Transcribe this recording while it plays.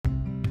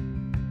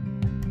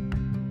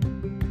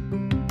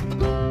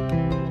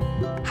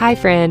Hi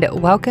friend,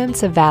 welcome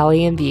to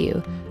Valley and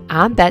View.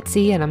 I'm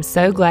Betsy and I'm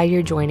so glad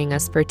you're joining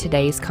us for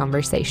today's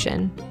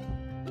conversation.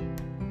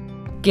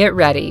 Get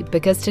ready,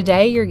 because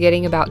today you're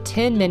getting about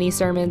 10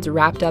 mini-sermons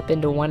wrapped up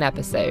into one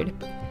episode.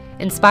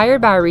 Inspired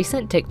by a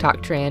recent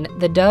TikTok trend,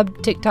 the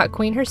dubbed TikTok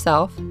queen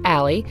herself,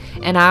 Allie,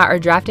 and I are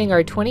drafting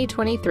our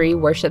 2023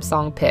 worship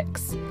song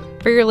picks.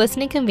 For your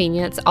listening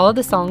convenience, all of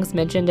the songs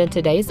mentioned in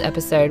today's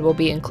episode will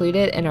be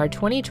included in our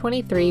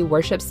 2023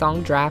 worship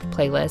song draft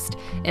playlist,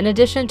 in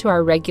addition to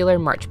our regular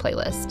March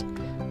playlist.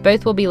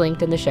 Both will be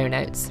linked in the show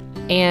notes.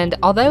 And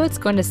although it's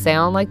going to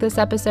sound like this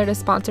episode is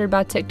sponsored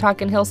by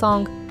TikTok and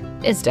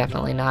Hillsong, it's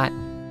definitely not.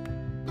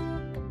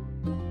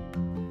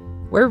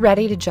 We're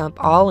ready to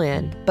jump all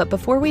in, but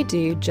before we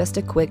do, just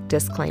a quick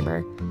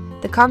disclaimer.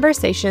 The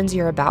conversations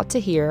you're about to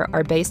hear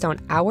are based on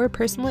our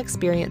personal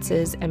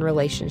experiences and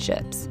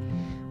relationships.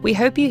 We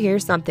hope you hear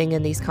something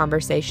in these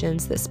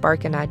conversations that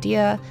spark an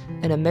idea,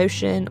 an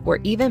emotion, or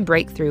even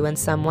breakthrough in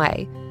some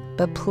way.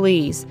 But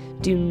please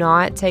do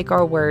not take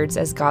our words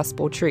as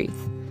gospel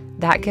truth.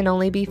 That can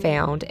only be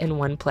found in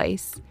one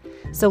place.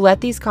 So let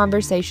these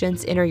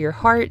conversations enter your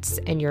hearts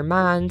and your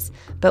minds,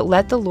 but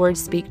let the Lord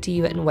speak to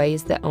you in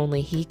ways that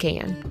only He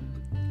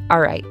can.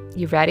 All right,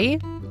 you ready?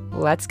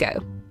 Let's go.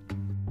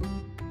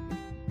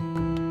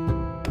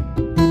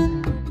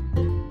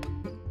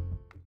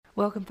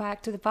 Welcome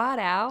back to the pod,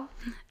 Al.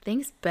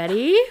 Thanks,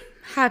 Betty.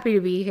 Happy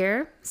to be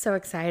here. So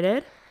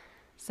excited.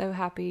 So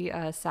happy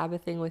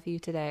Sabbathing with you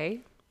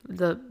today.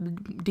 The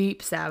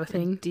deep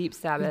Sabbathing. Deep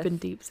Sabbath. We've been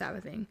deep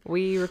Sabbathing.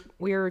 We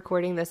are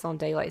recording this on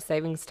daylight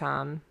savings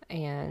time,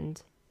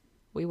 and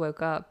we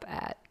woke up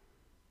at,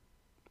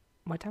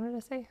 what time did I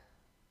say?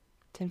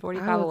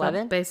 10:45,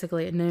 11?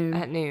 Basically at noon.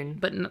 At noon.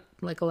 But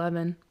like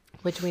 11.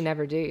 Which we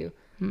never do.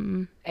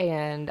 Mm-mm.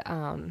 And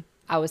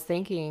I was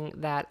thinking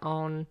that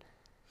on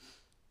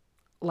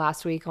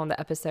last week on the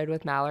episode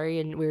with Mallory,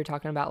 and we were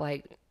talking about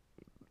like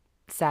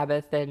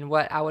Sabbath and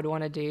what I would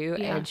want to do,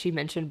 and she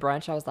mentioned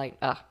brunch. I was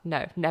like,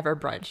 no, never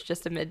brunch,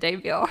 just a midday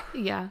meal.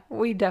 Yeah.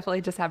 We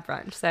definitely just have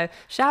brunch. So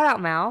shout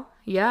out, Mal.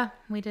 Yeah,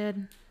 we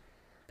did.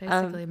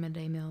 Basically a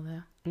midday meal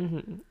though.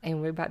 Mm-hmm.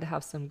 And we're about to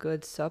have some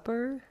good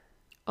supper.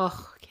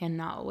 Oh,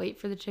 cannot wait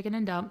for the chicken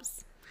and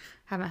dumps.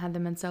 Haven't had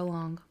them in so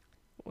long.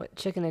 What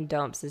chicken and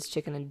dumps is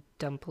chicken and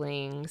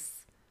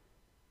dumplings.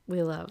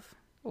 We love.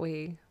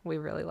 We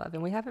really love,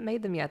 and we haven't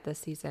made them yet this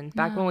season.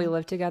 Back when we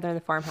lived together in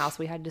the farmhouse,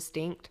 we had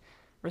distinct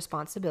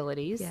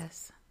responsibilities.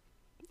 Yes.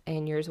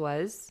 And yours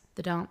was?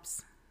 The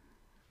dumps,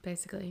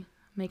 basically.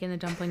 Making the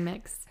dumpling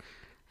mix.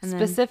 And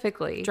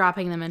Specifically. then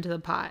dropping them into the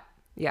pot.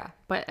 Yeah.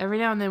 But every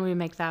now and then we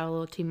make that a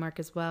little teamwork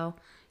as well.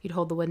 You'd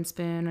hold the wooden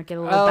spoon or get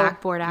a little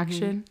backboard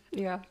action.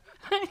 Mm-hmm. Yeah.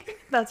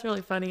 That's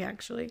really funny,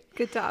 actually.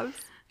 Good times.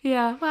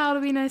 Yeah. Wow,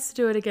 it'll be nice to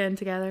do it again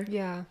together.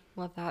 Yeah.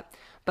 Love that.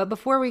 But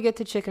before we get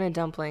to chicken and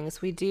dumplings,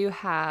 we do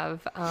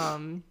have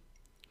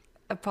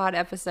a pod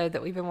episode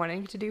that we've been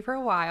wanting to do for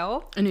a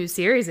while. A new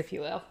series, if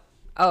you will.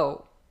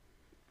 Oh,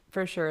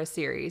 for sure, a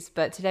series.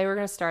 But today we're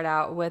going to start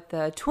out with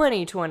the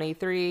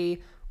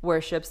 2023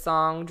 worship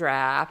song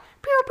draft.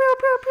 Pew, pew,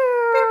 pew, pew.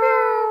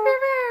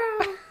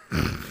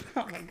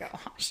 Oh my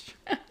gosh.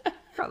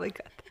 Probably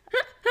good.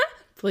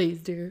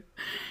 Please do.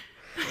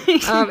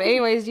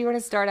 Anyways, do you want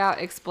to start out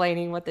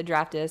explaining what the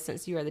draft is,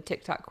 since you are the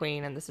TikTok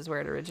queen and this is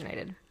where it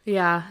originated?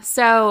 Yeah.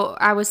 So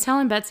I was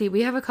telling Betsy,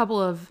 we have a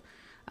couple of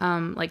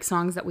like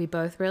songs that we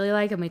both really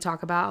like and we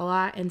talk about a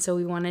lot. And so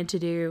we wanted to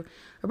do,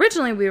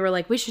 originally we were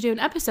like, we should do an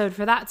episode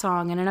for that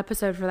song and an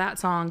episode for that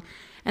song.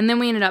 And then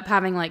we ended up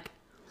having like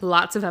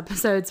lots of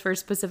episodes for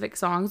specific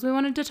songs we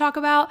wanted to talk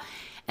about.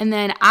 And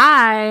then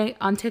I,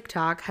 on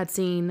TikTok, had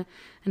seen,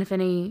 and if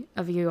any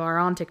of you are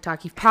on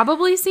TikTok, you've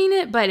probably seen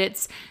it, but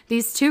it's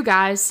these two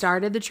guys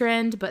started the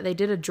trend, but they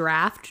did a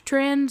draft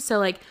trend. So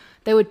like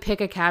they would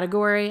pick a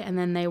category and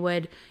then they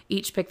would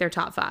each pick their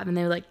top 5 and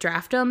they would like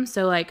draft them.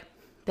 So like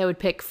they would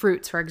pick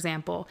fruits, for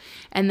example,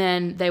 and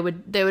then they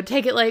would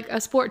take it like a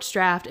sports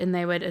draft and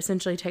they would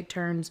essentially take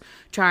turns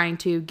trying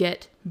to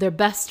get their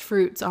best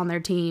fruits on their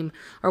team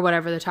or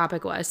whatever the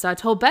topic was. So I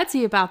told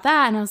Betsy about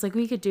that and I was like,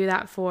 we could do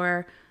that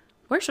for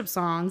worship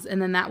songs.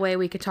 And then that way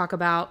we could talk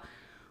about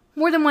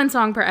more than one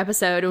song per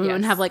episode and we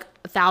wouldn't have like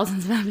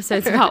thousands of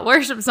episodes about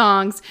worship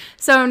songs.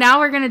 So now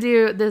we're going to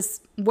do this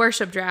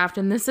worship draft,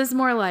 and this is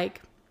more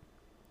like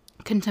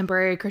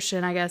contemporary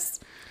Christian, I guess.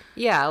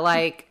 Yeah,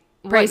 like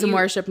praise and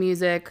worship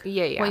music.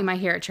 Yeah. What you might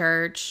hear at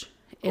church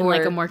in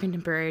like a more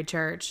contemporary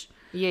church.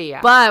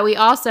 Yeah. But we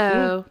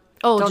also...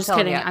 Oh, Don't just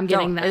kidding. I'm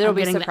getting that. It'll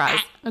be a surprise.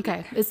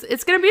 Okay.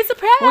 It's going to be a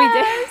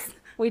surprise.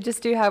 We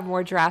just do have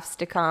more drafts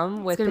to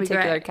come with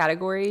particular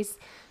categories.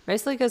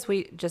 Mostly because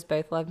we just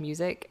both love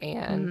music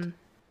and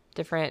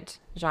different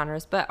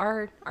genres. But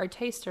our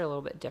tastes are a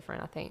little bit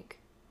different, I think.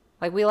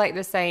 Like, we like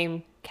the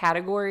same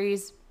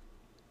categories,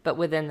 but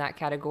within that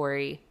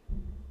category,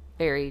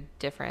 very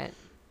different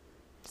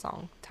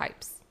song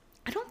types.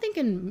 I don't think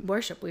in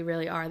worship we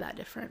really are that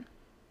different.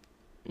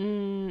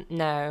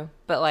 No,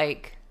 but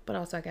like... But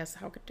also, I guess,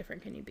 how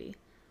different can you be?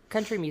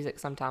 Country music,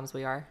 sometimes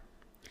we are.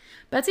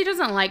 Betsy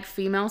doesn't like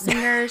female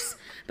singers.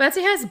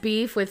 Betsy has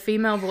beef with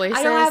female voices.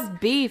 I don't have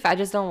beef. I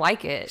just don't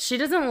like it. She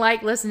doesn't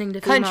like listening to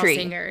female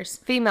singers.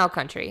 Female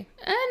country.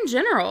 In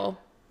general.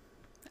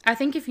 I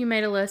think if you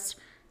made a list,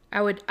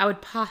 I would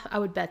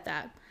bet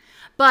that.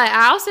 But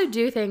I also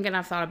do think, and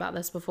I've thought about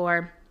this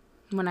before,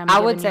 when I'm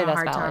giving you a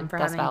hard time for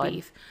having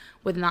beef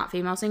with not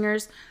female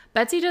singers.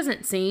 Betsy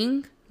doesn't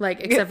sing, like,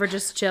 except for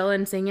just chill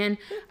and singing.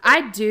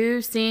 I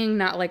do sing,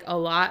 not like a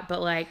lot,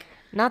 but like.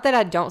 Not that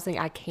I don't sing.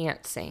 I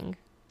can't sing.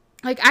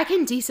 Like, I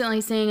can decently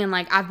sing, and,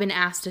 like, I've been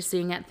asked to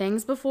sing at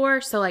things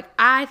before. So, like,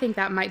 I think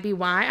that might be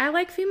why I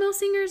like female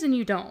singers and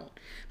you don't.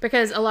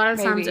 Because a lot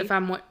of times if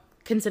I'm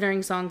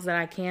considering songs that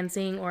I can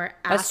sing or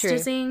asked to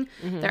sing,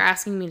 they're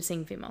asking me to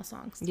sing female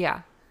songs.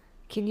 Yeah.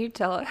 Can you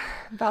tell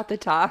about the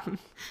time?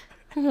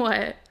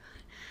 What?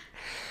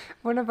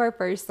 One of our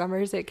first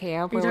summers at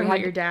camp. You're talking about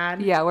your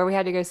dad? Yeah, where we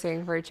had to go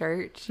sing for a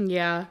church.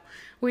 Yeah.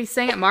 We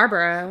sang at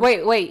Marlboro.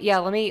 Wait. Yeah,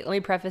 let me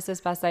preface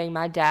this by saying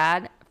my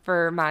dad,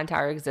 for my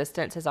entire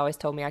existence, has always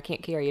told me I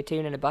can't carry a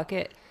tune in a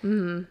bucket.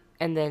 Mm-hmm.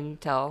 And then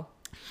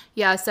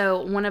Yeah,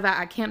 so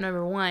at camp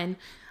number 1,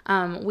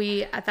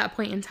 we, at that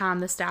point in time,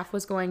 the staff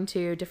was going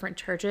to different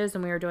churches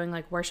and we were doing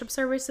like worship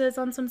services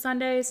on some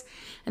Sundays.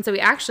 And so we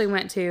actually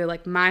went to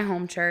like my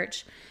home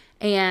church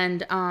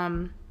and,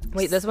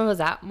 wait, this one was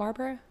at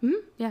Marlboro? Mm-hmm,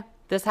 yeah.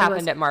 This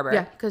happened at Marlboro?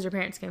 Yeah, because your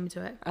parents came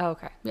to it. Oh,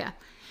 okay. Yeah.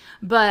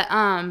 But,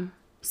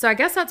 so I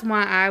guess that's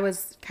why I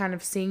was kind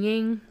of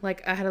singing.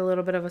 Like I had a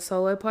little bit of a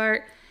solo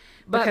part.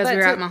 Because we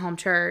were at my home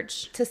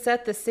church. To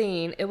set the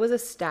scene, it was a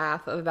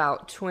staff of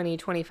about 20,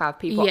 25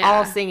 people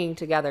all singing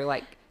together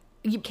like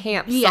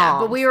camp songs. Yeah,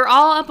 but we were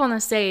all up on the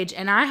stage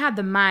and I had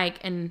the mic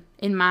in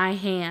my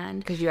hand.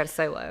 Because you had a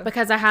solo.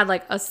 Because I had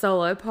like a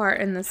solo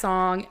part in the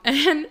song.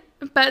 And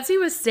Betsy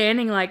was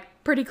standing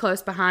like pretty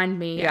close behind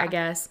me, I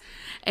guess.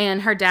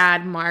 And her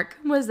dad, Mark,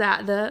 was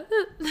at the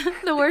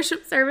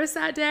worship service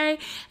that day.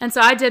 And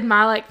so I did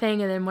my like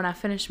thing. And then when I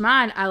finished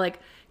mine, I like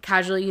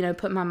casually,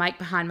 put my mic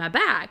behind my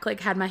back,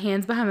 like had my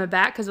hands behind my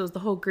back because it was the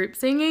whole group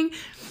singing.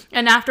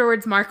 And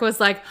afterwards, Mark was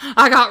like,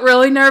 I got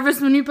really nervous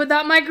when you put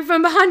that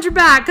microphone behind your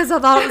back because I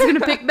thought it was going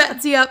to pick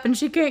Betsy up and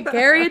she can't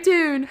carry a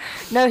tune.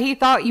 No, he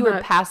thought you were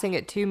passing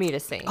it to me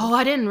to sing. Oh,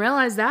 I didn't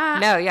realize that.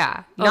 No,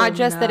 yeah. Not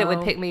just that it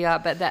would pick me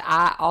up, but that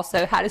I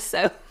also had a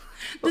solo.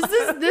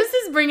 This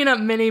is bringing up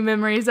many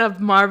memories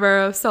of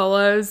Marlboro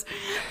solos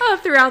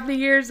throughout the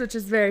years, which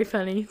is very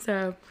funny.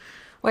 So,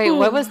 wait,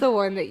 what was the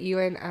one that you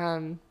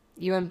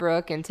and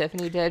Brooke and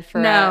Tiffany did for...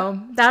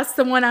 No, that's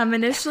the one I'm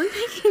initially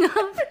thinking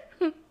of.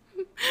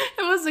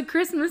 It was a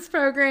Christmas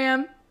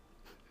program.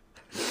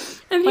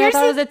 And I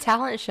thought it was a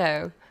talent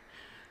show.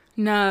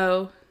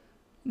 No.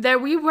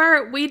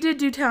 We did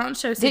do talent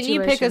show situations. Didn't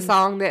you pick a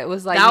song that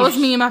was like... That was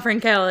me and my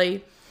friend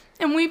Kelly.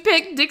 And we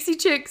picked Dixie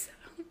Chicks.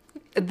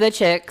 The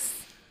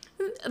Chicks.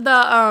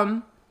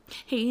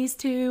 He's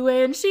 2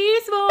 and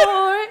she's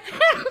 4.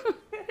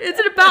 It's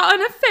about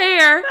an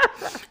affair.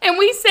 And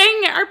we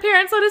sang it. Our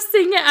parents let us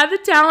sing it at the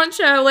talent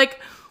show. Like,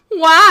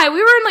 why? We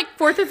were in like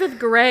 4th or 5th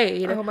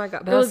grade. Oh my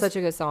God. That was such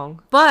a good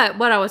song. But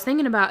what I was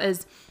thinking about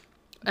is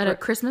at a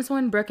Christmas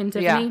one, Brooke and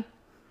Tiffany.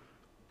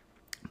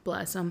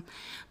 Bless them.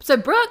 So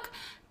Brooke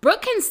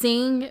can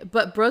sing,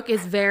 but Brooke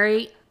is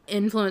very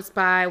influenced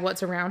by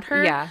what's around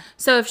her. Yeah.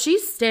 So if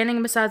she's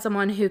standing beside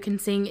someone who can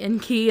sing in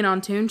key and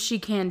on tune, she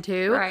can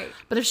too. Right.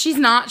 But if she's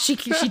not, she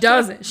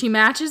doesn't. She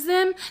matches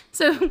them.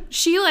 So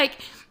she like...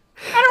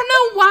 I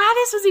don't know why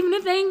this was even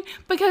a thing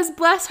because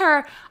bless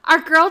her,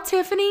 our girl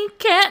Tiffany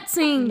can't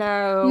sing.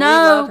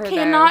 No,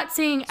 cannot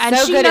sing, and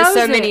so she good knows at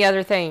so it. many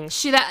other things.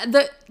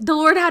 The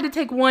Lord had to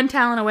take one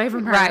talent away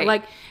from her, right?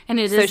 Like, and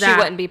it so is she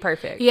wouldn't be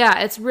perfect. Yeah,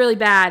 it's really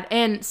bad,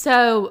 and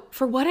so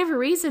for whatever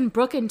reason,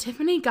 Brooke and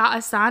Tiffany got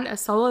assigned a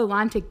solo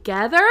line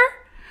together.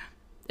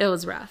 It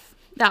was rough.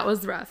 That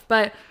was rough,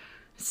 but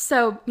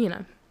so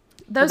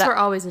Those were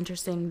always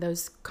interesting,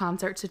 those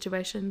concert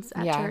situations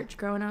at church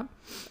growing up.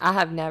 I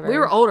have never. We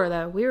were older,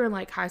 though. We were in,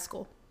 like, high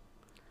school.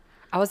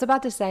 I was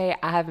about to say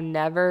I have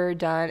never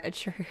done a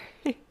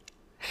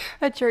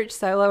church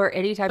solo or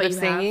any type of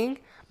singing,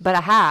 but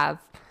I have.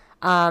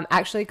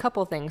 Actually, a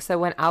couple things. So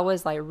when I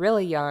was, like,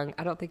 really young,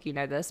 I don't think you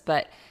know this,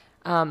 but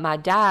my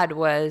dad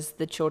was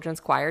the children's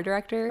choir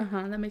director.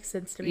 Uh-huh, that makes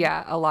sense to me.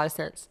 Yeah, a lot of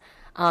sense.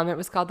 It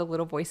was called the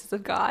Little Voices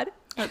of God.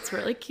 That's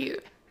really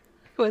cute.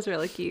 It was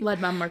really cute. Led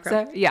by Mark.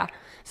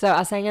 So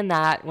I sang in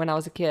that when I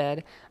was a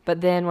kid.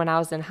 But then when I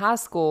was in high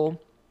school,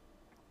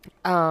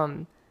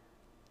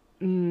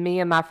 me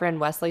and my friend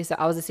Wesley, so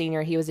I was a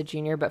senior, he was a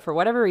junior, but for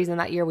whatever reason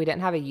that year we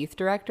didn't have a youth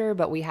director,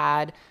 but we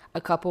had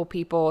a couple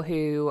people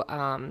who,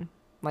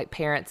 like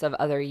parents of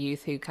other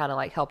youth who kind of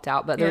like helped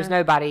out, but there was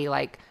nobody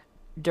like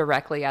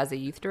directly as a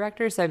youth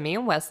director. So me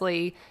and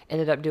Wesley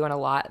ended up doing a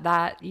lot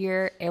that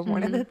year. And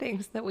one of the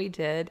things that we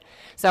did,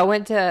 so I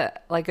went to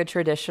like a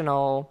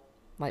traditional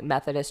like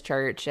Methodist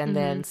church. And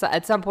then so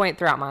at some point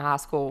throughout my high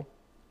school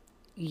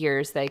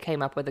years, they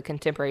came up with a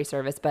contemporary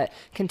service, but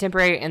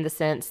contemporary in the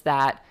sense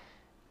that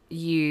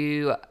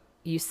you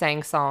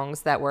sang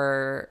songs that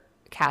were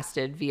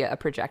casted via a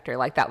projector.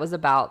 Like that was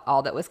about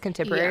all that was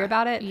contemporary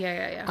about it.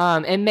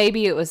 Yeah. And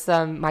maybe it was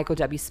some Michael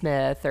W.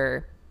 Smith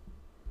or...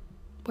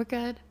 We're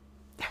good.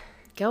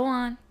 Go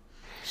on.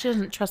 She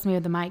doesn't trust me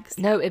with the mics.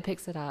 No, it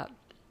picks it up.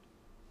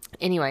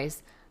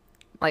 Anyways,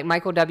 like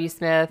Michael W.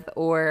 Smith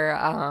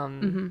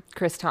or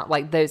Chris Tom,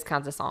 like those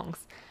kinds of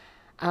songs.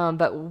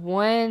 But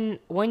one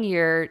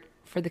year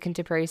for the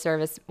contemporary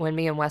service, when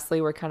me and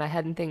Wesley were kind of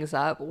heading things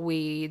up,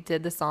 we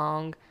did the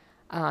song.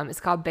 It's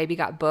called Baby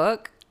Got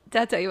Book.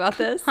 Did I tell you about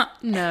this?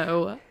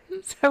 No.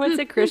 So it's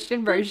a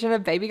Christian version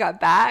of Baby Got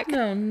Back.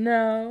 Oh,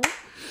 no.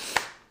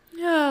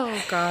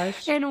 Oh,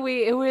 gosh. And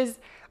it was,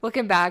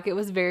 looking back, it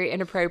was very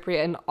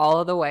inappropriate in all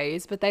of the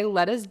ways, but they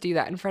let us do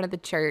that in front of the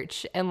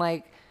church. And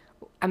like,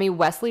 I mean,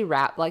 Wesley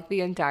rapped like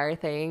the entire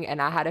thing,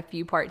 and I had a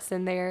few parts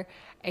in there,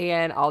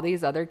 and all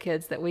these other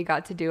kids that we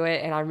got to do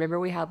it. And I remember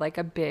we had like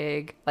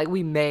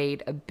we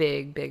made a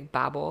big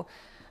Bible,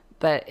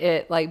 but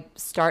it like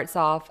starts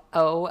off,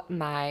 oh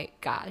my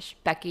gosh,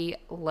 Becky,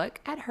 look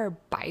at her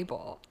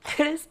Bible.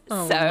 It is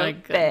so my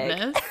big.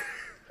 goodness.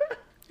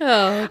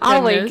 Oh,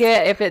 I'll link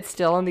it if it's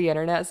still on the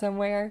internet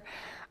somewhere.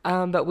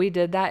 But we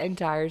did that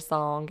entire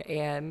song,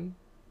 and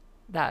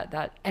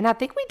and I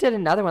think we did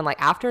another one.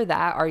 Like after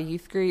that, our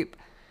youth group,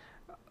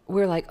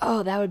 we were like,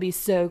 oh, that would be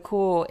so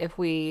cool if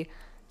we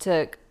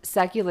took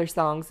secular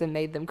songs and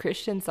made them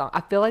Christian songs.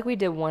 I feel like we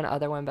did one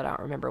other one, but I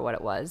don't remember what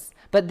it was.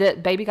 But the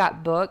Baby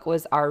Got Book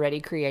was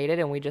already created,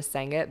 and we just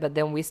sang it. But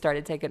then we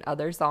started taking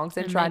other songs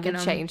and trying to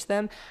change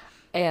them.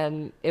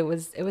 And it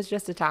was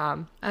just a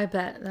time. I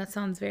bet. That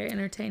sounds very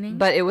entertaining.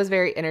 But it was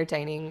very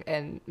entertaining,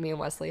 and me and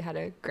Wesley had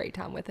a great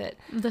time with it.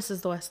 This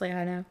is the Wesley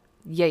I know.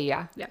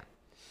 Yeah.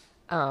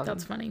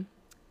 That's funny.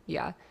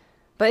 Yeah.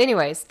 But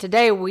anyways,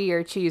 today we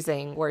are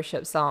choosing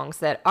worship songs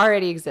that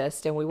already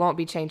exist, and we won't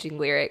be changing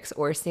lyrics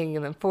or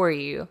singing them for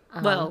you.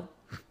 Well,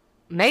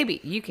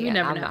 maybe you can. You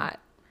never I'm know. not.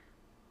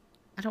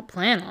 I don't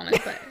plan on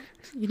it, but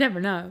you never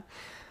know.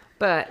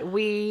 But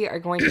we are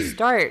going to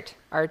start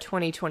our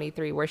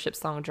 2023 worship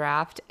song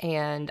draft.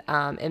 And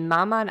in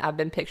my mind, I've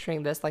been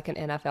picturing this like an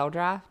NFL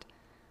draft,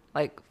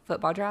 like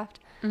football draft.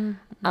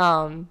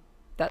 Mm-hmm.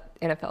 That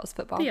NFL is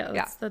football. Yeah,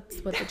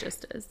 that's what the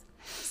gist is.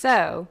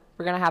 So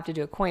we're going to have to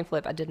do a coin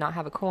flip. I did not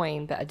have a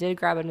coin, but I did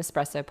grab an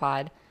espresso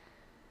pod.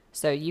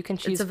 So you can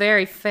choose. It's a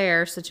very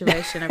fair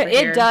situation over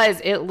here. It does.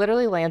 It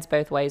literally lands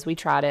both ways. We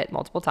tried it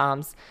multiple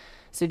times.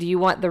 So do you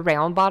want the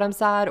round bottom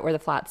side or the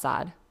flat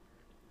side?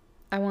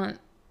 I want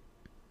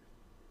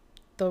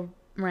the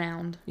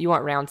round. You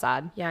want round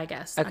side? Yeah, I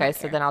guess. Okay,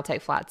 so then I'll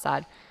take flat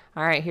side.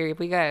 All right, here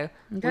we go.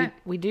 Okay.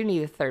 We do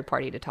need a third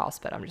party to toss,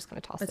 but I'm just going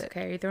to toss That's it.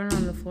 okay. Are you throwing it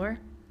on the floor?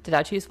 Did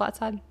I choose flat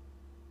side?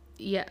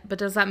 Yeah, but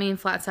does that mean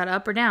flat side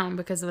up or down?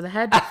 Because of the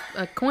head,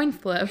 a coin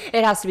flip.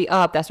 It has to be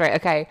up. That's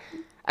right.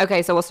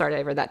 Okay, so we'll start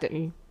over. That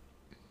didn't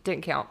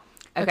count.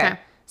 Okay.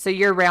 So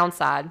you're round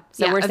side.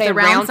 So Yeah, we're if saying the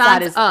round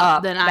side side's is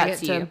up. then I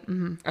That's get to. you.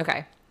 Mm-hmm.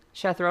 Okay.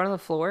 Should I throw it on the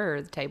floor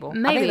or the table? I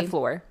Maybe. think the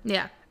floor.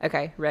 Yeah.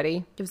 Okay,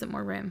 ready? Gives it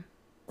more room.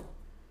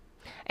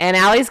 And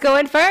Allie's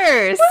going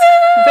first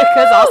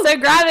because also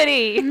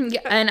gravity.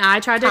 Yeah, and I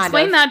tried to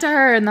explain that to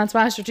her, and that's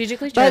why I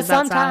strategically chose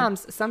But that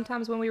side.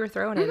 sometimes when we were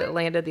throwing it, it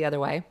landed the other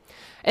way.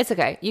 It's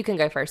okay. You can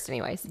go first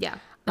anyways. Yeah.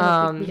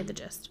 We get the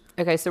gist.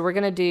 Okay, so we're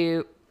going to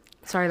do...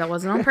 Sorry, that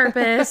wasn't on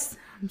purpose.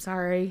 I'm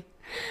sorry.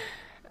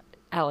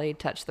 Allie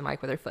touched the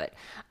mic with her foot.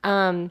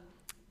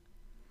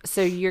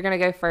 So you're going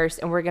to go first,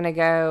 and we're going to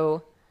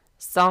go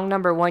song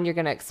number 1, you're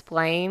going to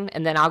explain,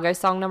 and then I'll go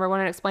song number 1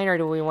 and explain, or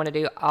do we want to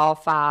do all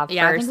 5 first?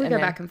 Yeah, I think we go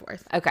then... back and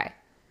forth. Okay.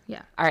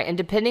 Yeah. All right, and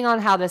depending on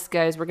how this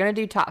goes, we're going to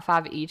do top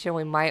 5 each, and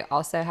we might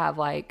also have,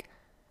 like,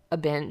 a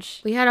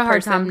bench. We had a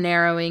hard time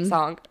narrowing.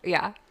 Song.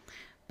 Yeah.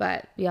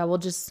 But, yeah, we'll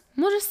just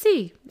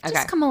see. Okay.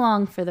 Just come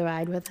along for the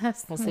ride with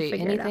us. We'll see.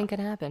 Anything can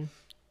happen.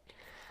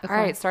 Okay. All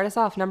right, start us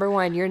off. Number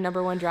 1, your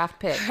number 1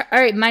 draft pick. All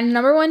right, my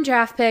number 1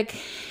 draft pick,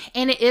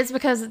 and it is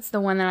because it's the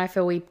one that I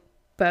feel we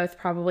both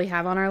probably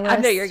have on our list. I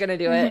know you're going to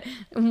do it.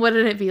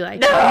 Wouldn't it be like?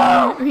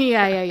 No!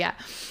 Yeah.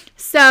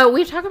 So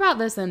we talked about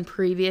this in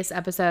previous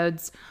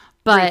episodes,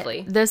 but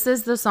Briefly. This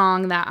is the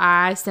song that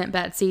I sent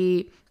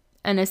Betsy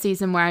in a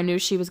season where I knew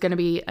she was going to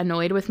be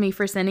annoyed with me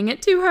for sending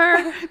it to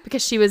her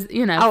because she was,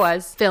 I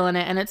was feeling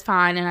it, and it's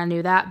fine, and I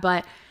knew that,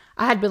 but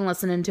I had been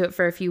listening to it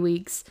for a few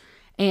weeks,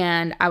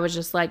 and I was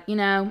just like,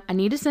 I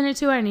need to send it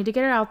to her. I need to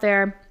get it out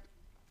there.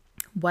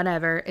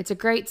 Whatever. It's a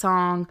great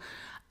song.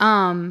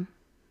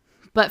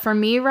 But for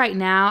me right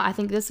now, I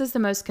think this is the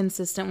most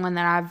consistent one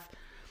that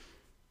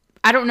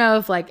I don't know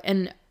if like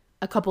in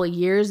a couple of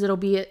years it'll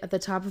be at the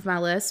top of my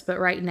list, but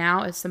right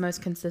now it's the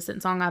most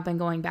consistent song I've been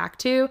going back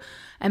to.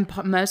 And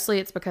mostly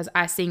it's because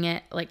I sing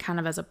it like kind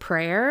of as a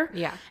prayer.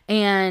 Yeah.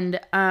 And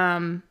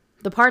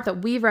the part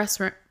that we've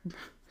referenced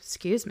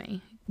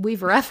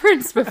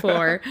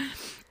before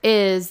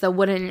is the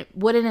wouldn't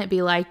it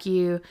be like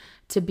you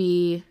to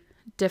be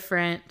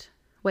different.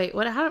 Wait,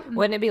 what? How?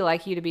 Wouldn't it be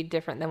like you to be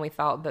different than we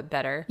thought, but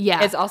better?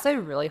 Yeah. It's also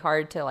really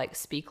hard to like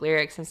speak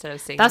lyrics instead of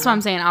singing. That's what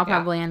I'm saying. I'll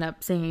probably end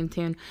up singing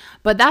tune.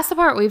 But that's the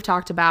part we've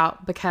talked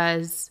about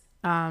because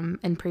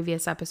in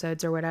previous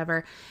episodes or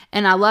whatever.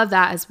 And I love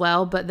that as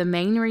well. But the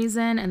main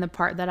reason and the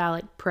part that I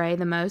like pray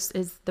the most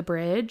is the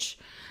bridge.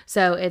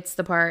 So it's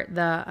the part,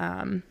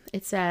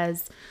 it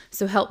says,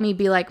 so help me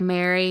be like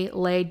Mary,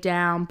 laid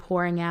down,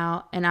 pouring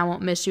out, and I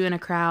won't miss you in a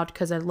crowd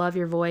because I love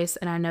your voice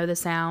and I know the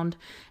sound.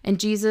 And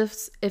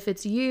Jesus, if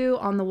it's you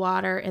on the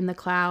water in the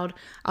cloud,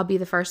 I'll be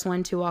the first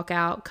one to walk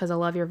out because I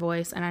love your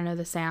voice and I know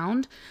the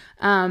sound.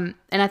 And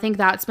I think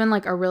that's been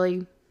like a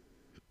really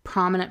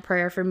prominent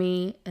prayer for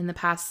me in the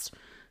past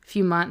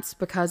few months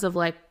because of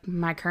like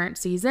my current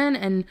season.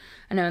 And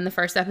I know in the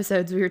first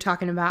episodes we were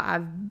talking about,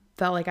 I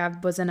felt like I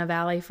was in a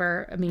valley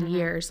for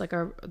years, like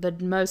the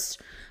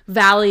most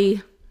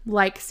valley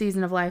like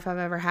season of life I've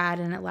ever had,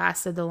 and it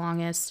lasted the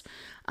longest.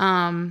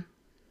 And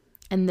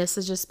this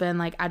has just been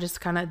like,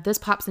 this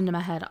pops into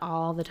my head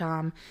all the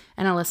time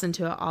and I listen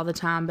to it all the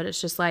time, but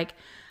it's just like,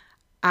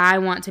 I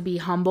want to be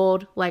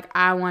humbled. Like,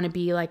 I want to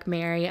be like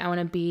Mary. I want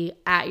to be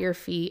at your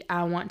feet.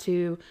 I want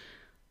to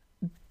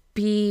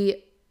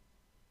be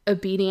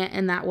obedient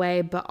in that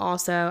way, but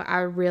also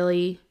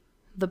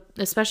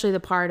especially the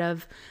part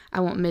of I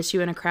won't miss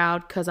you in a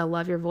crowd because I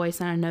love your voice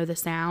and I know the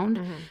sound.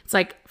 It's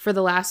like for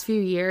the last few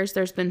years,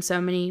 there's been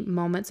so many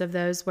moments of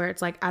those where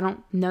it's like, I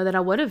don't know that I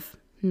would have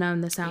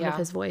known the sound of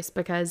his voice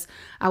because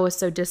I was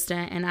so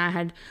distant and I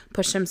had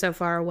pushed him so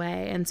far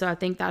away. And so I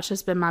think that's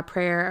just been my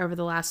prayer over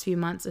the last few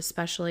months,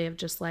 especially of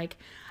just like,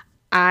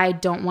 I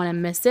don't want to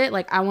miss it.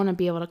 Like, I want to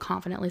be able to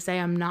confidently say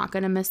I'm not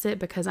going to miss it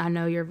because I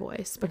know your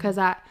voice, because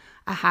I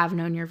have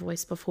known your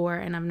voice before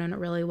and I've known it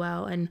really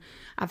well. And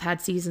I've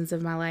had seasons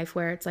of my life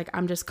where it's like,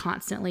 I'm just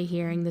constantly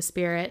hearing the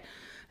Spirit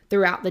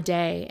throughout the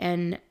day.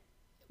 And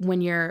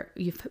when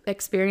you've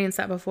experienced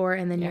that before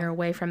and then you're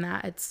away from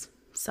that, it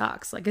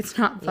sucks. Like, it's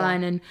not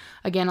fun. And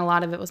again, a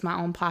lot of it was my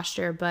own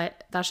posture,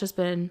 but that's just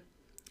been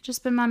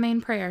my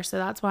main prayer. So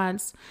that's why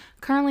it's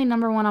currently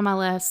number 1 on my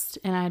list.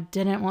 And I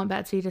didn't want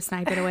Betsy to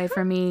snipe it away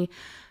from me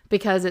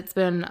because it's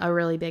been a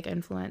really big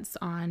influence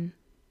on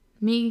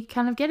me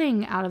kind of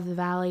getting out of the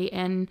valley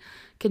and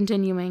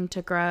continuing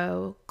to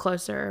grow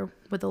closer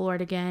with the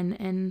Lord again.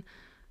 And,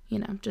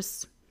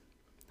 just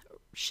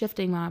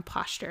shifting my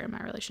posture and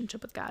my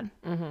relationship with God.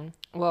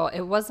 Well,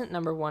 it wasn't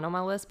number 1 on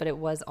my list, but it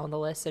was on the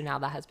list. So now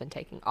that has been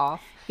taken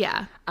off.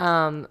 Yeah.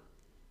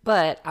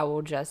 But I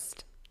will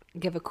just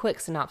give a quick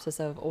synopsis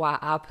of why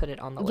I put it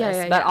on the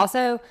list. But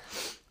also,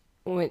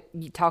 when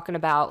you talking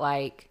about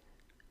like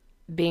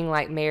being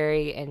like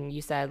Mary, and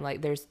you said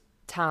like there's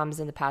times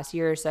in the past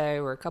year or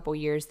so or a couple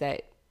years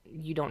that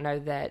you don't know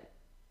that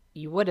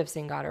you would have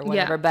seen God or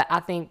whatever. But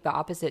I think the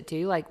opposite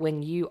too. Like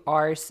when you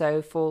are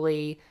so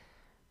fully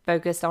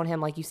focused on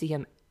him, like you see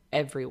him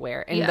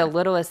everywhere and the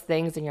littlest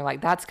things, and you're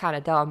like, that's kind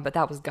of dumb, but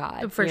that was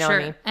God. For sure.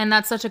 I mean? And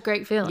that's such a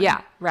great feeling.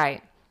 Yeah.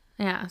 Right.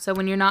 Yeah. So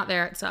when you're not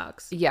there, it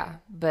sucks. Yeah.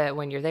 But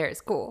when you're there,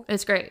 it's cool.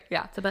 It's great.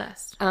 Yeah. It's the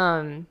best.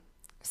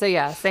 So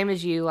yeah, same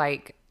as you,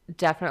 like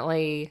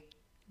definitely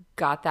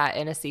got that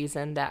in a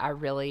season that I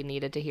really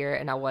needed to hear.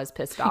 And I was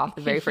pissed off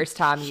the very first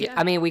time.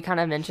 I mean, we kind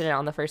of mentioned it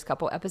on the first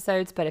couple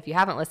episodes, but if you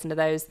haven't listened to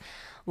those,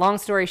 long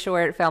story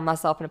short, found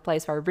myself in a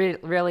place where I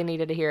really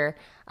needed to hear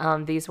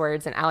these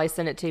words. And Allie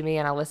sent it to me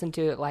and I listened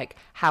to it like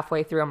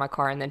halfway through in my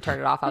car and then turned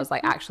it off. I was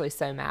like actually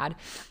so mad.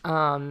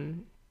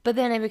 But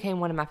then it became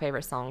one of my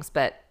favorite songs.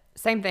 But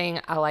same thing.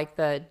 I like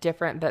the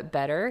different but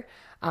better.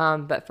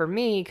 But for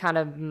me, kind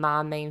of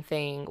my main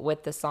thing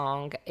with the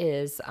song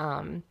is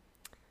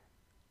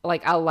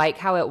like I like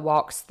how it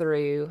walks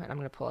through, and I'm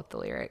going to pull up the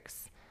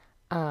lyrics.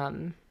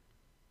 I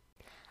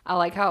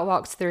like how it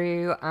walks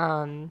through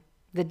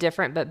the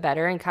different but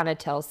better and kind of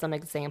tells some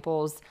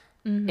examples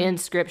in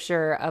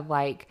scripture of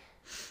like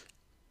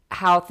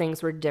how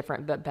things were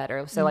different but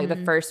better. So like the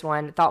first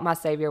one, thought my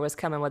Savior was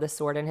coming with a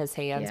sword in his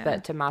hands,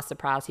 but to my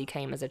surprise, he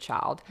came as a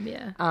child.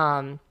 Yeah.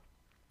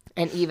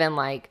 And even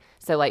like,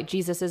 so like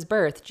Jesus's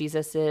birth,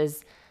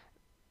 Jesus's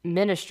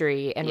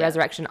ministry and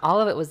resurrection,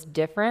 all of it was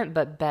different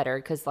but better.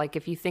 Because like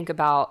if you think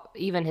about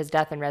even his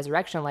death and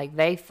resurrection, like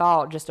they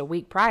thought just a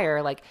week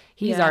prior like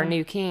he's our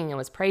new king and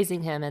was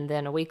praising him, and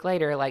then a week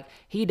later like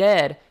he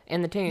dead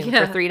in the tomb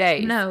for 3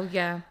 days.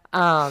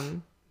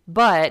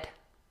 But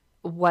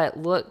what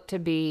looked to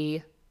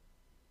be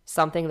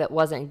something that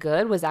wasn't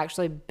good was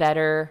actually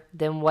better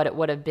than what it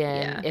would have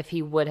been if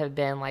he would have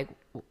been like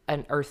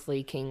an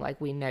earthly king like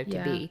we know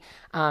to be.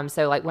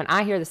 So like when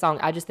I hear the song,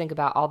 I just think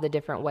about all the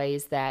different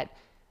ways that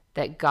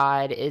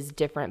God is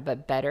different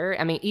but better.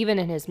 I mean, even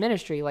in his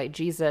ministry, like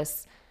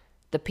Jesus,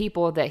 the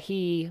people that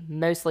he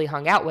mostly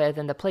hung out with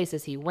and the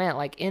places he went,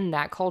 like in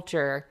that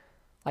culture,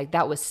 like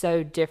that was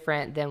so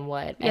different than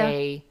what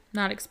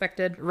not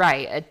expected.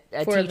 Right.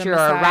 A teacher or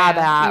a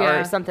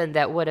rabbi or something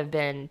that would have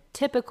been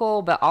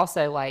typical, but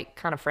also like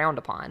kind of frowned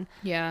upon.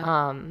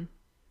 Yeah.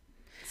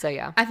 So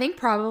yeah, I think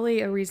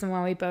probably a reason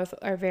why we both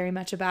are very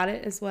much about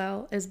it as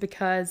well is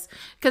because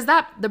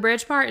the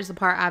bridge part is the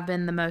part I've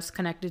been the most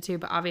connected to,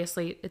 but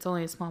obviously it's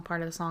only a small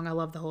part of the song. I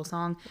love the whole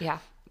song. Yeah.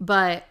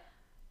 But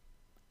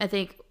I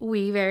think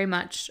we very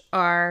much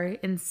are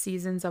in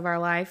seasons of our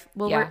life.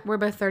 Well, we're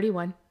both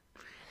 31.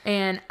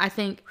 And I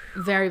think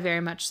very, very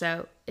much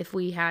so. if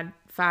we had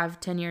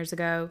 5-10 years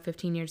ago,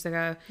 15 years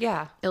ago,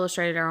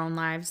 illustrated our own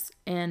lives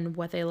and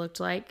what they looked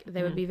like,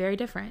 they would be very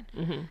different.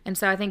 And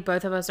so I think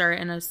both of us are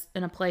in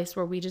a place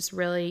where we just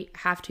really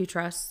have to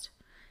trust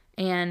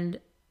and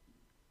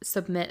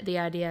submit the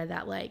idea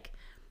that like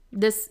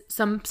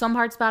some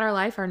parts about our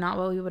life are not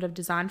what we would have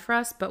designed for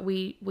us, but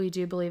we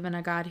do believe in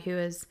a God who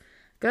is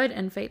good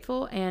and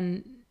faithful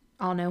and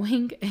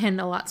all-knowing and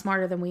a lot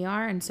smarter than we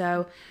are. And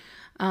so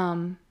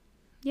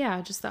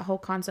just that whole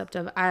concept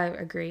of, I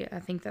agree. I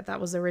think that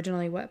was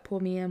originally what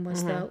pulled me in,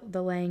 was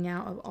the laying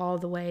out of all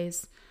the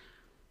ways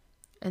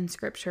in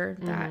scripture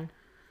that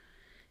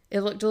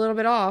it looked a little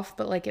bit off,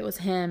 but like it was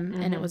him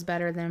and it was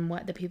better than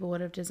what the people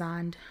would have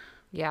designed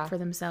for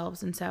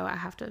themselves. And so I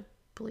have to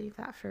believe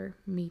that for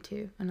me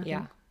too. And I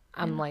think,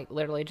 I'm like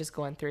literally just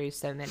going through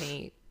so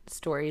many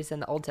stories in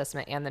the Old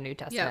Testament and the New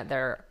Testament.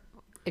 They're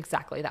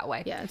exactly that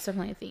way. Yeah, it's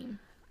definitely a theme.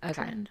 Okay.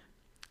 Trend.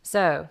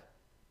 So,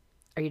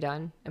 are you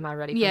done? Am I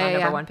ready for my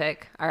number one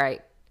pick? All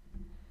right.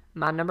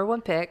 My number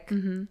one pick.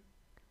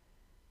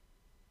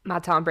 My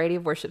Tom Brady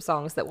of worship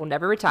songs that will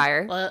never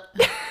retire. Well,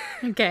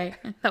 okay.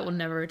 That will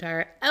never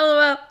retire.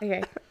 LOL.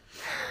 Okay.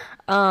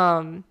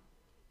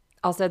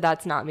 Also,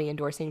 that's not me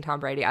endorsing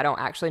Tom Brady. I don't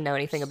actually know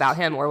anything about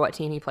him or what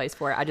team he plays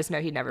for. I just know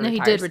he never retires.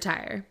 He did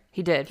retire.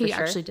 He did, for He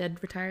sure. actually did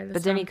retire this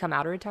But didn't he come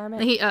out of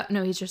retirement?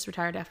 No, he's just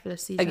retired after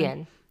this season.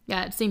 Again.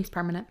 Yeah, it seems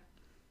permanent.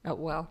 Oh,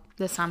 well.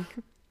 This time.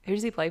 Who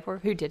does he play for?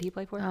 Who did he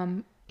play for?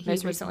 He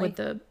was recently? with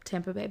the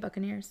Tampa Bay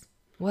Buccaneers.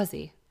 Was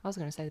he? I was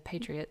going to say the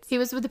Patriots. He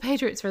was with the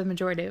Patriots for the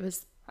majority. It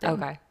was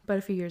okay. But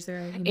a few years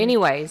ago.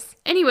 Anyways.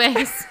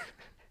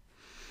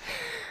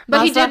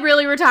 But he did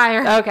really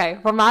retire. Okay.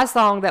 For my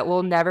song that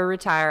will never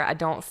retire, I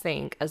don't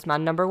think, as my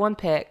number one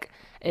pick,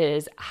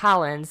 is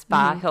Highlands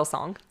by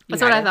Hillsong.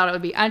 That's what I thought it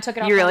would be. I took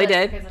it off You my really list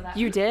did? because of that.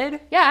 You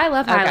did? Yeah, I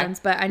love Highlands,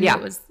 but I knew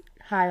it was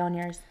high on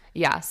yours.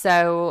 Yeah.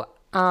 So,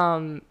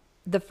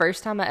 the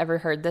first time I ever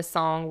heard this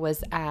song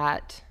was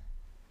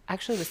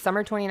actually it was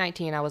summer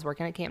 2019. I was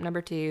working at Camp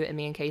Number 2, and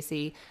me and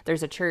Casey,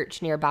 there's a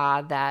church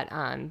nearby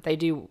that they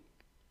do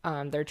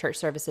their church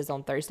services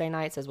on Thursday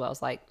nights as well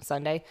as like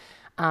Sunday.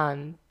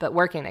 But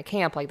working at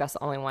camp, like that's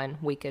the only one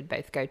we could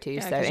both go to.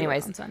 Yeah, so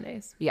anyways, on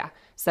Sundays. Yeah.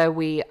 So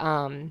we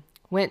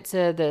went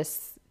to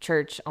this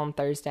church on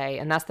Thursday,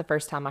 and that's the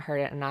first time I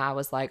heard it, and I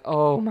was like,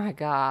 oh my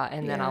God.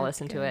 And then I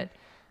listened to it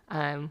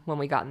when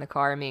we got in the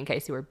car. Me and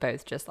Casey were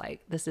both just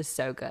like, this is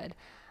so good.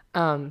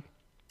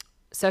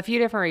 So a few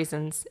different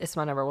reasons it's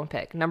my number one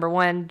pick. Number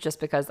one, just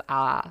because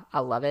I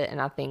love it,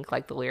 and I think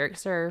like the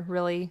lyrics are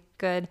really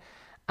good.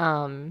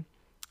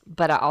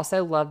 But I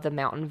also love the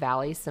mountain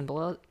valley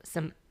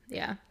symbolism.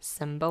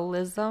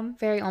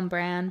 Very on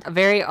brand.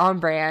 Very on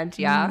brand,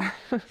 yeah.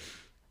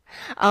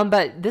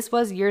 But this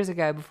was years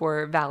ago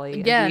before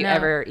Valley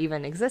ever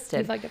even existed.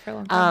 You've liked it for a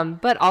long time.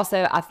 But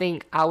also, I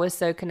think I was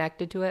so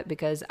connected to it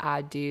because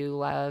I do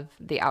love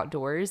the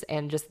outdoors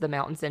and just the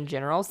mountains in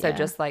general. So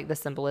just like the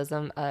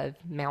symbolism of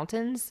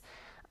mountains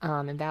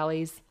and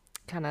valleys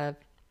kind of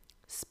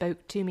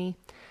spoke to me.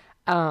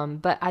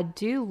 But I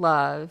do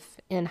love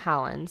in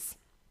Highlands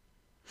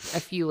a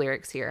few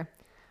lyrics here.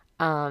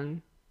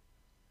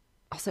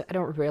 Also, I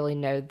don't really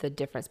know the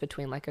difference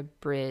between like a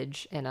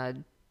bridge and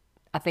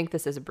I think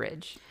this is a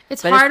bridge.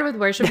 It's hard with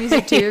worship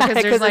music too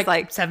because there's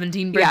like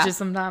 17 bridges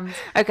sometimes.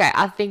 Okay,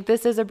 I think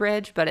this is a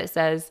bridge, but it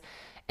says,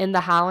 in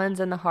the highlands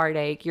and the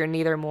heartache, you're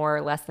neither more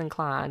or less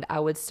inclined. I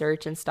would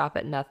search and stop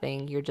at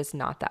nothing. You're just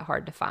not that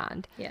hard to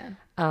find. Yeah.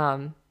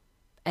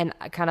 And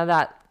kind of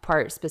that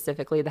part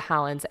specifically, the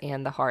highlands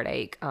and the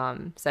heartache.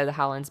 So the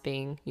highlands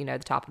being, the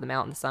top of the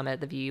mountain, the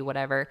summit, the view,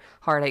 whatever.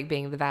 Heartache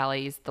being the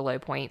valleys, the low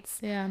points.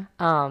 Yeah.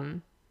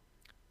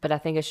 But I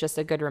think it's just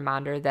a good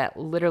reminder that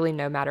literally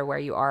no matter where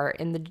you are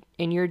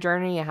in your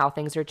journey and how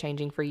things are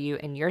changing for you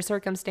in your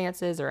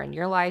circumstances or in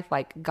your life,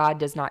 like God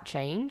does not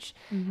change.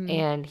 Mm-hmm.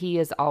 And he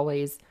is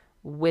always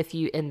with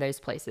you in those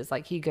places.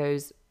 Like he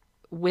goes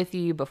with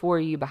you,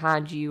 before you,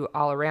 behind you,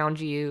 all around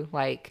you.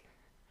 Like,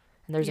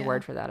 and there's a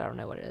word for that. I don't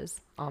know what it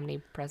is.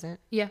 Omnipresent?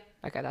 Yeah.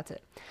 Okay, that's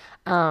it.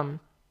 So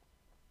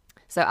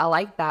I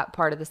like that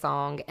part of the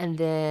song. And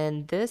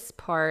then this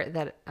part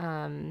that,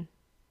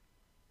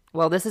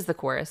 well, this is the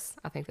chorus.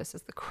 I think this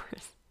is the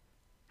chorus.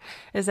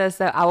 It says,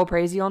 so I will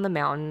praise you on the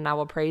mountain, and I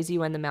will praise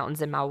you in the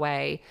mountains in my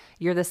way.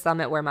 You're the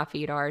summit where my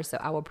feet are, so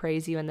I will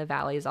praise you in the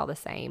valleys all the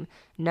same.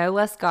 No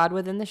less God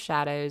within the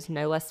shadows,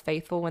 no less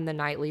faithful when the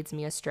night leads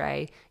me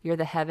astray. You're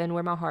the heaven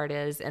where my heart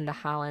is, and the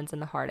highlands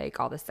and the heartache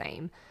all the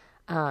same.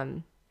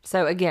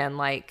 So again,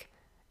 like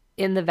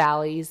in the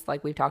valleys,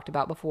 like we've talked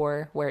about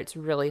before, where it's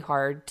really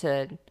hard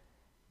to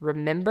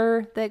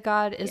remember that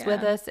God is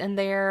with us in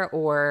there,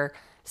 or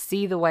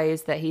see the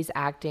ways that he's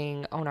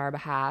acting on our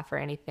behalf or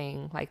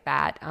anything like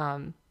that.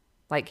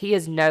 Like he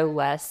is no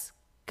less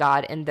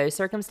God in those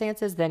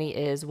circumstances than he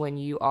is when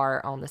you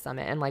are on the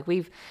summit. And like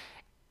we've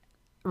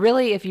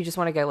really, if you just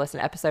want to go listen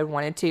to episode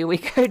 1 and 2, we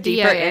go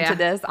deeper into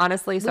this,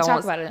 honestly. So we'll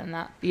talk about it in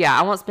that. Yeah,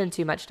 I won't spend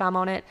too much time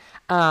on it.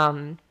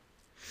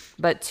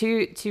 But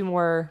two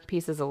more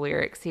pieces of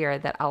lyrics here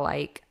that I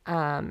like.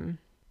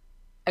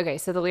 Okay,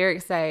 so the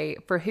lyrics say,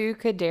 "For who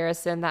could dare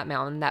ascend that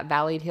mountain, that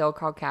valleyed hill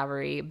called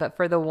Calvary, but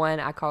for the one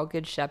I call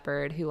Good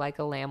Shepherd, who like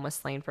a lamb was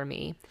slain for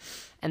me."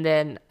 And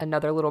then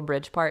another little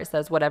bridge part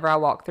says, "Whatever I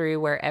walk through,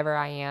 wherever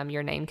I am,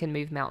 your name can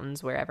move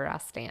mountains wherever I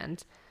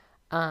stand."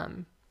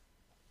 Um,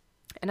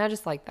 and I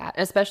just like that,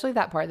 especially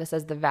that part that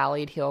says the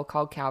valleyed hill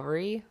called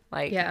Calvary.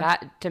 Like Yeah.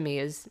 that to me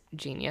is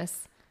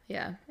genius.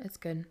 Yeah, it's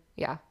good.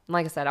 Yeah.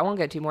 Like I said, I won't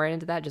go too more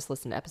into that. Just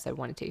listen to episode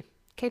 1 and 2.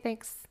 Okay,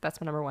 thanks. That's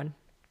my number 1.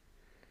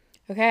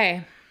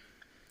 Okay.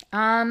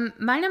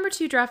 My number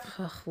 2 draft,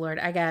 oh Lord,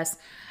 I guess.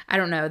 I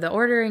don't know. The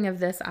ordering of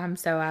this, I'm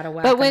so out of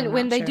whack. But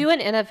when they do an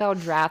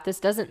NFL draft, this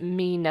doesn't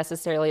mean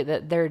necessarily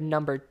that they're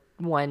number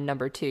 1,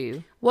 number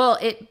 2. Well,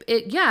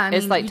 yeah, I mean,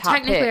 It's like you top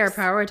technically picks.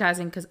 are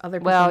prioritizing because other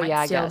people Well, might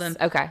yeah, I steal guess. them.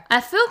 Okay.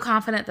 I feel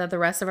confident that the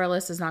rest of our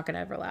list is not going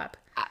to overlap.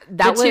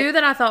 That The two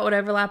that I thought would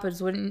overlap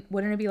was Wouldn't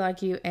It Be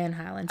Like You and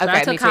Highlands. But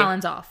I Okay, me took too.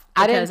 Highlands off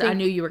I because I didn't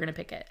knew you were going to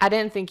pick it. I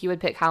didn't think you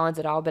would pick Highlands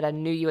at all, but I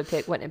knew you would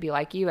pick Wouldn't It Be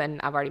Like You, and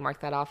I've already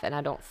marked that off, and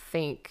I don't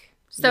think...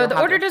 So the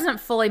order doesn't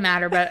fully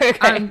matter, but Okay.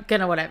 I'm going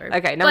to whatever.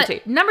 Okay, number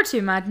 2. Number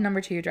 2, my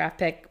number 2 draft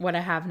pick, what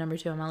I have number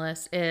 2 on my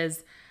list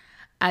is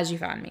As You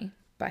Found Me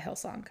by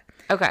Hillsong.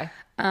 Okay.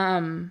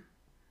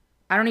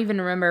 I don't even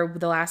remember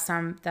the last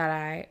time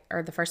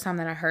or the first time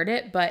that I heard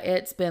it, but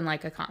it's been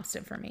like a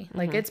constant for me.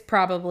 Like it's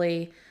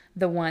probably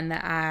the one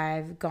that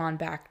I've gone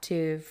back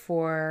to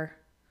for,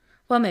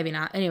 well, maybe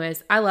not.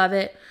 Anyways, I love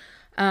it.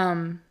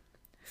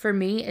 For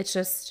me, it's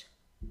just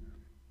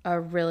a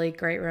really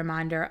great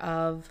reminder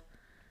of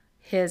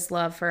his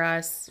love for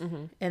us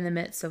in the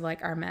midst of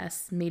like our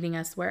mess, meeting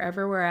us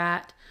wherever we're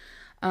at.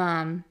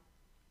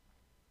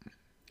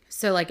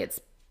 So like it's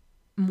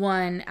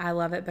one, I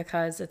love it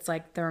because it's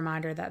like the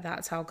reminder that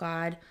that's how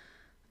God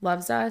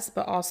loves us,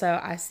 but also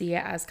I see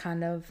it as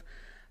kind of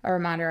a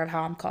reminder of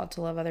how I'm called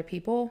to love other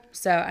people.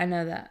 So I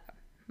know that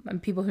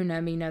people who know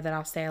me know that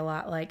I'll say a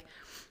lot like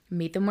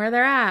meet them where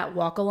they're at,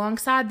 walk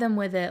alongside them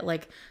with it.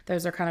 Like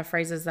those are kind of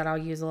phrases that I'll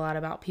use a lot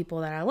about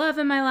people that I love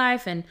in my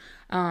life. And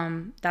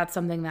that's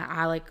something that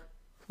I like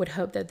would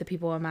hope that the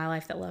people in my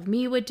life that love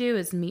me would do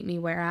is meet me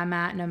where I'm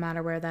at, no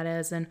matter where that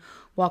is, and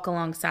walk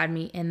alongside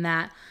me in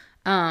that.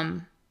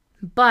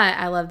 But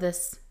I love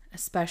this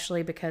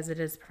especially because it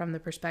is from the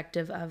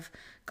perspective of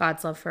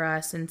God's love for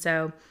us. And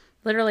so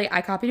literally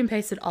I copied and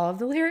pasted all of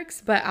the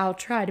lyrics, but I'll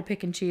try to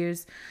pick and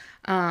choose.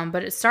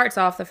 But it starts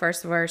off, the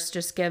first verse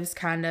just gives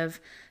kind of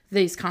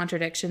these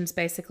contradictions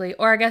basically,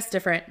 or I guess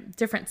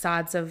different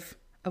sides of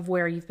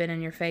where you've been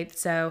in your faith.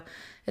 So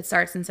it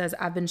starts and says,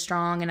 I've been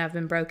strong and I've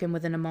been broken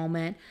within a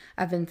moment.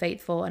 I've been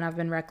faithful and I've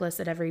been reckless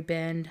at every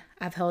bend.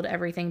 I've held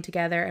everything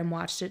together and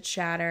watched it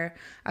shatter.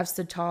 I've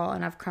stood tall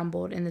and I've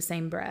crumbled in the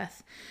same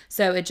breath.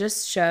 So it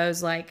just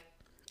shows like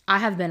I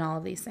have been all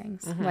of these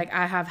things. Like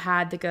I have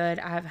had the good,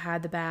 I have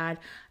had the bad.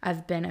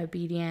 I've been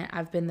obedient.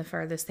 I've been the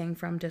furthest thing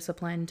from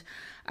disciplined.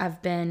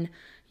 I've been,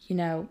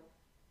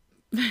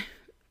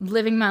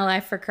 living my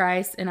life for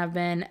Christ, and I've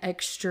been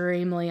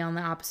extremely on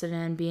the opposite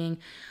end,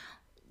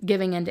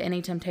 giving into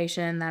any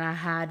temptation that I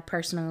had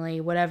personally,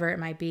 whatever it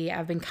might be.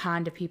 I've been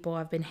kind to people.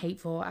 I've been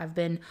hateful. I've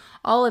been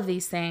all of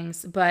these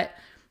things. But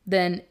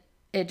then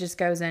it just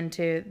goes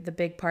into the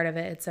big part of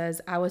it. It says,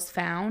 I was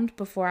found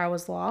before I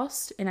was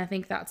lost. And I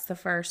think that's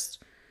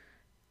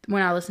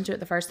when I listened to it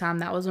the first time,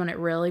 that was when it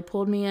really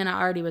pulled me in.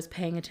 I already was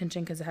paying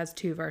attention because it has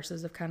 2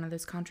 verses of kind of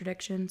those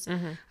contradictions.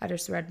 I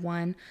just read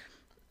one.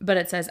 But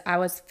it says, I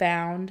was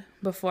found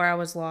before I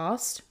was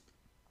lost.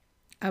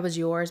 I was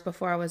yours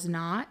before I was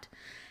not.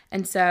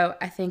 And so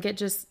I think it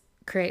just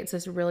creates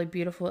this really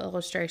beautiful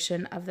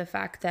illustration of the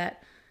fact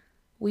that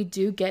we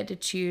do get to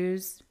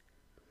choose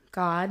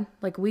God.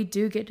 Like we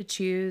do get to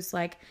choose,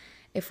 like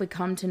if we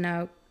come to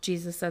know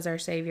Jesus as our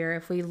Savior,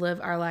 if we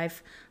live our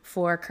life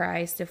for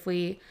Christ, if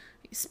we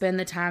spend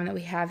the time that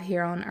we have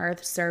here on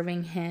earth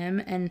serving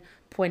Him and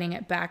pointing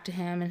it back to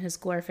Him and His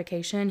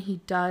glorification, He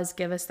does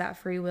give us that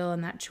free will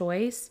and that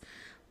choice.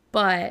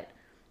 But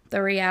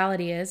the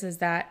reality is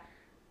that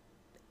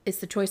it's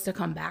the choice to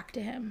come back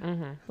to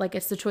Him. Like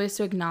it's the choice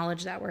to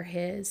acknowledge that we're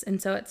His.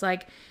 And so it's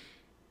like,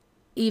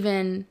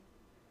 even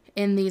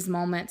in these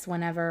moments,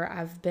 whenever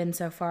I've been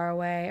so far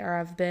away or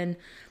I've been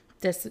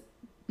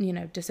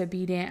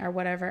disobedient or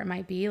whatever it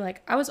might be,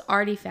 like I was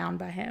already found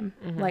by Him.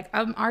 Like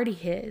I'm already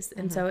His.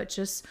 And so it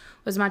just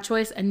was my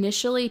choice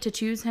initially to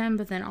choose Him,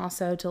 but then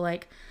also to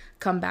like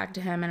come back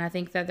to Him. And I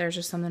think that there's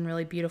just something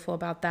really beautiful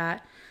about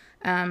that.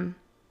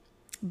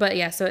 But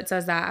yeah, so it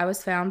says that I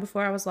was found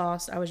before I was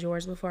lost. I was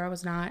yours before I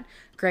was not.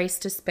 Grace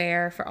to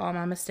spare for all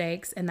my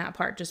mistakes. And that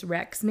part just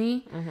wrecks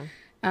me.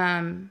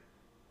 And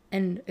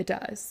it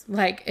does.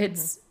 Like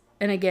it's,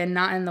 and again,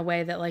 not in the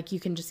way that like you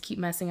can just keep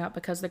messing up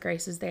because the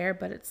grace is there,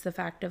 but it's the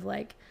fact of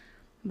like,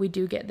 we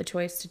do get the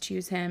choice to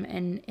choose Him.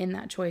 And in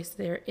that choice,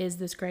 there is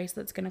this grace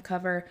that's going to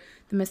cover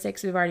the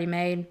mistakes we've already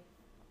made,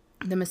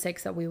 the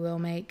mistakes that we will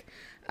make.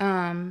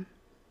 And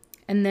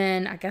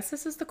then I guess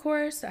this is the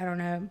chorus. I don't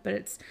know,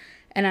 but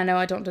And I know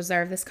I don't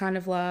deserve this kind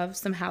of love.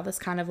 Somehow this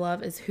kind of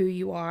love is who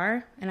you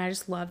are. And I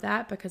just love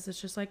that because it's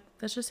just like,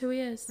 that's just who he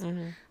is.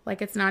 Mm-hmm. Like,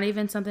 it's not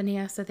even something he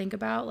has to think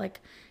about.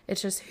 Like,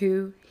 it's just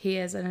who he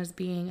is, and his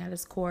being at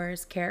his core,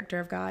 his character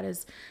of God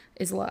is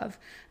love.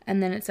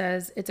 And then it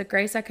says, it's a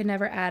grace I could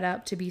never add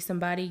up to be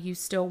somebody you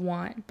still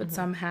want, but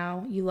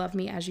somehow you love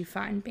me as you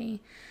find me.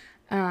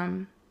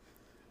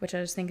 Which I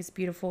just think is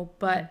beautiful.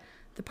 But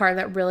the part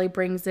that really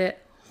brings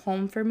it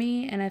home for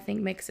me, and I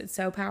think makes it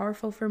so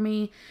powerful for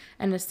me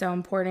and is so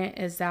important,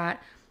 is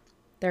that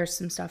there's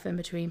some stuff in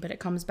between, but it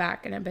comes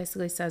back and it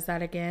basically says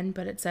that again,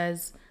 but it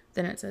says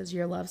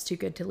your love's too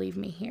good to leave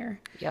me here.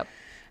 Yep.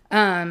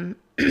 And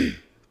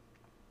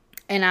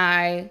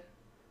I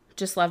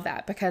just love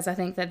that because I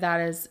think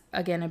that is,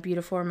 again, a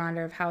beautiful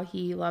reminder of how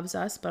he loves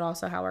us, but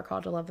also how we're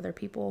called to love other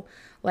people.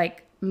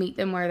 Like, meet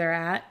them where they're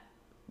at,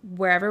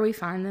 wherever we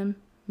find them,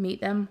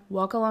 meet them,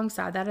 walk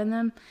alongside that in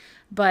them,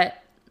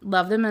 but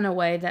love them in a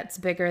way that's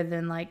bigger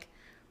than like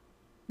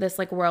this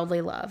like worldly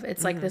love.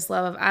 It's like this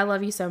love of, I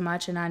love you so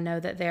much and I know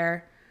that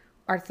there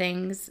are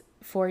things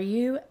for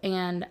you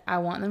and I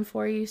want them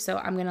for you, so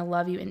I'm going to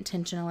love you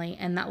intentionally.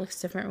 And that looks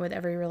different with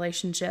every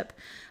relationship,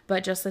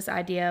 but just this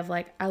idea of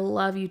like, I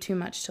love you too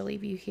much to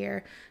leave you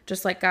here.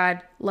 Just like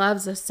God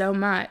loves us so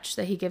much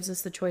that he gives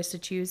us the choice to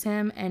choose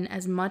him. And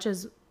as much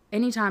as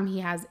anytime he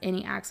has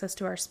any access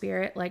to our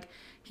spirit, like,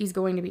 he's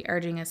going to be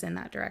urging us in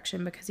that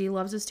direction because he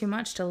loves us too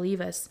much to leave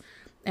us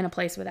in a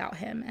place without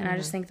him. And I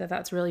just think that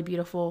that's really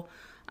beautiful.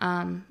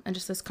 And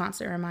just this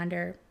constant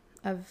reminder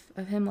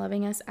of him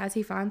loving us as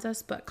he finds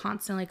us, but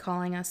constantly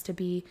calling us to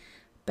be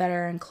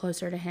better and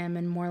closer to him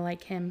and more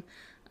like him.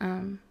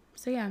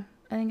 So yeah,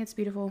 I think it's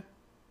beautiful.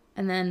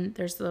 And then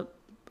there's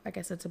I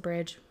guess it's a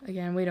bridge.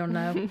 Again, we don't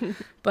know.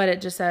 But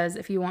it just says,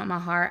 if you want my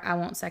heart, I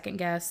won't second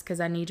guess because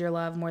I need your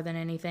love more than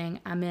anything.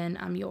 I'm in,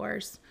 I'm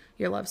yours.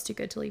 Your love's too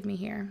good to leave me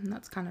here. And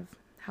that's kind of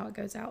how it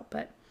goes out.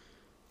 But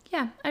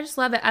yeah, I just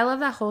love it. I love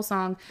that whole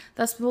song.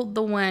 That's the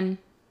one,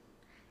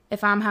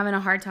 if I'm having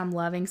a hard time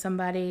loving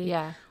somebody,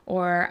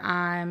 or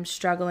I'm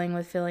struggling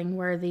with feeling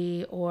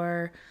worthy,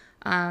 or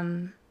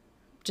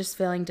just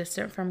feeling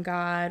distant from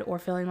God, or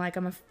feeling like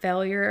I'm a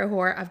failure,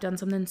 or I've done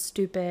something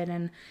stupid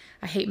and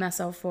I hate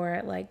myself for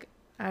it, like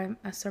I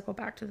circle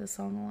back to this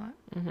song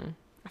a lot.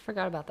 I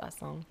forgot about that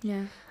song.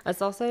 Yeah.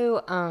 It's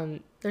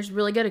also there's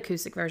really good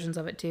acoustic versions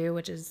of it too,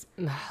 which is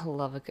I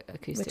love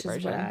acoustic which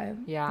version.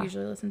 is what I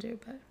usually listen to.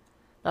 But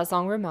that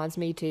song reminds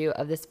me too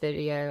of this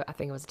video, I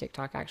think it was a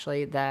TikTok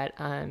actually, that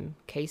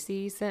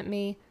Casey sent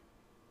me,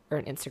 or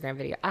an Instagram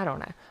video, I don't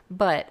know,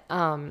 but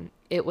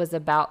it was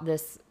about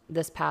this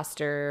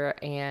pastor,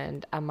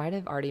 and I might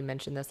have already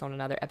mentioned this on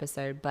another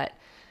episode, but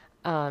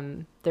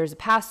there's a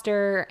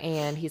pastor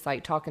and he's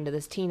like talking to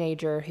this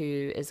teenager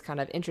who is kind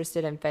of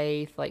interested in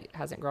faith, like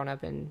hasn't grown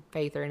up in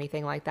faith or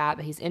anything like that,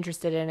 but he's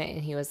interested in it.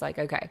 And he was like,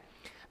 okay,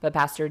 but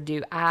pastor,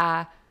 do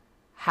I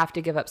have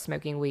to give up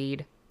smoking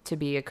weed to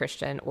be a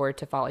Christian or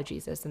to follow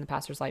Jesus? And the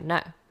pastor's like,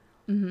 no.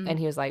 And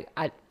he was like,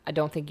 I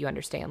don't think you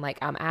understand. Like,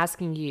 I'm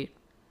asking you,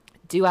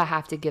 do I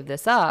have to give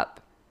this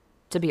up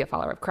to be a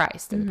follower of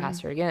Christ? And the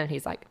pastor again,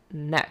 he's like,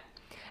 no.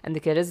 And the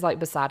kid is like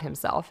beside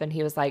himself. And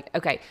he was like,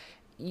 okay,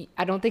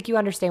 I don't think you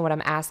understand what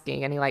I'm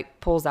asking. And he like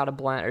pulls out a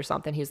blunt or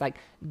something. He's like,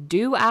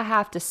 do I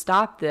have to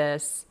stop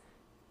this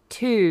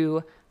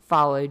to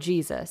follow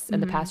Jesus?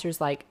 And the pastor's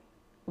like,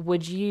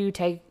 would you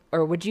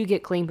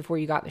get clean before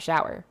you got in the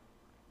shower?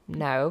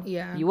 No,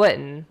 you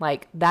wouldn't.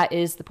 Like, that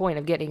is the point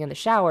of getting in the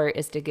shower,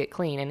 is to get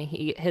clean. And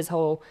his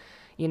whole,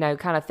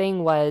 kind of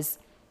thing was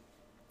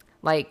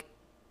like,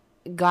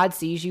 God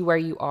sees you where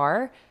you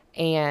are.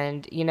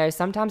 And,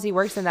 sometimes he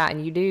works in that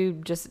and you do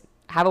just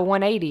have a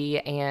 180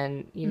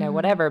 and,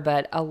 whatever.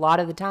 But a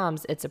lot of the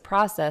times it's a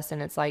process,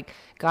 and it's like,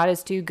 God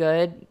is too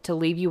good to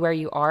leave you where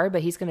you are,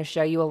 but he's going to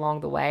show you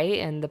along the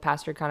way. And the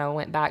pastor kind of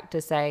went back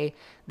to say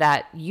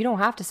that you don't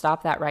have to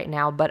stop that right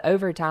now. But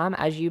over time,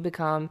 as you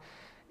become,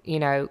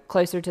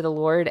 closer to the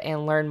Lord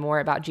and learn more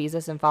about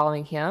Jesus and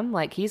following him,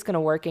 like, he's going to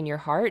work in your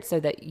heart so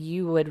that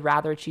you would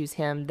rather choose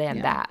him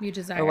than that. You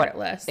desire it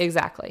less.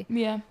 Exactly.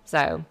 Yeah.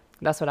 So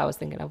that's what I was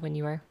thinking of when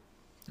you were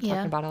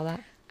talking about all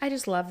that. I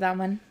just love that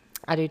one.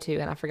 I do too,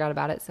 and I forgot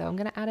about it, so I'm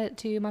going to add it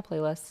to my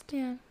playlist.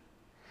 Yeah.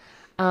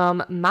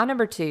 My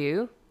number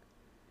 2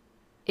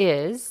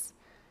 is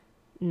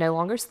No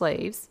Longer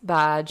Slaves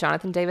by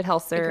Jonathan David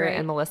Helser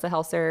and Melissa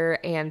Helser,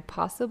 and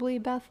possibly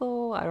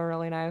Bethel. I don't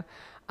really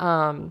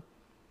know.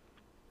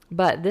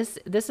 But this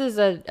is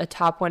a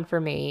top one for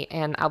me,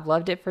 and I've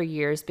loved it for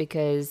years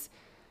because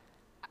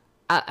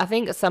I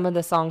think some of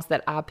the songs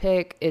that I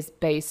pick is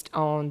based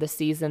on the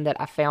season that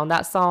I found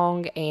that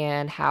song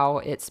and how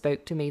it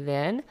spoke to me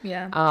then.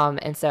 Yeah.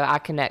 And so I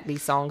connect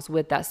these songs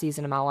with that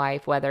season of my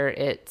life, whether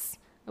it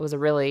was a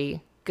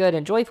really good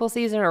and joyful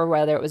season or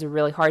whether it was a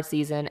really hard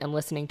season, and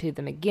listening to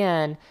them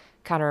again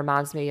kind of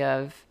reminds me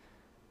of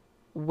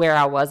where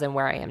I was and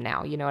where I am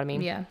now. You know what I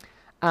mean? Yeah.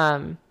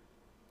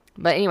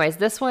 But anyways,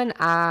 this one,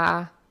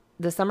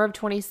 the summer of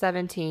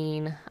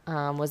 2017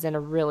 was in a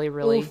really,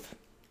 really... Oof.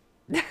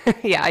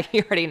 Yeah,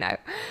 you already know.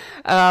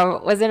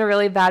 Was in a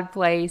really bad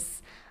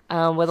place.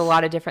 with a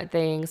lot of different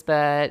things.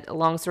 But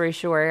long story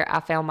short,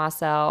 I found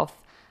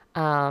myself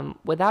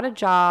without a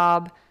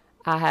job.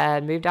 I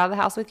had moved out of the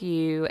house with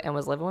you and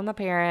was living with my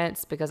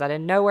parents because I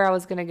didn't know where I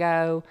was going to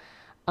go,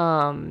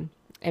 and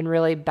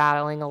really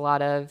battling a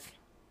lot of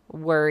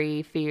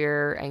worry,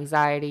 fear,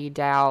 anxiety,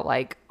 doubt,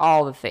 like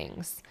all the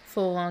things.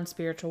 Full on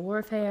spiritual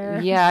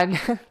warfare.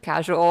 Yeah,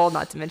 casual,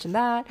 not to mention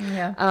that.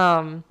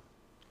 Yeah.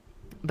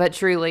 But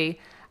truly,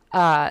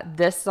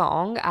 this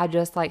song I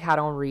just like had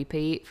on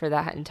repeat for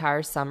that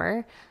entire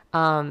summer.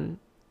 And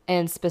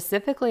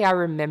specifically, I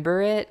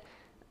remember it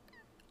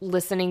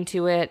listening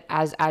to it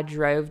as I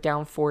drove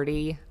down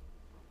 40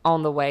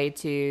 on the way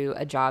to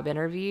a job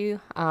interview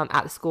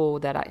at the school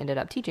that I ended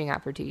up teaching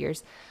at for 2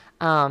 years.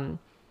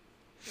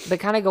 But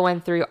kind of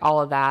going through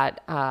all of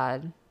that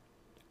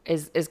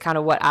is kind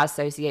of what I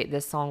associate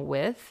this song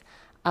with.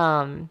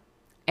 And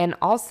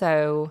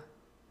also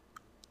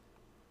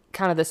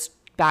kind of the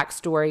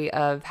backstory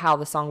of how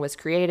the song was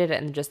created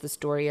and just the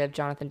story of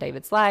Jonathan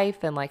David's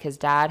life. And like his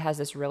dad has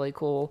this really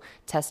cool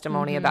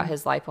testimony about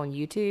his life on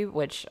YouTube,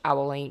 which I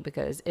will link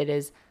because it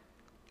is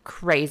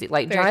crazy.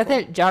 Like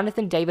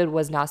Jonathan David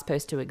was not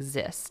supposed to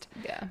exist,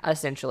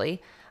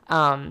 essentially.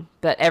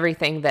 But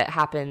everything that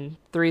happened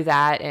through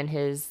that and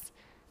his,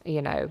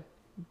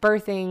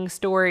 birthing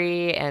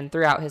story and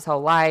throughout his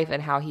whole life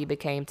and how he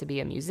became to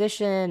be a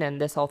musician and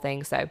this whole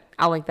thing. So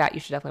I'll link that. You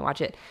should definitely watch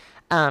it.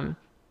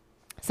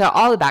 So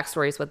all the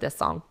backstories with this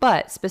song,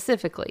 but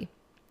specifically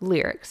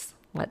lyrics.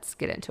 Let's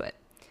get into it.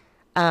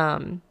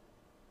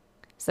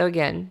 So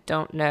again,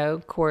 don't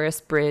know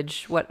chorus,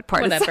 bridge, what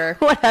part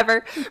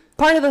whatever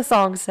part of the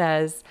song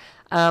says,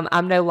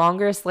 I'm no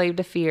longer a slave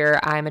to fear.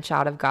 I am a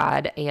child of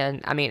God.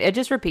 And I mean, it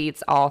just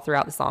repeats all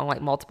throughout the song,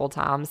 like multiple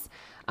times.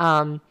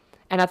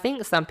 And I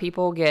think some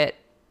people get,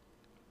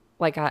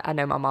 like, I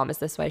know my mom is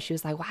this way. She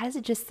was like, why does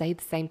it just say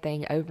the same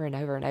thing over and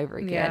over and over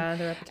again? Yeah,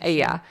 the repetition.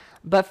 Yeah.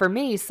 But for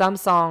me, some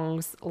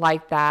songs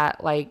like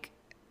that, like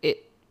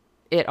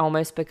it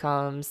almost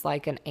becomes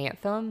like an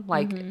anthem.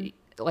 Like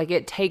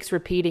it takes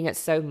repeating it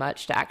so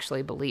much to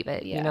actually believe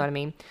it. You know what I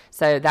mean?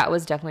 So that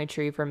was definitely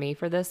true for me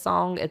for this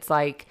song. It's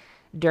like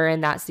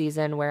during that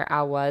season where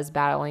I was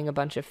battling a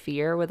bunch of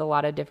fear with a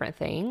lot of different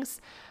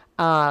things.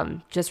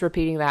 Just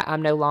repeating that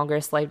I'm no longer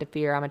a slave to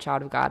fear. I'm a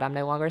child of God. I'm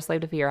no longer a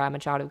slave to fear. I'm a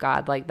child of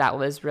God. Like that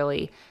was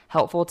really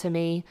helpful to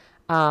me.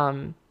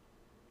 And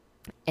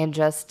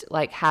just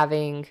like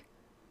having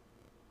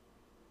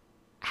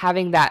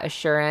that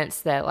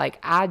assurance that like,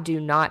 I do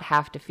not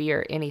have to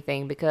fear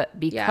anything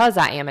because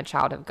I am a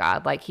child of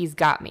God. Like he's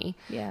got me.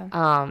 Yeah.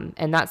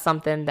 And that's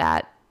something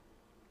that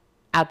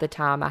at the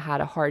time I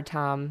had a hard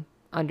time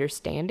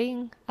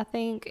understanding, I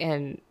think.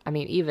 And I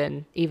mean,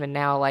 even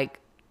now, like,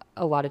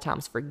 a lot of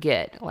times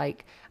forget,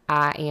 like,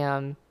 I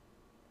am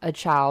a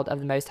child of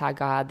the Most High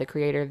God, the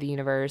creator of the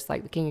universe,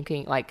 like the King of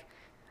Kings, like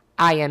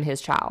I am his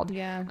child.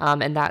 Yeah.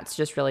 And that's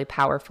just really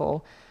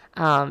powerful.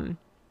 And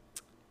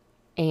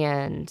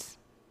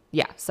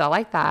yeah, so I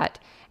like that.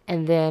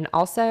 And then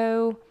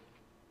also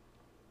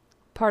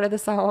part of the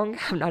song,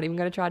 I'm not even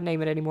going to try to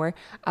name it anymore,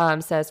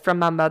 says, from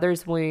my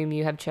mother's womb,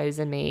 you have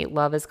chosen me.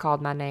 Love has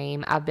called my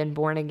name. I've been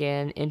born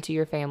again into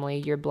your family.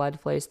 Your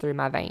blood flows through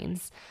my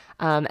veins.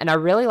 And I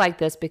really like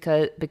this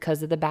because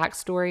of the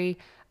backstory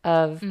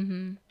of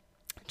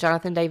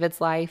Jonathan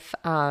David's life.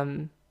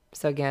 So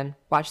again,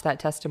 watch that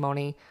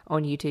testimony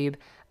on YouTube.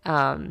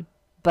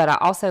 But I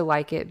also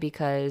like it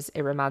because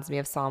it reminds me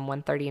of Psalm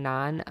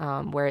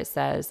 139, where it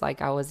says,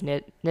 like, I was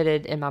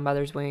knitted in my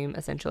mother's womb,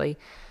 essentially.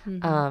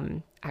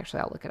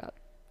 Actually, I'll look it up.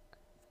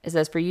 It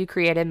says, for you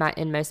created my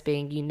inmost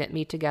being. You knit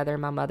me together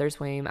in my mother's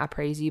womb. I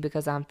praise you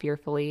because I'm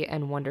fearfully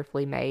and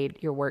wonderfully made.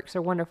 Your works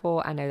are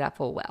wonderful. I know that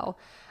full well.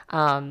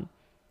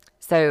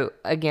 So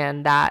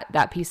again,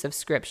 that piece of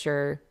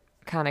scripture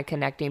kind of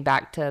connecting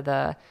back to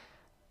the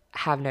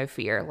have no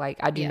fear. Like,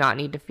 I do not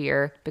need to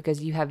fear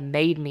because you have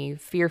made me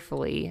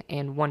fearfully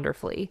and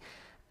wonderfully.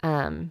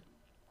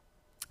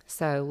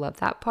 So love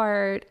that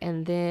part.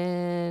 And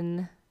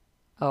then,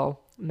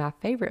 my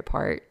favorite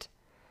part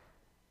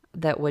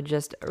that would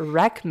just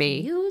wreck me.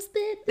 You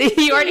spit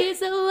You already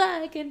so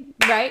I can,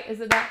 right? Is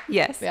it that?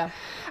 Yes. Yeah.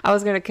 I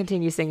was going to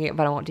continue singing it,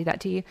 but I won't do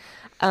that to you.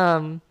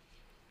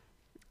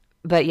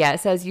 But yeah, it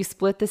says, you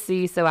split the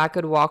sea so I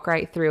could walk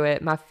right through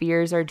it. My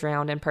fears are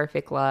drowned in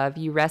perfect love.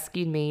 You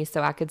rescued me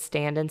so I could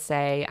stand and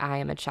say, I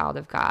am a child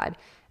of God.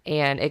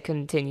 And it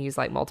continues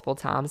like multiple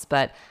times,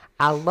 but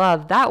I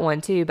love that one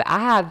too. But I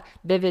have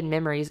vivid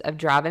memories of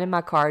driving in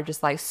my car,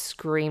 just like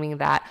screaming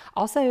that.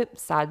 Also,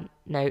 side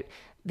note,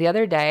 the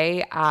other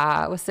day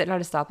I was sitting at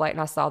a stoplight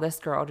and I saw this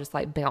girl just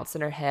like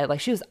bouncing her head.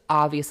 Like she was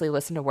obviously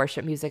listening to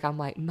worship music. I'm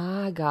like,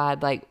 my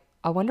God, like,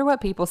 I wonder what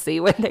people see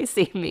when they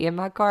see me in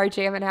my car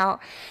jamming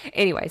out.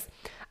 Anyways,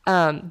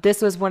 this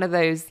was one of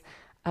those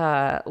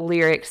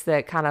lyrics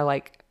that kind of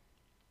like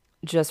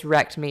just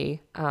wrecked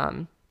me.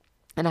 And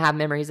I have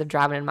memories of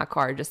driving in my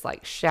car just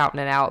like shouting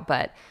it out.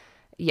 But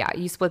yeah,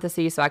 you split the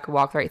sea so I could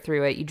walk right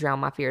through it. You drown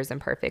my fears in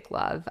perfect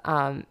love.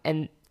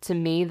 And to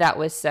me, that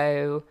was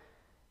so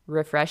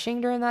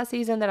refreshing during that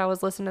season that I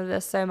was listening to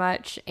this so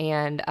much.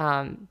 And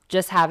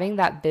just having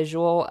that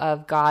visual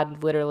of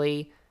God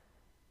literally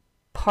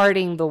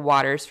parting the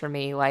waters for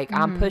me. Like,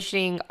 I'm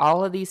pushing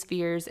all of these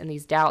fears and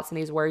these doubts and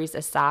these worries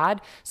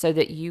aside so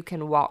that you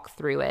can walk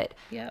through it.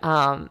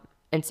 Yeah.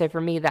 And so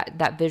for me,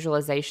 that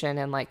visualization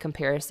and like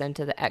comparison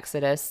to the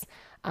Exodus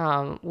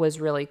was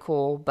really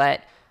cool.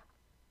 But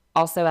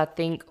also, I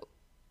think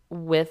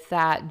with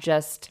that,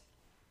 just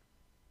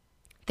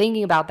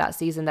thinking about that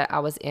season that I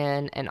was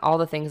in and all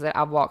the things that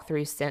I've walked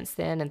through since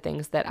then and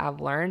things that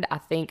I've learned, I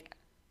think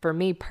for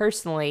me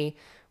personally,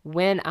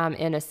 when I'm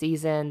in a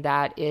season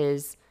that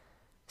is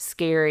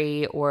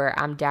scary or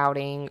I'm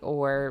doubting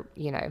or,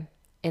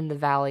 in the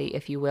valley,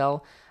 if you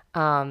will,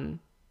 and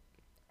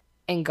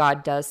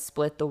God does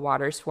split the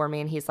waters for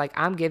me and he's like,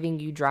 I'm giving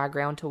you dry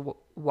ground to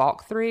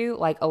walk through.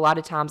 Like, a lot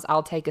of times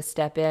I'll take a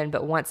step in,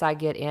 but once I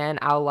get in,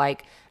 I'll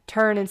like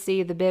turn and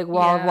see the big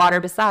wall of water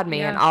beside me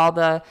and all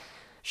the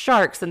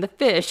sharks and the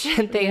fish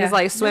and things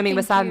like swimming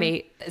beside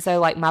me. So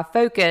like my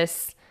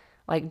focus,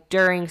 like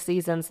during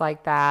seasons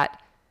like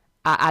that,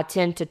 I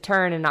tend to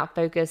turn and not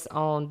focus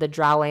on the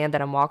dry land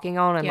that I'm walking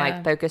on and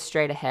like focus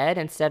straight ahead.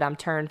 Instead, I'm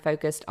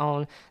focused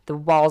on the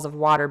walls of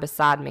water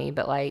beside me.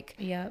 But like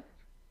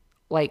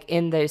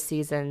in those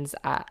seasons,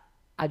 I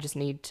just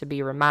need to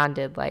be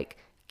reminded, like,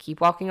 keep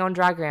walking on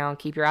dry ground,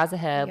 keep your eyes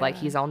ahead. Like,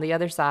 he's on the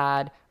other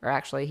side, or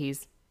actually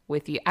he's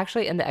with you.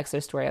 Actually, in the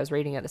Exodus story, I was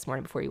reading it this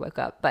morning before you woke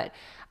up, but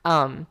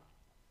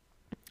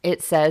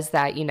it says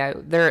that,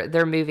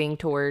 they're moving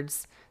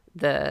towards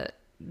the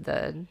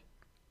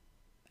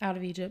out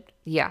of Egypt.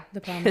 Yeah.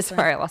 The promised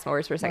Sorry, I lost my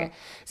words for a second.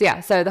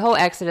 So the whole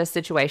Exodus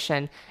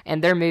situation,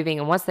 and they're moving,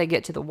 and once they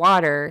get to the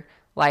water,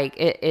 like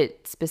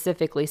it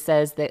specifically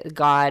says that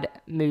God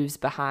moves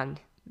behind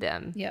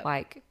them,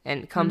 like,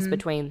 and comes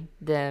between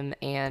them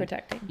and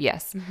protecting.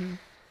 Yes.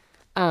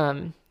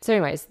 So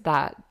anyways,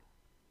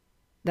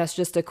 that's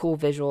just a cool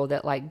visual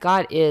that like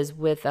God is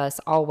with us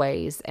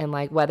always, and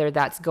like whether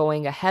that's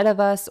going ahead of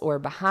us or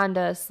behind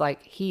us,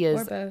 like he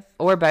is,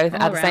 or both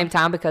at the same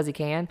time because he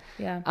can.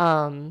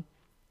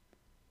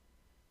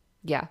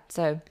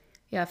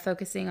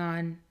 Focusing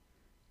on,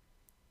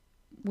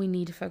 we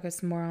need to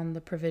focus more on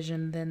the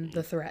provision than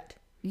the threat.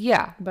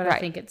 But I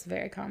think it's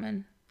very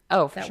common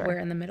that we're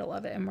in the middle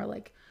of it and we're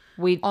like,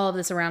 all of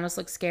this around us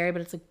looks scary,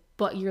 but it's like,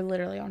 but you're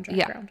literally on dry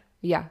ground.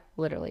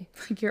 Literally.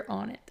 Like, you're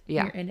on it.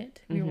 You're in it.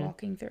 You're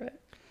walking through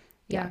it.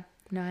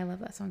 No, I love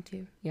that song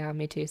too. Yeah,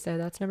 me too. So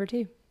that's number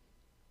 2.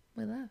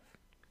 We love.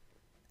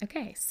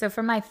 Okay, so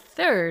for my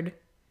third,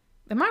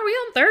 we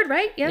on third,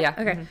 right? Yeah.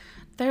 Okay.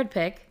 Third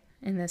pick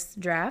in this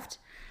draft,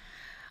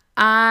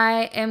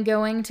 I am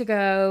going to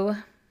go,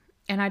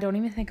 and I don't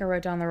even think I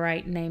wrote down the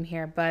right name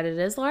here, but it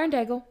is Lauren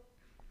Daigle.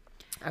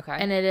 Okay.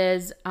 And it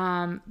is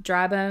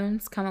Dry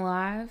Bones Come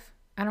Alive.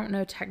 I don't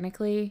know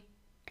technically.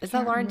 Is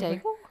that Lauren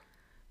Daigle?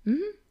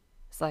 Mm-hmm.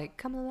 It's like,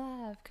 come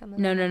alive, come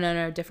alive.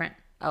 No, different.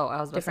 Oh, I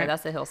was about to say,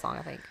 that's a Hill song,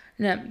 I think.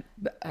 No.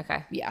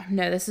 Okay. Yeah,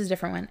 no, this is a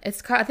different one.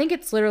 I think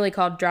it's literally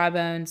called Dry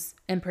Bones,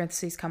 in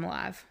parentheses, Come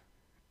Alive.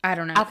 I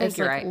don't know. I think it's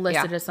you're like right.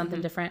 listed as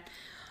something different.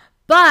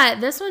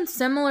 But this one,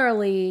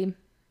 similarly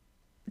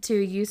to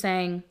you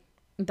saying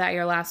that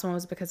your last one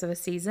was because of a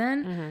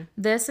season,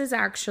 this is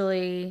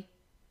actually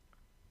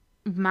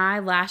my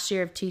last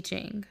year of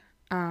teaching.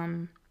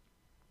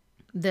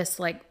 This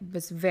like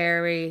was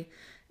very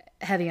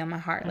heavy on my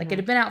heart. Like, it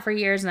had been out for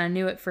years and I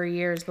knew it for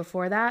years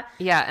before that.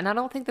 Yeah, and I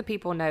don't think the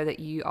people know that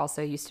you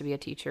also used to be a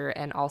teacher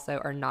and also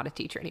are not a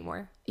teacher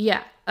anymore.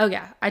 Yeah. Oh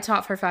yeah. I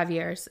taught for 5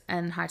 years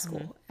in high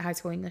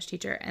school English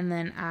teacher, and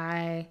then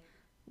I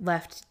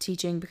left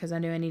teaching because I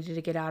knew I needed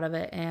to get out of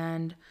it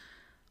and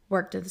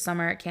worked at the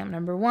summer at camp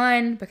number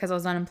 1 because I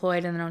was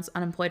unemployed, and then I was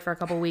unemployed for a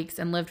couple weeks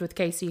and lived with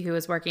Casey, who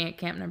was working at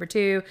camp number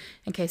 2.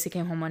 And Casey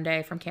came home one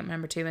day from camp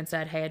number 2 and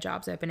said, hey, a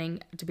job's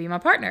opening to be my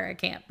partner at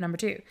camp number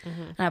 2.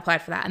 And I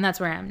applied for that, and that's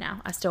where I am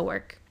now. I still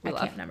work at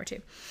camp number 2.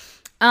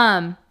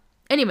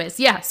 Anyways,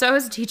 so I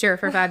was a teacher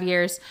for 5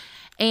 years,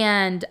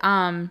 and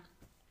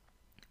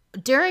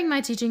during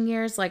my teaching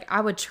years, like, I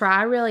would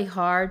try really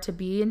hard to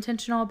be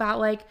intentional about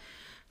like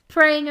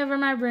praying over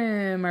my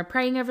room or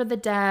praying over the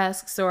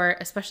desks, or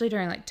especially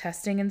during like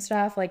testing and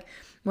stuff, like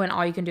when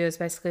all you can do is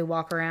basically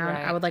walk around.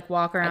 I would like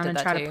walk around and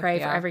try to pray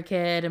for every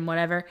kid and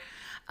whatever.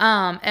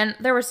 And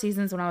there were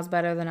seasons when I was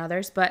better than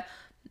others, but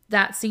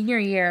that senior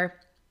year,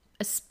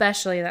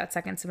 especially that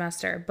second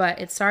semester, but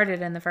it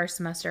started in the first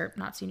semester,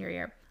 not senior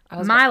year.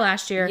 My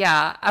last year.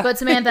 But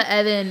Samantha,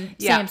 Evan,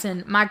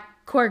 Samson, my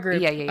core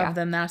group of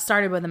them, that I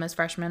started with them as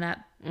freshmen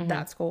at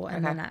that school,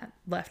 and then I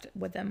left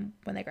with them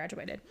when they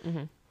graduated.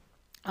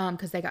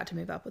 Because they got to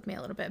move up with me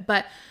a little bit.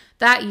 But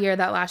that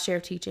last year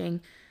of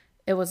teaching,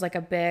 it was like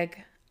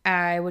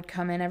I would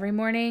come in every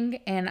morning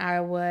and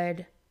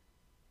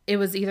it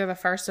was either the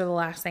first or the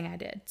last thing I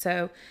did.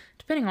 So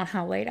depending on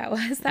how late I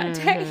was that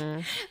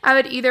day, I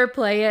would either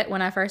play it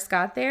when I first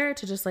got there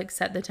to just like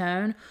set the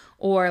tone,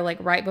 or like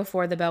right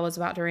before the bell was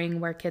about to ring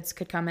where kids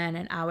could come in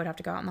and I would have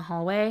to go out in the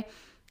hallway.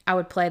 I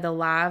would play the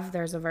live.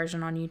 There's a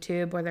version on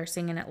YouTube where they're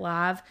singing it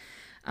live.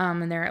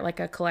 And they're at like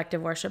a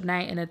collective worship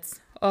night, and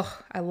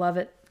I love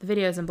it. The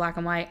video's in black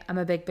and white. I'm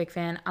a big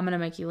fan. I'm going to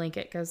make you link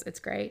it because it's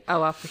great.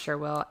 Oh, I for sure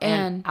will.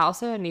 And I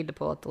also need to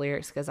pull up the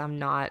lyrics because I'm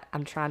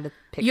trying to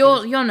picture.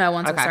 You'll know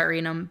once I start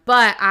reading them.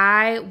 But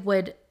I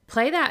would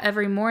play that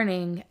every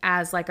morning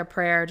as like a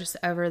prayer just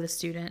over the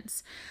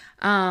students,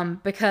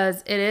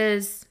 because it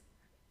is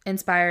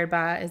inspired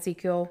by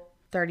Ezekiel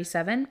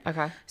 37.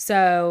 Okay.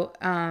 So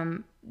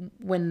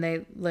when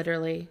they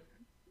literally,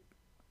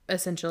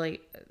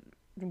 essentially,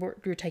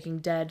 you're taking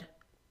dead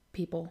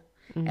people,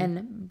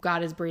 and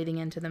God is breathing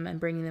into them and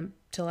bringing them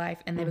to life,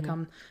 and they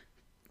become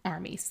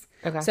armies.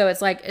 Okay. So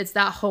it's like, it's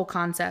that whole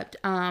concept.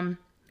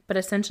 But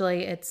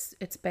essentially it's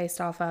based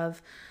off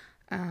of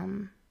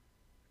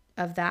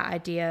that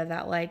idea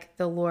that like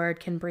the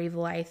Lord can breathe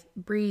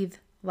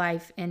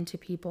life into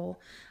people.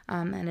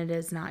 And it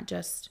is not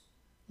just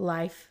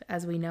life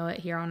as we know it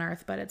here on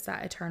earth, but it's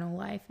that eternal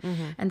life.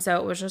 And so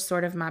it was just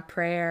sort of my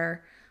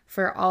prayer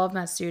for all of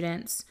my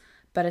students,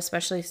 but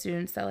especially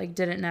students that like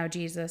didn't know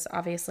Jesus.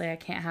 Obviously I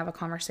can't have a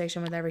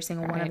conversation with every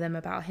single one of them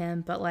about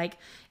him, but like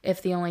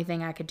if the only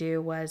thing I could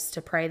do was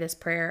to pray this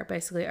prayer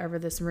basically over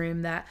this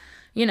room that,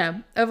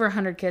 over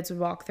 100 kids would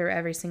walk through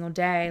every single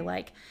day,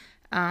 like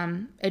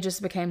it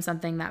just became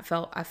something that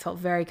I felt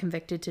very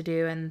convicted to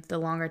do. And the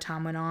longer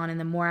time went on and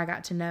the more I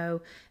got to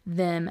know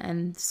them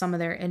and some of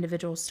their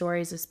individual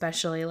stories,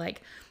 especially,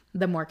 like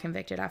the more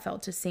convicted I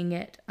felt to sing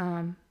it,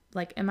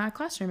 like in my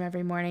classroom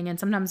every morning. And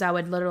sometimes I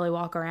would literally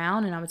walk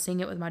around and I would sing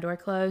it with my door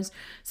closed.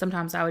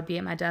 Sometimes I would be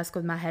at my desk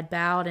with my head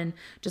bowed and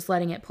just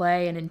letting it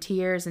play and in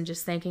tears and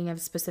just thinking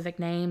of specific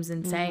names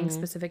and saying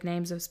specific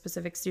names of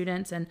specific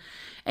students. And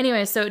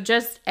anyway, so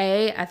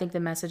I think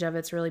the message of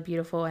it's really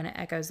beautiful and it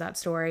echoes that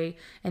story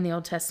in the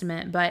Old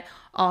Testament, but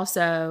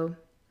also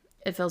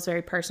it feels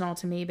very personal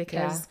to me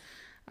because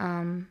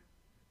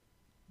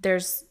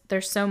there's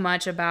so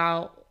much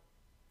about,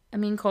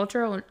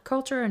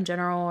 culture in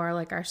general, or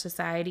like our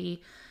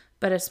society,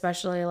 but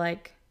especially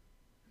like,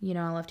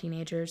 I love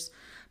teenagers,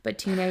 but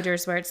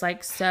teenagers where it's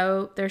like,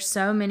 there's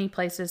so many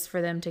places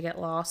for them to get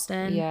lost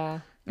in. Yeah.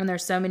 And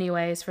there's so many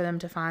ways for them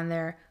to find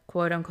their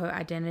quote unquote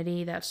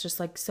identity that's just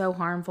like so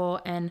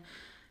harmful and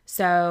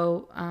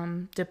so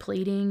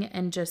depleting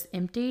and just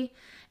empty.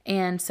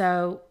 And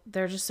so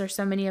there's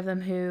so many of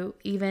them who,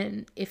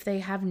 even if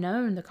they have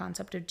known the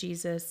concept of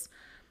Jesus,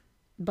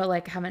 but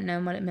like haven't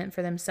known what it meant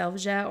for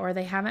themselves yet, or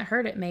they haven't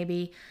heard it.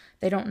 Maybe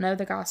they don't know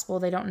the gospel.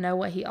 They don't know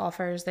what he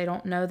offers. They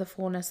don't know the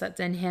fullness that's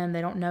in him.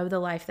 They don't know the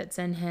life that's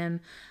in him.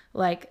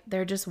 Like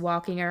they're just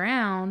walking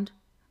around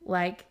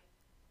like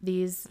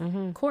these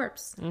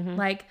corpse.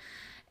 Like,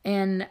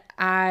 and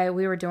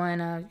we were doing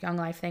a Young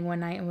Life thing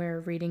one night and we were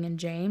reading in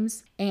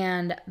James,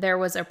 and there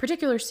was a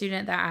particular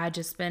student that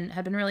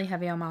had been really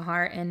heavy on my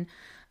heart.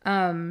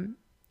 And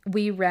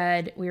we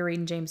were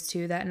reading James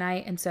 2 that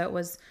night. And so it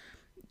was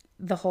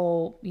the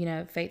whole,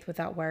 faith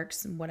without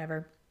works and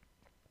whatever.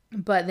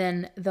 But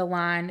then the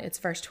line, it's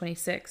verse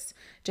 26,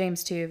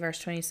 James 2, verse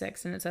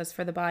 26. And it says,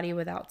 for the body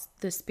without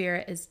the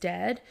spirit is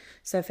dead.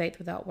 So faith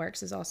without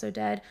works is also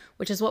dead,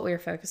 which is what we were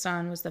focused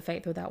on, was the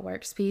faith without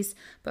works piece.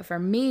 But for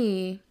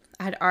me,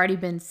 I had already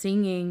been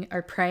singing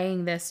or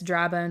praying this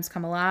dry bones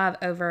come alive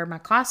over my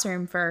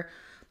classroom for,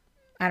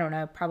 I don't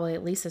know, probably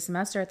at least a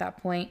semester at that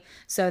point.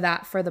 So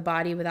that for the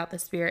body without the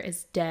spirit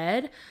is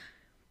dead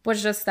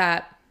was just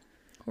that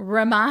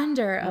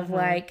reminder of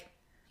like,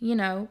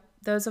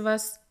 those of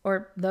us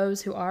or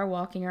those who are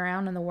walking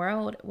around in the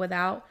world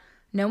without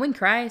knowing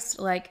Christ,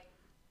 like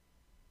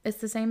it's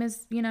the same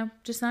as,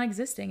 just not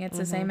existing. It's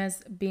the same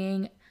as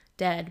being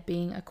dead,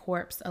 being a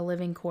corpse, a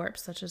living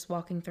corpse, such as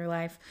walking through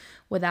life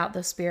without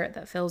the spirit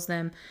that fills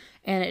them.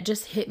 And it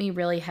just hit me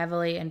really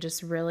heavily and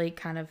just really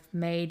kind of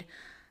made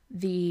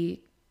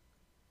the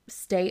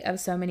state of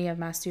so many of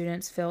my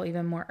students feel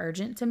even more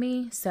urgent to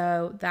me.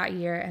 So that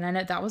year, and I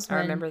know that was when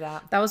I remember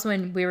that was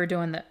when we were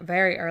doing the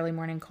very early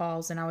morning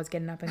calls, and I was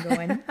getting up and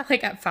going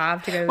like at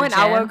 5 to go to the when gym.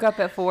 I woke up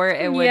at 4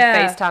 and would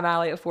FaceTime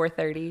Allie at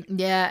 4:30.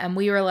 Yeah, and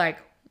we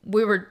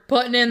were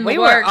putting in the we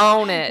work. Were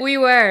on it. We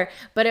were,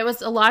 but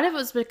a lot of it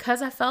was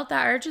because I felt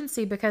that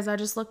urgency, because I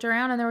just looked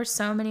around and there were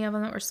so many of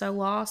them that were so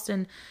lost,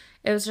 and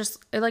it was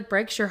just, it like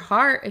breaks your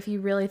heart if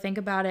you really think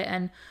about it.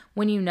 And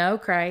when you know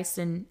Christ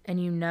and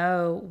you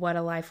know what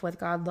a life with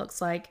God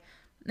looks like,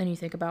 and you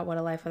think about what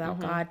a life without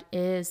God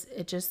is,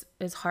 it just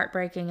is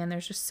heartbreaking. And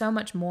there's just so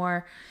much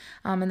more.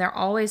 And they're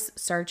always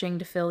searching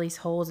to fill these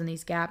holes and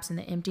these gaps and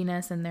the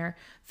emptiness, and they're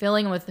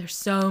filling with, there's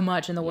so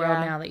much in the world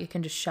now that you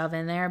can just shove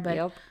in there,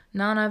 but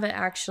none of it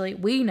actually,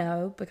 we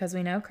know, because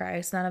we know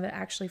Christ, none of it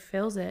actually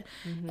fills it.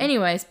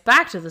 Anyways,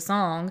 back to the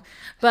song.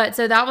 But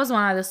so that was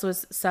why this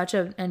was such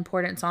an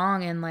important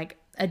song and like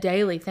a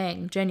daily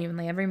thing.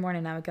 Genuinely, every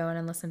morning I would go in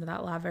and listen to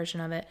that live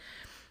version of it.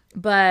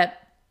 But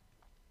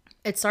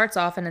it starts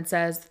off and it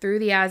says, through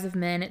the eyes of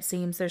men, it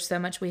seems there's so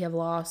much we have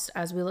lost.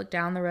 As we look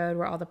down the road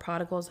where all the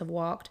prodigals have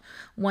walked,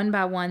 one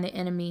by one the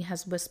enemy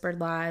has whispered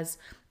lies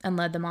and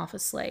led them off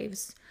as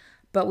slaves.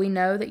 But we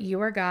know that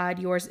you are God,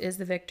 yours is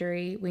the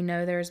victory. We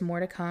know there is more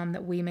to come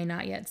that we may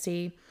not yet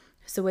see.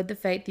 So with the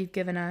faith you've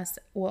given us,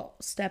 we'll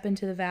step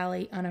into the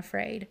valley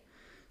unafraid.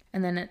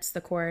 And then it's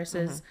the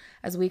choruses.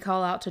 As we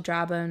call out to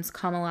dry bones,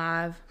 come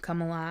alive,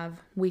 come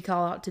alive. We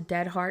call out to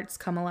dead hearts,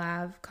 come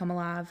alive, come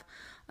alive.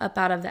 Up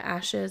out of the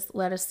ashes,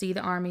 let us see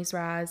the armies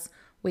rise.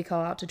 We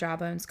call out to dry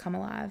bones, come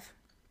alive.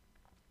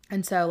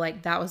 And so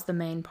like that was the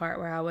main part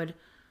where I would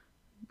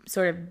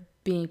sort of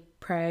be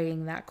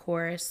praying that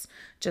chorus,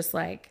 just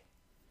like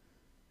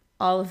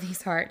all of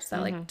these hearts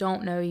that like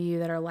don't know you,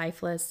 that are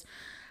lifeless.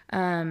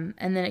 And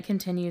then it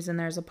continues, and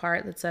there's a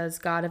part that says,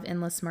 God of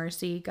endless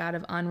mercy, God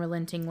of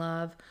unrelenting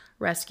love,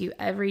 rescue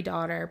every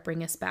daughter,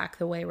 bring us back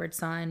the wayward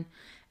son,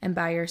 and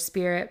by your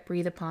spirit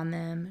breathe upon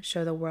them,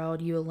 show the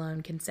world you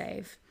alone can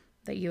save,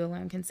 that you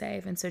alone can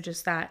save. And so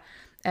just that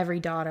every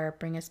daughter,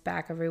 bring us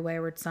back every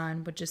wayward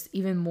son, would just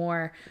even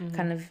more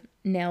kind of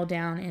nail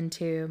down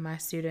into my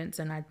students,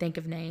 and I'd think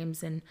of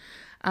names. And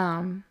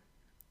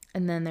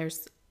then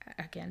there's,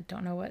 again,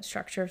 don't know what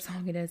structure of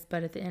song it is,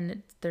 but at the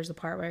end there's a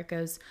part where it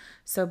goes,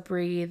 so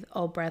breathe,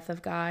 oh breath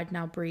of God,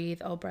 now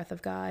breathe, oh breath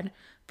of God,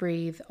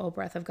 breathe, oh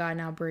breath of God,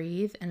 now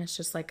breathe. And it's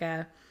just like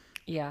a,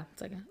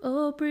 it's like a,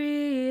 oh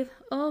breathe,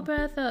 oh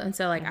breath of, and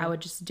so like I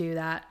would just do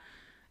that.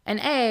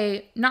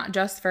 And not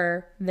just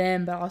for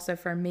them, but also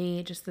for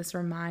me, just this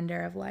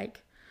reminder of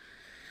like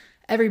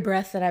every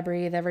breath that I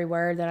breathe, every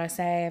word that I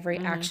say, every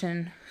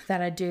action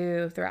that I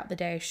do throughout the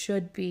day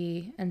should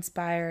be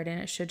inspired, and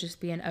it should just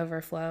be an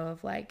overflow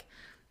of like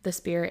the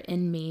Spirit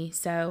in me.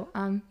 So,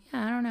 I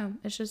don't know.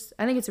 It's just,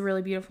 I think it's a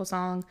really beautiful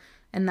song,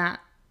 and that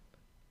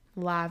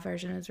live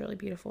version is really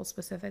beautiful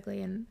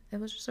specifically. And it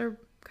was just a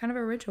kind of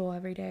a ritual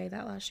every day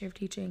that last year of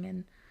teaching.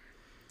 And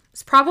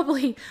it's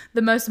probably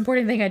the most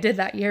important thing I did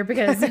that year,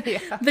 because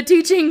the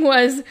teaching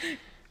was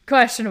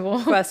questionable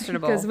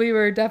because we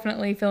were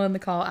definitely feeling the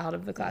call out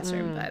of the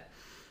classroom. But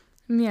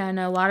yeah,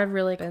 no, a lot of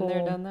really cool,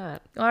 there, done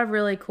that. A lot of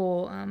really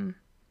cool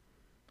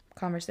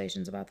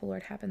conversations about the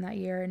Lord happened that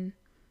year, and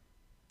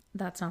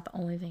that's not the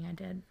only thing I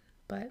did,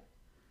 but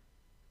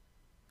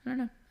I don't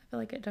know, I feel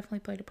like it definitely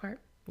played a part.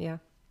 Yeah,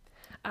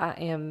 I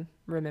am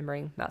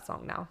remembering that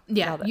song now.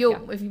 Once you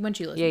listen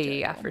to it.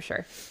 Yeah, for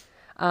sure.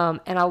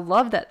 And I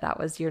love that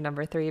was your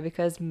number 3,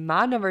 because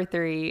my number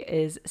 3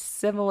 is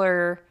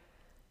similar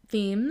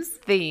themes.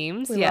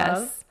 Yes.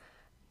 Love.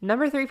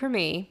 Number 3 for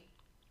me,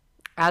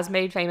 as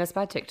made famous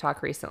by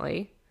TikTok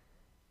recently,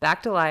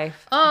 Back to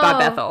Life by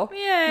Bethel.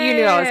 Yay. You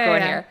knew I was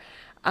going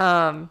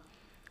here.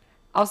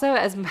 Also,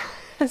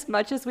 as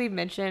much as we've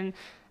mentioned,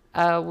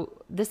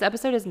 this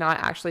episode is not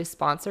actually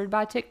sponsored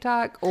by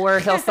TikTok or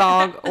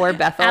Hillsong or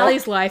Bethel.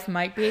 Allie's life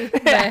might be.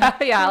 Yeah,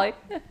 Allie.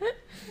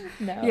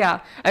 No.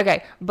 Yeah.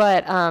 Okay.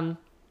 But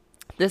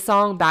this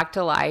song, Back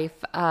to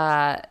Life,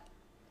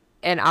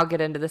 and I'll get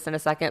into this in a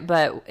second,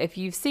 but if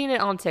you've seen it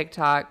on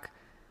TikTok,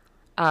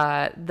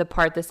 the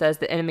part that says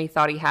the enemy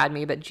thought he had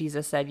me, but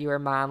Jesus said you are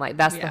mine, like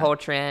that's the whole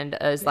trend,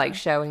 is like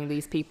showing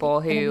these people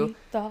who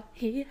thought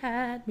he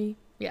had me.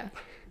 Yeah.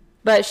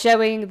 But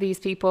showing these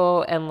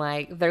people and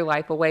like their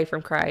life away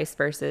from Christ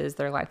versus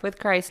their life with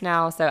Christ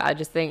now. So I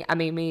just think, I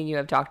mean, me and you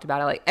have talked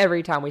about it, like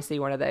every time we see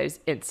one of those,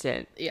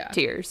 instant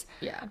tears.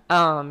 Yeah.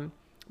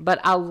 But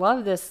I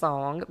love this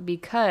song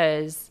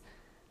because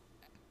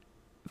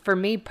for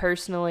me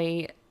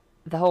personally,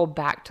 the whole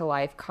back to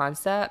life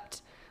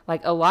concept,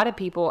 like a lot of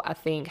people I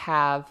think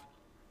have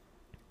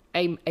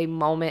a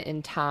moment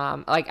in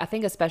time, like I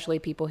think especially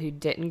people who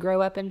didn't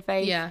grow up in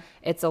faith,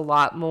 it's a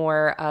lot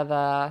more of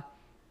a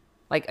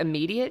like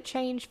immediate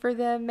change for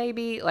them,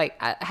 maybe like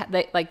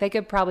they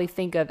could probably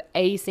think of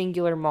a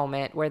singular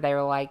moment where they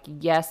were like,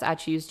 yes, I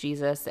choose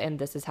Jesus and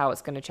this is how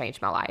it's going to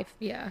change my life.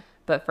 Yeah.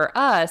 But for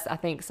us, I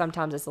think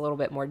sometimes it's a little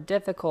bit more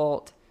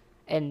difficult,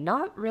 and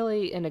not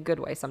really in a good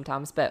way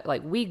sometimes, but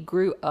like we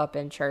grew up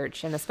in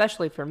church, and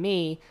especially for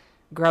me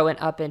growing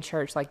up in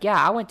church, like, yeah,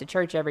 I went to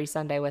church every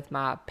Sunday with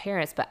my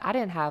parents, but I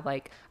didn't have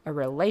like a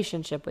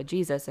relationship with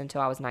Jesus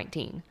until I was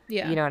 19.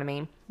 Yeah. You know what I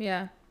mean?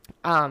 Yeah.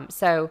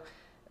 So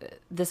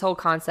this whole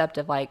concept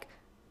of like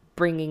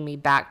bringing me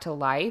back to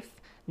life,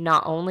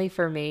 not only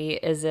for me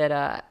is it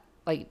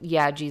like,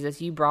 yeah,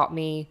 Jesus, you brought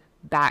me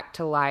back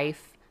to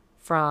life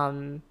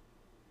from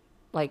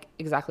like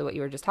exactly what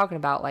you were just talking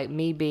about, like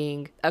me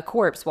being a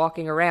corpse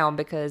walking around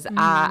because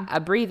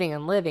I'm breathing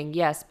and living,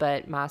 yes,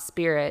 but my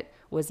spirit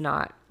was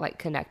not like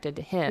connected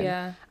to him.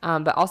 Yeah.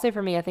 But also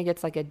for me, I think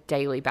it's like a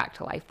daily back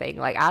to life thing.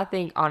 Like I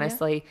think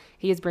honestly,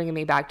 he is bringing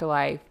me back to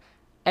life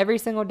every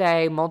single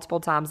day, multiple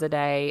times a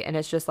day. And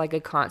it's just like a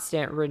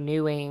constant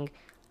renewing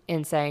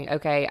and saying,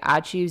 okay,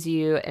 I choose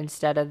you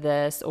instead of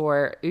this,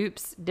 or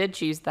oops, did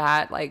choose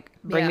that, like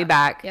bring me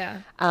back. Yeah.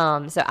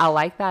 So I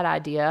like that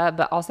idea.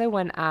 But also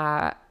when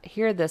I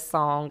hear this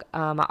song,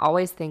 I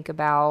always think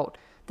about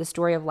the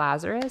story of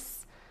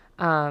Lazarus.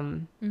 Let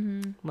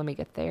me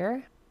get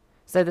there.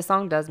 So the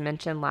song does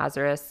mention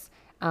Lazarus.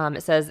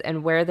 It says,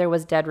 and where there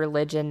was dead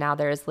religion, now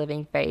there is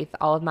living faith.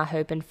 All of my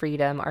hope and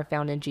freedom are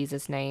found in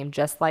Jesus' name.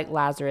 Just like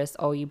Lazarus,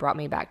 oh, you brought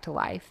me back to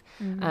life.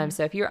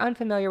 So if you're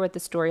unfamiliar with the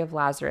story of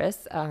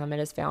Lazarus, it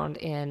is found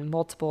in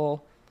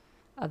multiple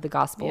of the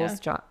Gospels,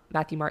 John,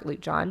 Matthew, Mark, Luke,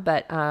 John.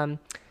 But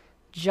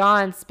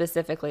John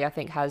specifically, I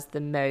think, has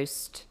the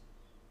most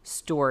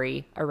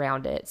story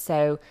around it.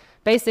 So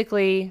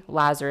basically,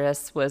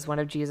 Lazarus was one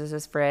of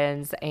Jesus's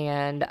friends,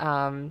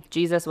 and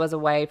Jesus was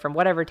away from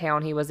whatever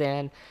town he was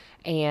in,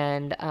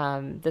 and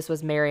this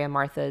was Mary and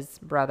Martha's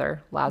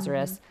brother,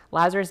 Lazarus.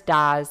 Lazarus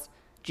dies.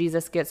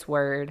 Jesus gets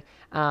word,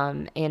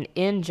 and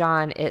in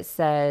John it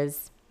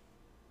says,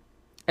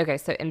 okay,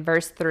 so in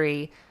verse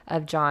 3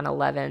 of John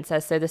 11, it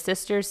says, so the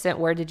sisters sent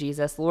word to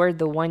Jesus, Lord,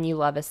 the one you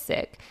love is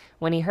sick.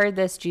 When he heard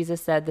this,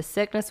 Jesus said, the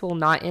sickness will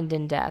not end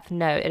in death.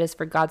 No, it is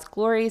for God's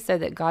glory, so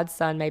that God's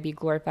Son may be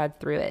glorified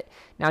through it.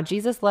 Now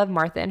Jesus loved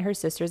Martha and her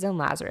sisters and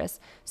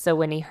Lazarus. So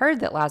when he heard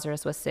that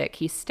Lazarus was sick,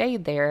 he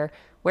stayed there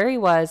where he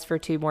was for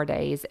 2 more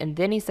days. And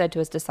then he said to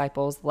his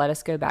disciples, let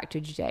us go back to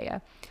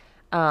Judea.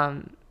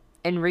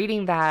 In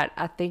reading that,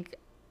 I think,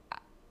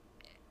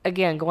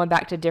 again, going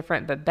back to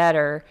different but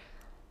better,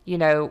 you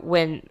know,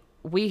 when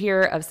we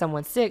hear of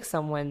someone sick,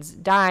 someone's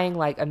dying,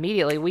 like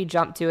immediately we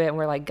jump to it and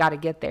we're like, got to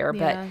get there.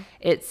 Yeah. But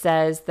it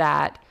says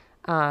that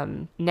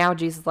now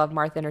Jesus loved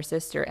Martha and her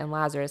sister and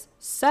Lazarus.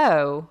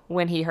 So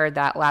when he heard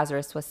that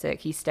Lazarus was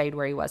sick, he stayed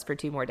where he was for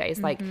 2 more days.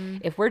 Like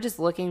if we're just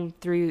looking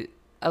through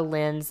a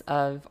lens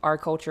of our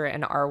culture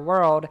and our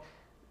world,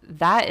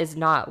 that is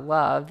not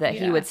love, that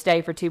he would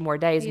stay for 2 more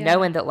days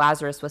knowing that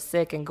Lazarus was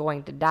sick and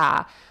going to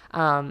die.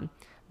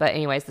 But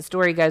anyways, the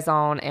story goes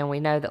on, and we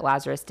know that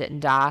Lazarus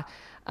didn't die.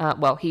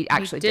 Well, he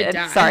actually did.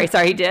 Sorry,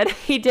 he did.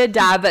 He did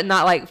die, but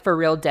not like for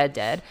real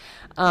dead.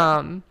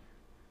 And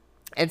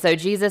so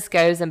Jesus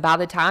goes, and by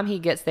the time he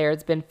gets there,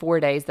 it's been 4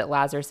 days that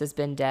Lazarus has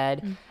been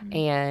dead.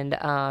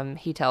 And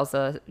he tells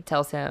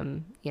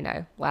him, you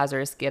know,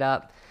 Lazarus, get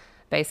up,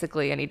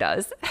 basically, and he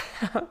does.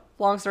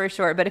 Long story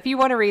short, but if you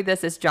want to read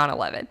this, it's John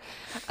 11.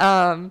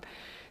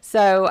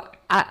 So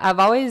I've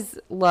always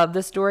loved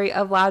the story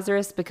of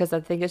Lazarus because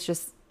I think it's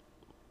just,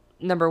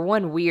 number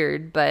one,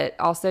 weird, but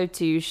also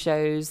 2,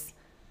 shows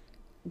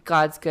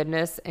God's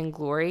goodness and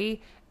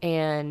glory,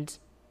 and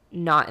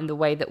not in the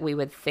way that we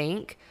would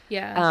think.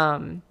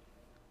 So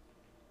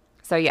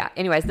yeah,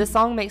 anyways, this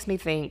song makes me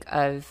think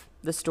of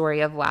the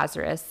story of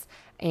Lazarus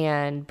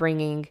and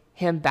bringing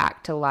him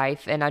back to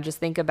life. And I just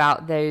think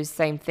about those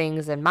same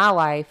things in my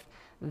life,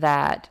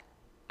 that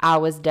I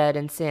was dead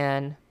in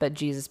sin, but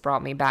Jesus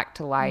brought me back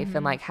to life.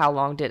 And like, how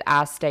long did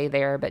I stay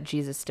there, but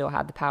Jesus still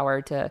had the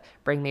power to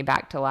bring me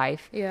back to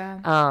life.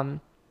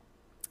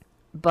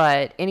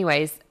 But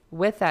anyways,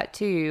 with that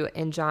too,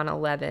 in John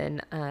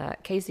 11,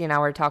 Casey and I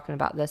were talking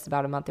about this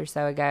about a month or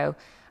so ago.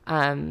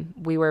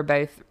 We were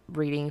both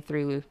reading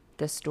through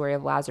the story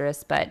of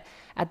Lazarus, but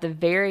at the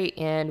very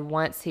end,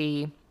 once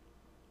he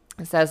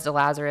says to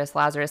Lazarus,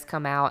 Lazarus,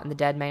 come out, and the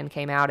dead man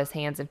came out, his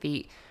hands and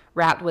feet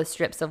wrapped with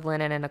strips of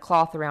linen and a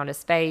cloth around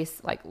his face.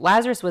 Like,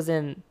 Lazarus was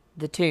in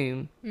the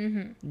tomb,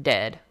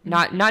 dead.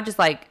 Not just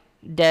like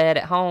dead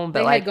at home, but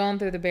they like had gone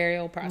through the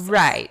burial process.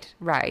 Right.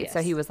 Yes.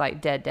 So he was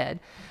like dead.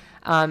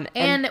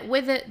 And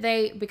with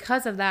it,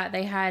 because of that,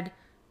 they had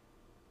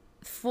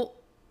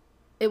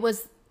it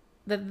was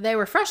that they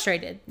were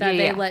frustrated that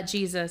they let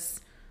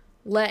Jesus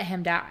let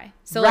him die.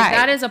 So like,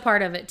 that is a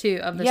part of it too,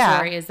 of the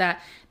story, is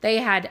that they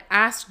had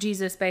asked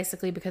Jesus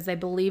basically because they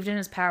believed in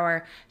his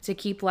power to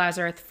keep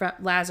Lazarus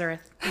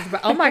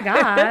oh my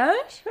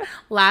gosh,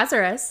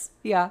 Lazarus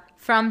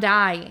from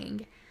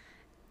dying.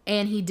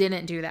 And he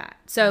didn't do that.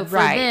 So for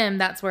them,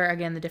 that's where,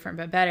 again, the different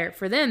but better.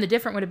 For them, the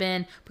different would have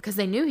been because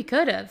they knew he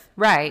could have.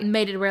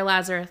 Made it where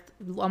Lazarus,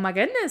 oh my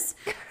goodness,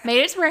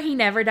 made it to where he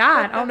never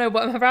died. I don't know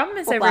what my problem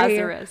is over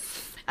here.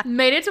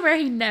 Made it to where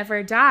he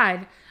never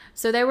died.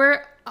 So they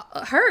were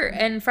hurt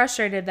and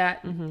frustrated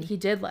that he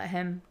did let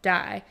him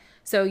die.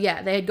 So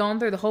yeah, they had gone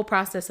through the whole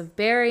process of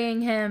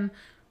burying him.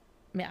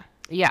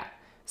 Yeah.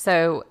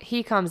 So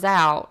he comes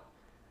out.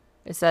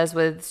 It says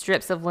with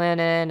strips of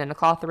linen and a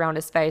cloth around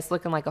his face,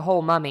 looking like a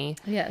whole mummy.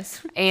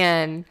 Yes.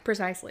 And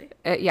precisely.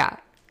 Yeah.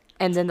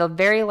 And then the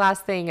very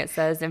last thing it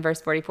says in verse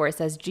 44, it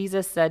says,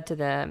 Jesus said to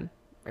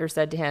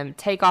him,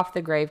 take off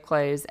the grave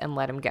clothes and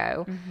let him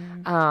go.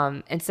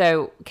 And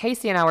so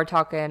Casey and I were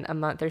talking a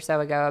month or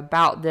so ago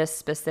about this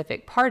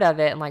specific part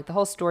of it, and like the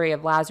whole story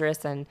of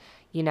Lazarus, and,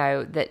 you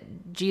know,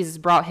 that Jesus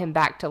brought him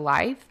back to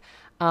life.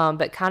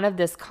 But kind of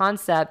this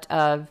concept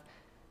of,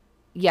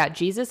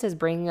 Jesus is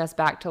bringing us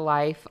back to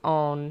life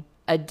on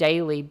a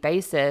daily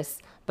basis,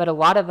 but a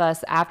lot of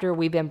us, after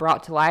we've been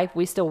brought to life,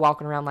 we still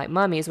walking around like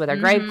mummies with our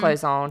grave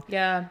clothes on,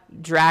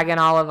 dragging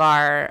all of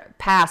our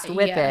past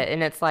with it.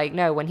 And it's like,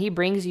 no, when he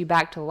brings you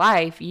back to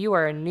life, you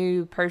are a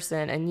new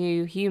person, a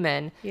new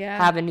human,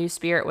 have a new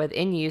spirit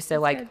within you. So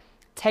like,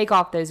 take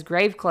off those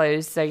grave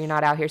clothes so you're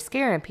not out here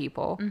scaring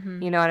people.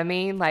 You know what I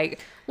mean?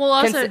 Like, well,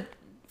 also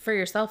for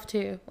yourself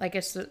too. Like,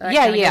 it's gets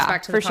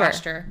back to the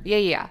posture.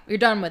 Sure. You're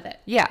done with it.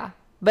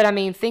 But I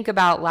mean, think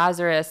about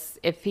Lazarus.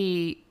 If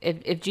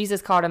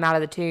Jesus called him out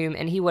of the tomb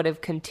and he would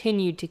have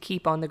continued to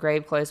keep on the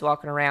grave clothes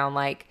walking around,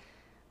 like,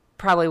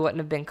 probably wouldn't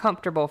have been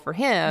comfortable for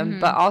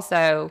him. But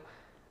also,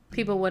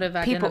 people would have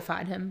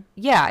identified him.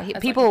 Yeah,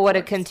 people like would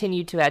have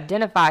continued to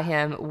identify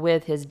him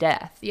with his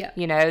death. Yeah.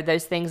 You know,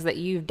 those things that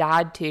you've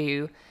died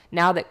to,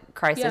 now that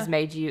Christ has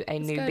made you a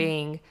new good.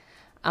 being.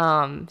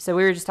 So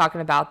we were just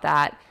talking about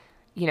that.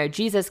 You know,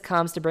 Jesus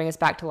comes to bring us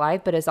back to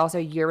life, but it's also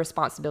your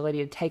responsibility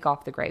to take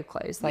off the grave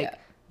clothes. Like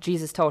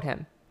Jesus told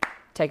him,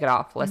 take it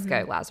off. Let's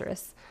go,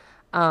 Lazarus.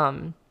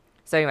 So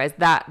anyways,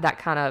 that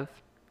kind of,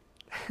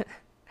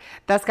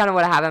 that's kind of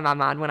what I have in my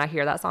mind when I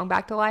hear that song,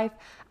 Back to Life.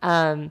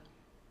 And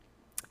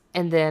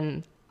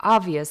then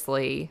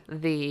obviously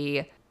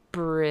the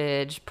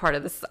bridge part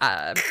of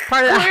the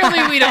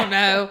Clearly we don't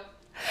know.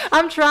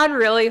 I'm trying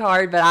really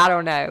hard, but I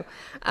don't know.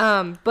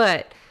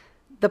 But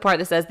the part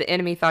that says the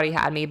enemy thought he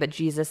had me, but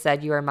Jesus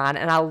said you are mine.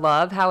 And I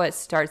love how it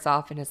starts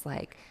off and it's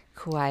like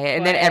quiet.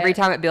 And then every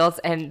time it builds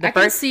and I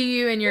can see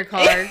you in your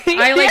car.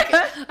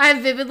 I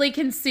vividly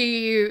can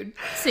see you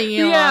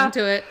singing along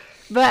to it.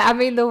 But I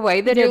mean, the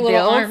way that it builds,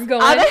 arm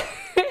going,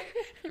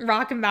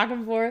 rocking back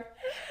and forth.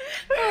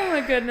 Oh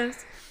my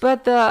goodness.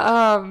 But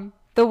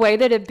the way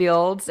that it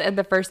builds, and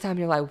the first time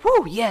you're like,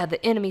 whoa, yeah,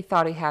 the enemy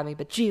thought he had me,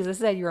 but Jesus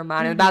said you were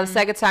mine. And by the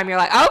second time, you're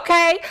like,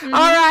 okay, all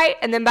right.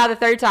 And then by the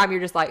third time,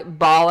 you're just like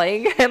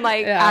bawling. And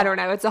like, I don't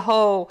know. It's a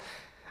whole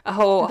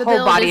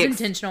body. Is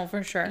intentional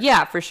for sure.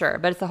 Yeah, for sure.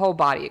 But it's a whole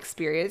body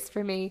experience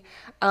for me.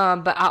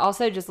 But I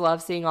also just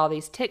love seeing all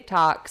these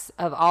TikToks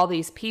of all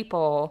these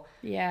people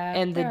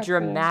and the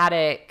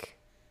dramatic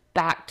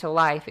back to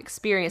life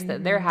experience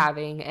that they're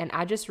having. And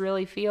I just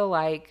really feel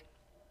like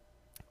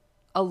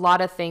a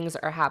lot of things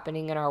are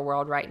happening in our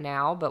world right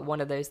now, but one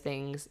of those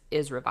things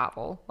is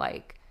revival.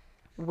 Like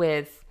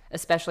with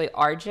especially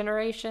our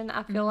generation,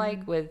 I feel like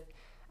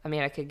I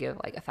mean, I could give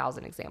like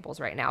 1,000 examples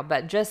right now,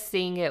 but just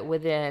seeing it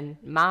within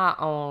my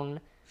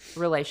own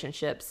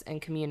relationships and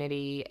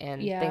community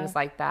and things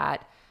like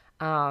that.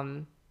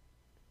 But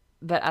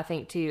I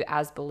think too,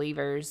 as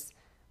believers,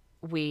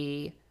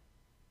 we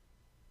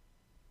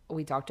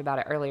talked about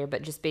it earlier,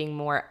 but just being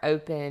more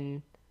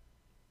open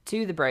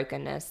to the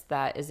brokenness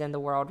that is in the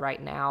world right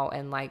now.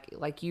 And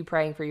like you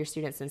praying for your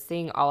students and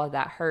seeing all of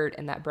that hurt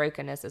and that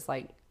brokenness is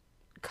like,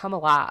 come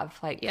alive,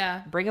 like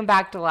bring them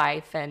back to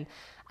life. And,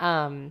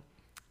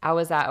 I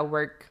was at a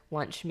work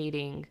lunch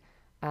meeting,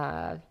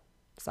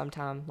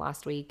 sometime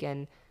last week,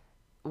 and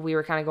we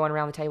were kind of going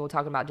around the table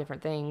talking about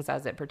different things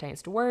as it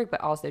pertains to work,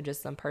 but also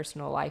just some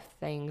personal life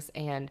things.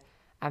 And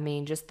I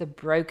mean, just the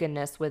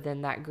brokenness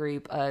within that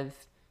group of,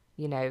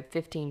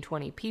 15,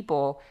 20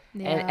 people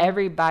and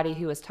everybody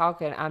who was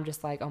talking, I'm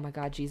just like, oh my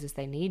God, Jesus,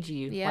 they need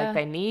you. Like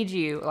they need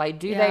you. Like,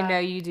 do they know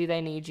you? Do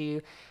they need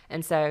you?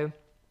 And so,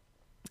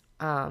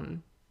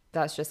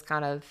 that's just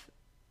kind of,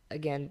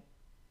 again,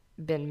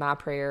 been my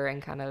prayer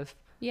and kind of.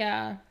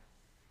 Yeah.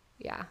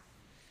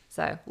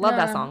 So love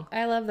that song.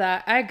 I love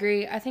that. I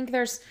agree. I think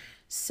there's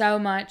so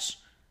much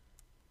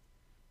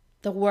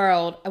the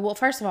world. Well,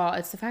 first of all,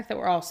 it's the fact that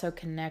we're all so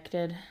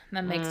connected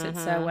that makes it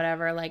so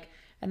whatever. Like,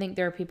 I think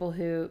there are people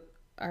who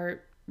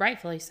are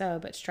rightfully so,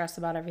 but stressed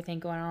about everything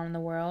going on in the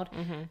world.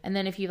 And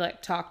then if you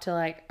like talk to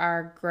like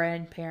our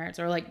grandparents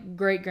or like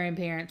great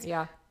grandparents,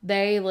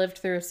 they lived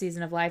through a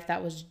season of life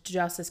that was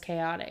just as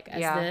chaotic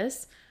as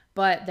this,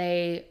 but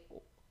they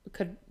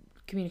could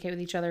communicate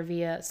with each other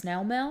via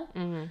snail mail.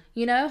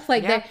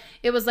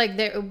 It was like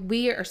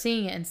we are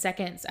seeing it in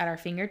seconds at our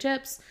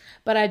fingertips.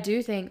 But I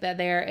do think that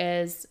there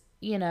is,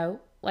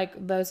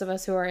 like those of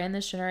us who are in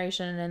this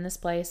generation and in this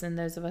place, and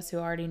those of us who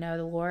already know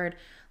the Lord,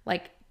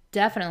 like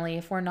definitely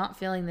if we're not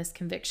feeling this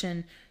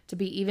conviction to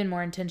be even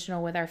more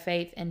intentional with our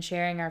faith and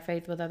sharing our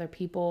faith with other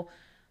people,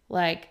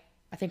 like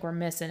I think we're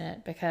missing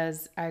it.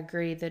 Because I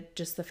agree that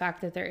just the fact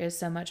that there is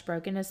so much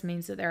brokenness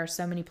means that there are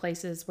so many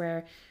places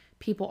where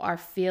people are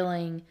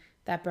feeling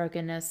that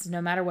brokenness,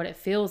 no matter what it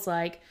feels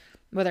like,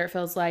 whether it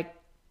feels like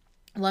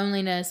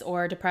loneliness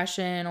or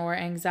depression or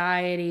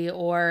anxiety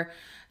or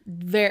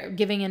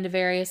giving into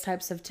various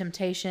types of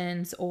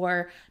temptations,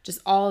 or just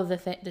all of the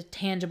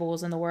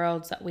tangibles in the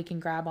world that we can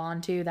grab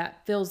onto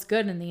that feels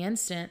good in the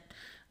instant,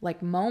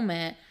 like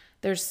moment.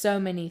 There's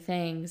so many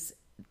things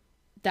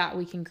that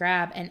we can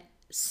grab, and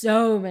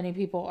so many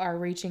people are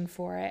reaching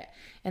for it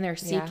and they're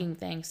seeking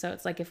things. So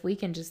it's like if we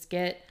can just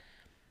get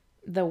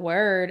the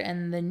word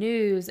and the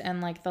news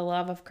and like the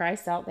love of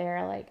Christ out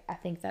there, like I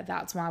think that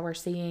that's why we're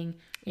seeing,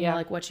 you know,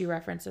 like what you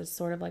referenced as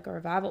sort of like a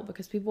revival,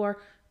 because people are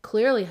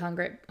clearly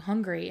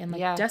hungry and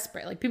like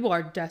desperate. Like people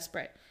are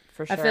desperate.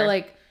 For sure. I feel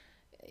like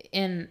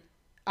in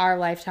our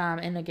lifetime,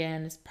 and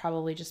again, it's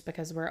probably just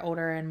because we're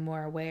older and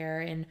more aware,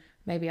 and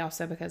maybe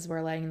also because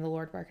we're letting the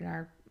Lord work in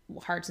our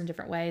hearts in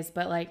different ways,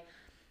 but like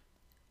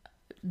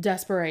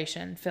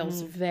desperation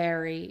feels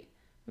very,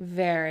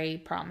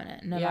 very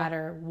prominent no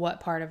matter what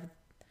part of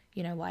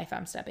life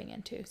I'm stepping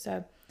into.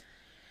 So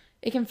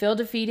it can feel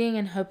defeating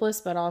and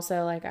hopeless, but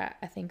also like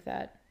I think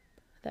that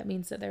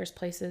means that there's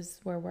places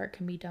where work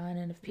can be done,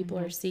 and if people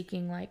are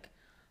seeking, like,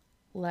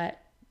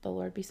 let the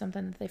Lord be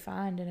something that they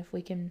find, and if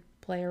we can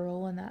play a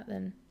role in that,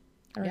 then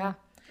I don't know.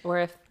 Or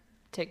if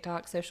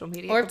TikTok, social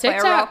media, or play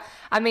a role.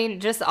 I mean,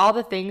 just all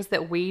the things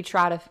that we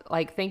try to,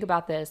 like, think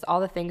about this, all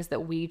the things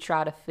that we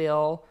try to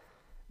fill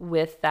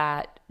with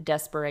that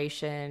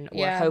desperation or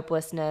Yeah.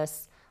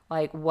 hopelessness.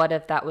 Like, what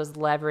if that was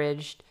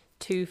leveraged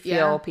to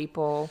fill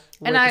people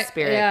with And the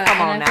Spirit? yeah, Come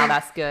and on I now, think-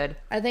 that's good.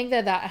 I think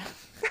that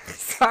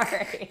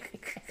Sorry.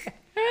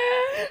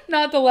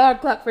 not the loud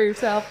clap for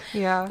yourself.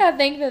 Yeah. I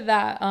think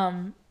that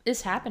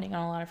is happening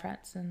on a lot of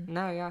fronts, and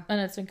No, yeah. and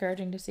it's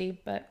encouraging to see.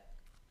 But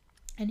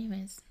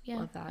anyways, yeah,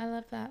 Love that. I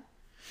love that.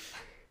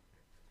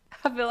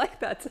 I feel like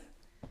that's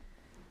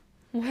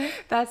What?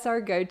 that's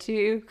our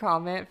go-to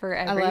comment for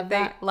everything. love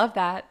that. Love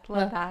that.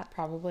 Love that.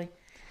 Probably.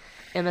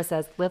 Emma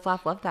says, live,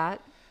 laugh, love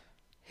that.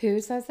 Who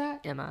says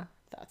that? Emma.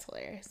 That's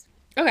hilarious.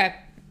 Okay.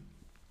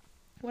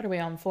 What are we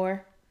on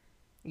for?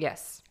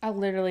 Yes. I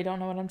literally don't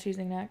know what I'm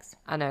choosing next.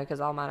 I know, because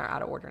all mine are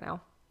out of order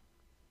now.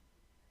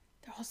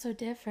 They're all so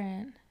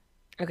different.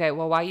 Okay,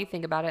 well, while you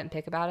think about it and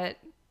pick about it.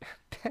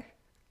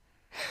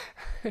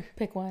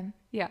 Pick one.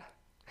 Yeah.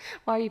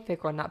 While you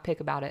pick one, not pick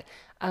about it.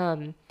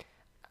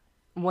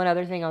 One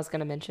other thing I was going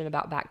to mention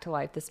about Back to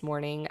Life this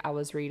morning, I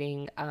was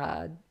reading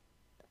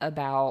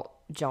about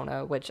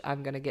Jonah, which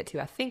I'm going to get to,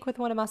 I think, with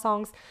one of my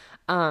songs.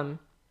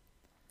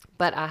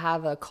 But I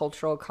have a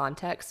cultural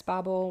context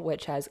Bible,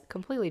 which has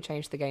completely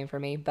changed the game for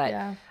me. But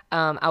Yeah.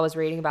 I was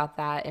reading about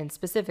that, and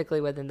specifically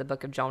within the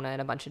book of Jonah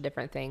and a bunch of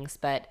different things.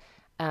 But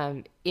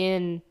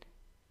in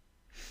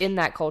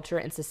that culture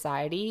and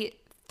society,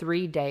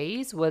 3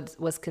 days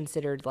was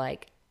considered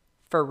like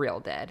for real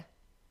dead.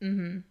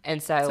 Mm-hmm.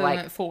 And so So like, we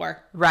went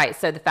 4. right.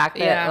 So the fact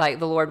that Yeah. like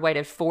the Lord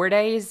waited 4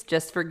 days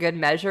just for good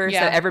measure.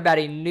 Yeah. So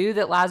everybody knew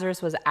that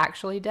Lazarus was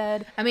actually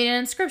dead. I mean,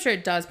 in scripture,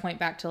 it does point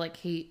back to like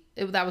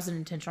that was an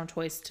intentional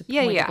choice to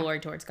Yeah, point yeah. the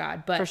glory towards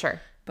God. But For sure.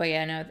 But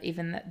yeah, no,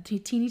 even the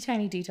teeny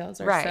tiny details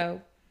are Right.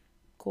 so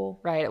cool.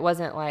 Right. It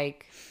wasn't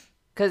like,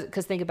 cause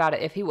think about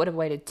it. If he would have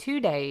waited 2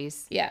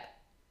 days, Yeah.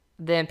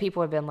 then people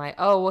would have been like,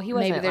 oh, well, he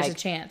wasn't Maybe there's like, a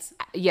chance.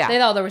 yeah. They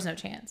thought there was no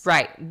chance.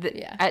 Right.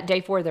 Yeah. At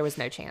day 4, there was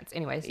no chance.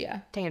 Anyways,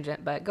 Yeah.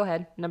 Tangent, but go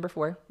ahead. Number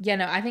 4. Yeah,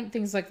 no, I think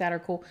things like that are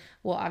cool.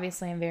 Well,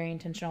 obviously, I'm very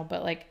intentional,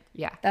 but like,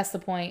 Yeah. that's the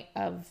point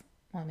of,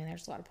 well, I mean,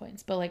 there's a lot of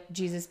points, but like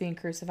Jesus being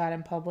crucified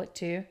in public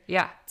too.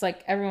 Yeah. It's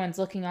like everyone's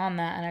looking on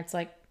that, and it's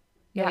like,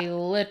 Yeah. we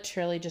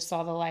literally just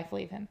saw the life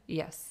leave him.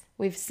 Yes.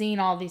 We've seen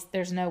all these.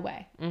 There's no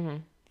way. Mm-hmm.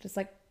 Just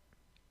like,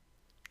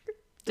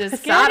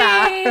 just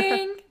Ta-da.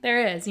 kidding.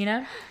 There is, you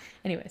know.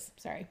 Anyways,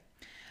 sorry.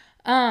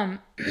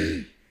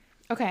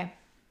 Okay.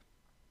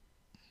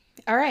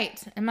 All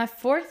right, and my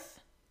 4th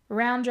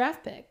round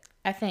draft pick,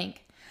 I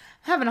think.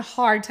 I'm having a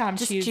hard time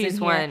Just choosing choose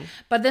here, one.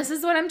 but this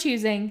is what I'm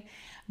choosing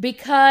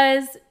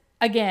because,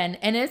 again,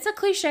 and it's a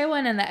cliche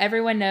one, and that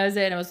everyone knows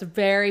it, and it was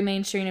very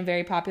mainstream and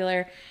very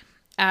popular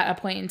at a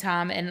point in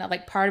time, and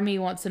like part of me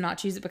wants to not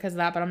choose it because of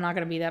that, but I'm not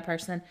going to be that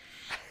person.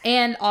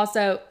 And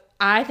also,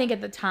 I think at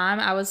the time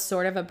I was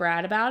sort of a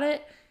brat about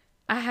it.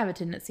 I have a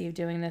tendency of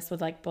doing this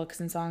with like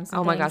books and songs and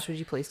Oh my things. gosh, would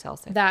you please tell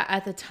us? That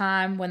at the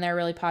time when they're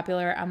really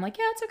popular, I'm like,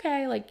 yeah, it's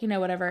okay. Like, you know,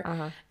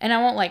 whatever. And I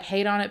won't like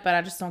hate on it, but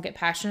I just don't get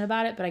passionate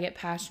about it. But I get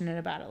passionate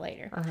about it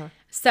later.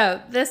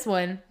 So this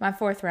one, my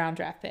 4th round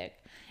draft pick,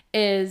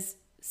 is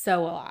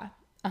So Will I,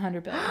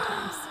 100 billion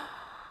times.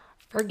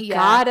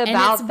 Forgot and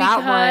about it's that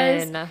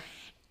because one.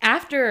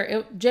 After,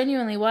 it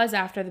genuinely was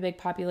after the big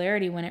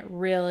popularity when it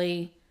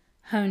really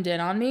honed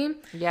in on me.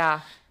 Yeah.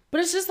 But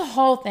it's just the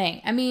whole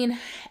thing. I mean,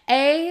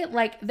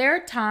 like there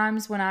are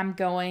times when I'm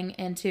going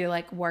into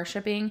like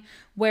worshiping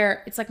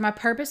where it's like my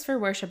purpose for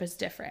worship is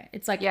different.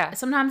 It's like, Yeah.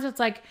 sometimes it's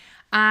like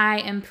I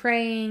am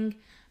praying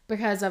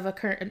because of a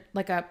current,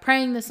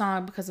 praying the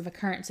song because of a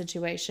current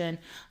situation.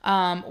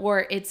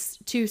 Or it's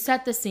to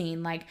set the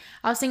scene. Like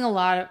I'll sing a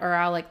lot of, or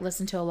I'll like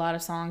listen to a lot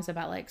of songs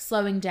about like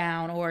slowing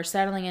down or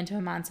settling into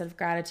a mindset of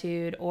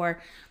gratitude or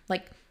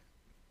like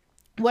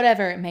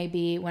whatever it may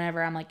be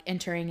whenever I'm like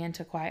entering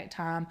into quiet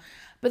time.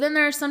 But then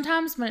there are some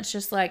times when it's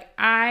just like,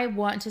 I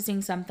want to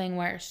sing something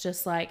where it's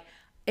just like,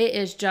 it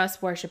is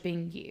just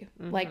worshiping you.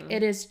 Like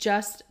it is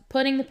just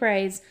putting the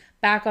praise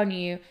back on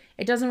you.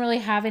 It doesn't really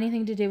have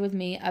anything to do with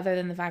me other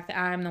than the fact that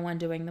I'm the one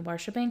doing the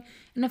worshiping.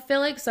 And I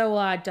feel like So Will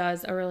I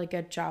does a really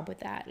good job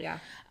with that. Yeah.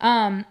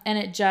 And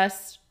it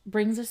just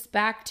brings us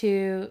back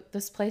to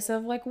this place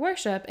of like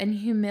worship and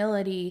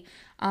humility,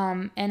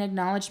 and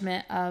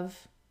acknowledgement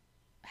of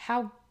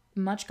how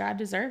much God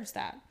deserves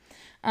that.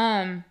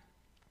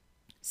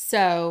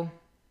 So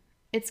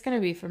it's going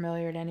to be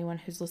familiar to anyone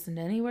who's listened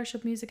to any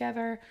worship music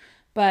ever,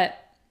 but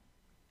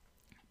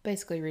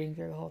basically reading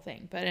through the whole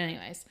thing. But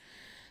anyways,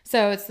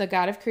 so it's the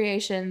God of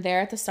creation there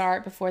at the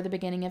start before the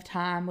beginning of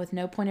time with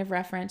no point of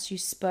reference. You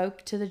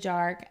spoke to the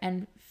dark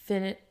and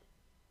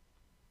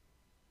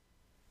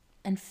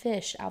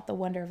fished out the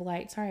wonder of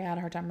light. Sorry, I had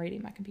a hard time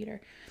reading my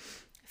computer.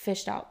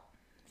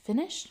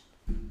 Finished?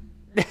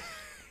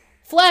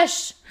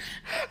 Flesh.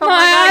 Oh my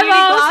God, you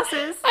need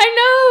glasses.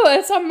 I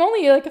know. I'm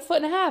only like 1.5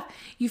 feet.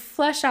 You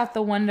flesh out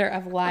the wonder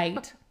of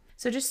light.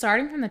 So just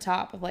starting from the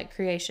top of like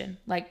creation,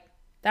 like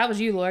that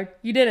was you, Lord.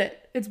 You did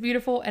it. It's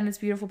beautiful, and it's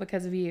beautiful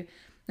because of you.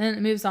 Then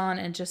it moves on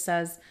and just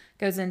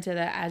goes into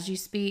the, as you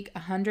speak,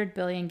 100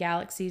 billion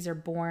galaxies are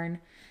born.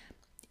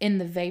 In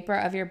the vapor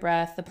of your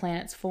breath, the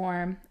planets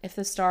form. If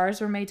the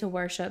stars were made to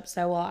worship,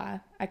 so will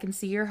I. I can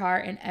see your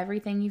heart in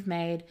everything you've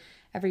made,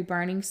 every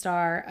burning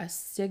star, a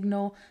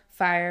signal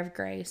fire of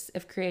grace.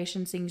 If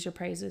creation sings your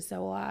praises,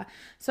 so will I.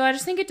 So I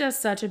just think it does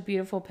such a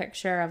beautiful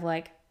picture of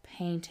like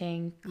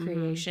painting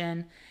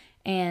creation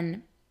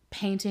and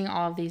painting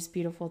all of these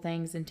beautiful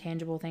things and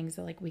tangible things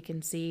that like we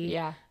can see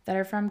that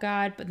are from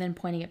God, but then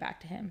pointing it back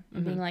to him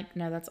and being like,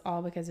 no, that's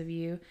all because of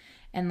you.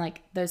 And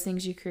like those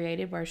things you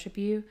created worship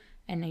you,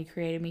 and you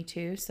created me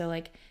too. So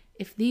like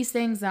if these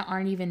things that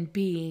aren't even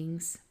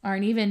beings,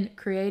 aren't even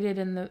created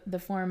in the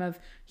form of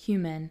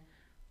human,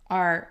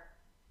 are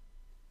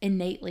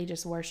innately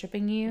just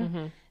worshiping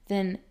you,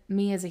 then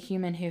me as a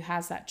human who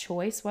has that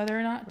choice whether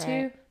or not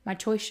to, my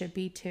choice should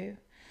be to.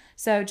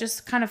 So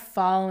just kind of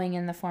following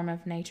in the form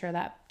of nature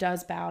that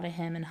does bow to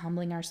him and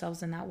humbling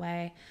ourselves in that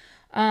way.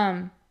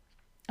 I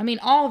mean,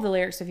 all of the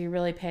lyrics, if you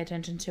really pay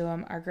attention to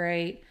them, are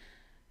great.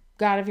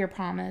 God of your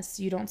promise,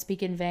 you don't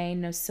speak in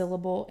vain, no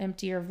syllable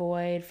empty or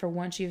void. For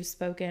once you've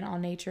spoken, all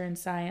nature and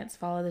science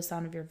follow the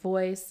sound of your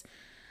voice.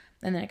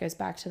 And then it goes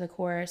back to the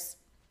chorus.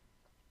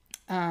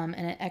 And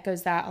it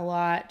echoes that a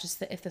lot. Just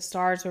that if the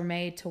stars were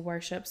made to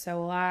worship, so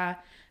will I.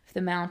 If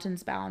the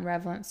mountains bow in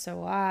reverence, so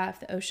will I.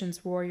 If the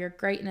oceans roar your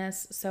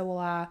greatness, so will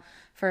I.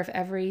 For if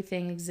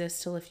everything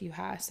exists to lift you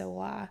high, so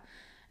will I.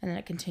 And then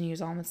it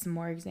continues on with some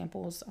more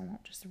examples. I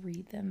won't just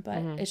read them, but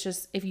it's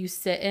just, if you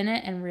sit in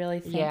it and really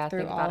think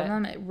through all of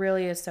them, it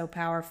really is so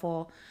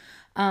powerful.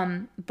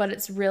 But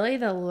it's really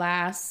the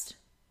last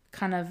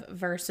kind of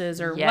verses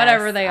or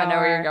whatever they are. I know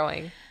where you're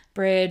going.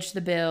 Bridge,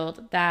 the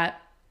build, that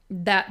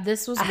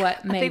this was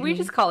what made I think we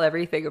just call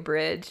everything a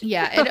bridge.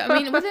 Yeah. I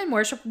mean, within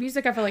worship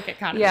music, I feel like it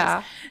kind of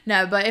is.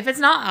 No, but if it's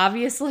not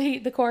obviously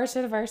the chorus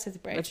or the verse, it's a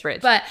bridge. It's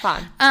bridge. But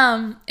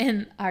fine.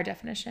 In our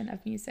definition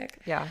of music.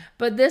 Yeah.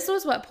 But this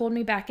was what pulled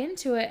me back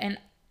into it. And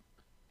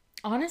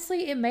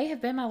honestly, it may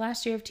have been my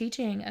last year of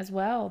teaching as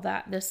well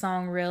that this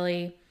song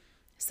really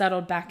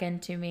settled back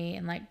into me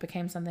and like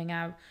became something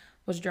I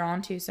was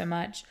drawn to so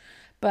much.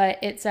 But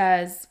it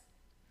says,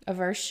 a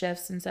verse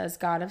shifts and says,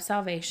 God of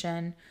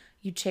salvation,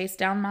 you chased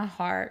down my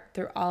heart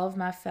through all of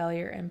my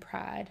failure and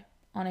pride.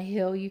 On a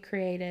hill you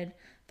created,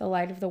 the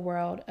light of the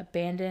world,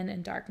 abandoned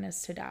in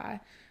darkness to die.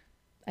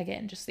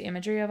 Again, just the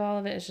imagery of all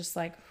of it is just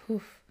like,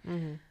 whew.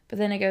 But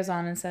then it goes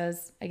on and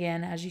says,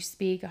 again, as you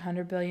speak,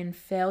 100 billion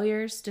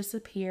failures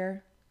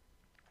disappear.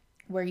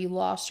 Where you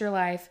lost your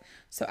life,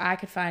 so I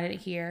could find it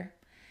here.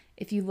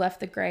 If you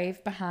left the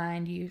grave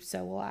behind you,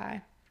 so will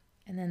I.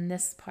 And then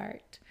this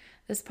part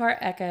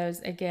echoes,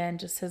 again,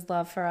 just his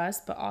love for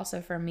us, but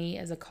also for me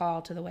as a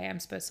call to the way I'm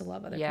supposed to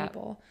love other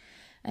people.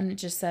 And it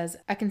just says,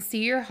 I can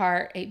see your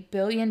heart 8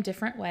 billion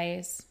different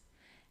ways.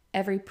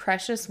 Every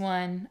precious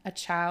one, a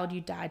child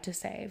you died to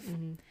save.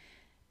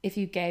 If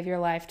you gave your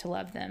life to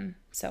love them,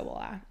 so will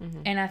I.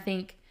 And I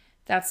think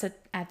that's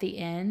at the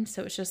end.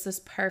 So it's just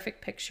this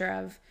perfect picture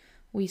of,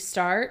 we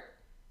start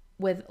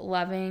with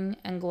loving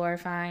and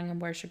glorifying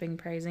and worshiping,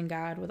 praising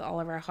God with all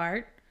of our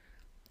heart.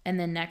 And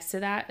then next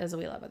to that is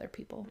we love other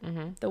people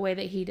the way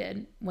that he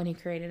did when he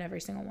created every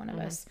single one of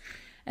us.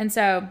 And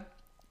so,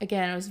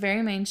 again, it was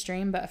very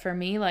mainstream. But for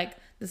me, like,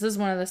 this is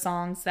one of the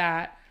songs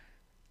that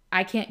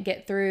I can't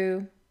get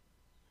through.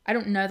 I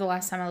don't know the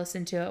last time I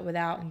listened to it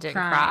without crying.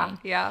 Cry.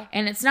 Yeah.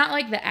 And it's not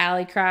like the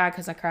Allie cry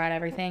because I cried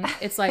everything.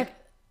 It's like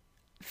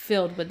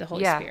filled with the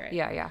Holy Spirit.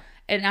 Yeah.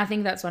 And I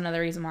think that's one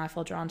other reason why I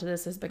feel drawn to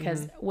this is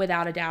because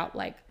without a doubt,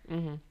 like,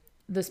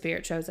 the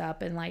Spirit shows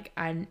up and like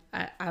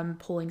I'm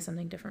pulling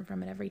something different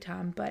from it every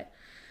time.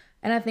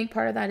 And I think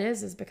part of that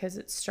is because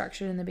it's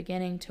structured in the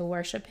beginning to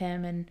worship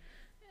him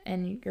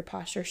and your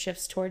posture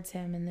shifts towards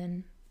him. And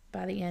then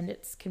by the end,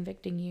 it's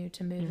convicting you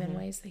to move in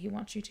ways that he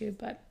wants you to.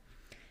 But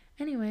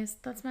anyways,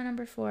 that's my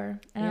number 4.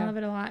 And I love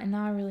it a lot. And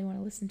now I really want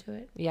to listen to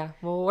it. Yeah.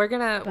 Well, we're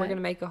going to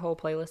make a whole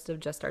playlist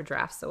of just our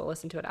drafts. So we'll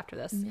listen to it after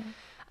this.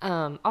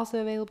 Yeah. Also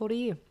available to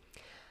you.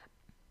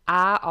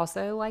 I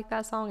also like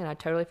that song and I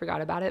totally forgot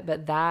about it,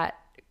 but that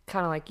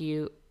kind of like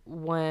you,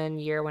 one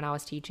year when I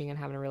was teaching and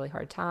having a really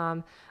hard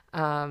time,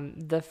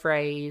 the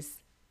phrase,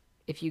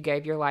 if you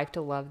gave your life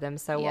to love them,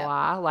 so will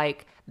I,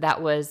 like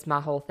that was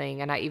my whole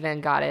thing. And I even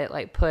got it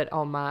like put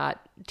on my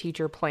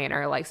teacher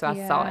planner, like, so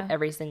I saw it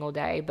every single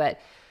day. But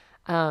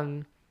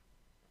I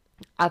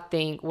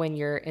think when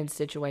you're in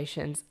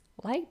situations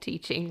like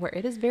teaching where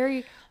it is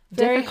very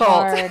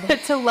difficult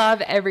to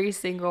love every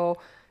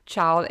single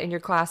child in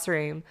your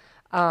classroom,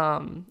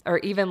 or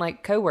even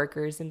like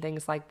coworkers and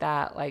things like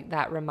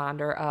that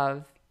reminder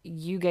of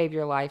you gave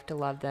your life to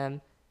love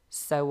them,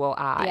 so will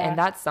I. And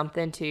that's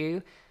something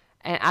too.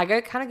 And I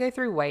kind of go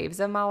through waves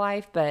of my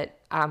life, but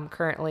I'm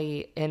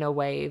currently in a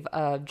wave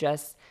of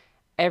just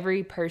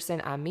every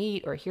person I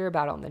meet or hear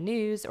about on the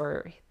news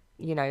or,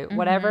 you know,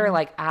 whatever,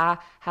 like I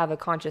have a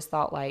conscious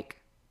thought, like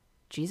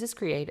Jesus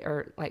created,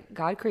 or like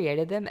God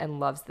created them and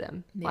loves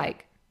them.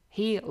 Like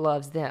he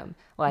loves them.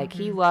 Like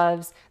he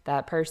loves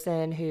that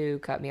person who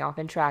cut me off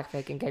in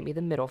traffic and gave me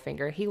the middle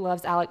finger. He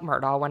loves Alec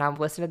Murdaugh when I'm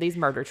listening to these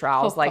murder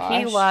trials.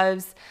 He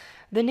loves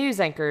the news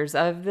anchors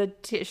of the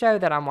show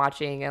that I'm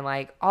watching, and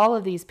like all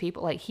of these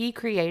people, like he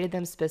created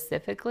them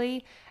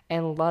specifically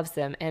and loves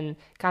them. And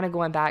kind of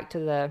going back to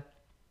the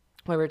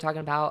what we were talking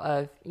about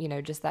of, you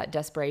know, just that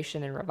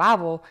desperation and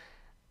revival,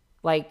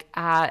 like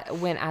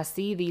when I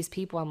see these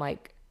people, I'm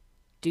like,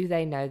 do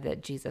they know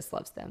that Jesus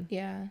loves them?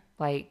 Yeah.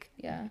 Like,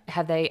 Yeah.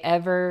 has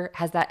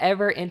that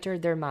ever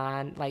entered their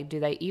mind? Like,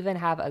 do they even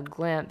have a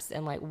glimpse?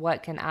 And like,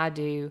 what can I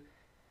do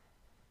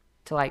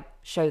to like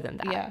show them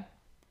that? Yeah.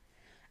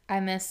 I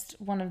missed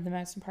one of the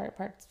most important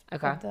parts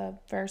Okay. of the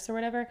verse or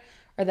whatever,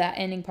 or that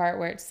ending part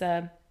where it's,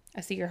 I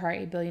see your heart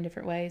 8 billion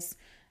different ways.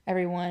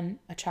 Everyone,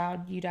 a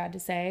child you died to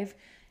save.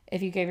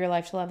 If you gave your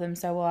life to love them,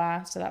 so will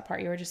I. So that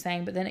part you were just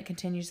saying, but then it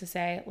continues to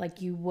say,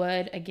 like you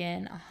would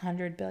again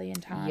 100 billion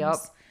times. Yep.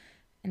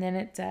 And then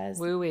it says,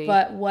 Woo-wee.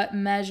 but what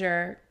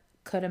measure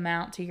could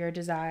amount to your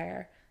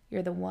desire?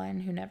 You're the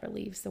one who never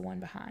leaves the one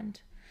behind.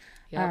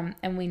 Yep.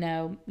 And we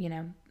know, you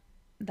know,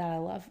 that I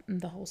love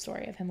the whole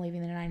story of him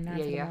leaving the 99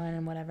 for the one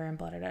and whatever and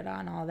blah, blah, blah, blah,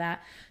 and all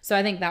that. So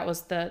I think that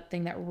was the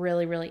thing that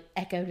really, really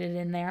echoed it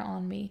in there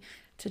on me,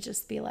 to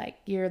just be like,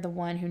 you're the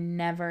one who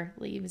never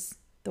leaves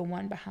the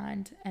one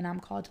behind, and I'm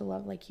called to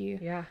love like you.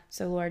 Yeah.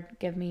 So Lord,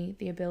 give me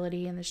the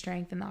ability and the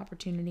strength and the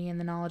opportunity and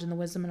the knowledge and the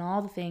wisdom and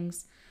all the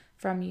things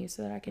from you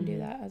so that I can do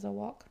that as I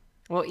walk.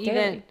 Well,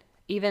 daily.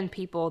 even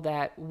people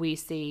that we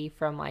see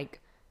from like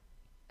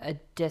a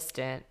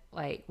distant,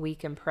 like we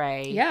can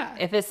pray. Yeah.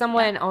 If it's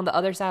someone on the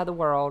other side of the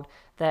world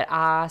that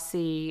I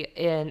see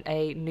in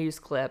a news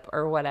clip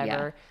or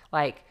whatever,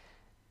 like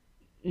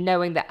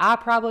knowing that I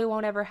probably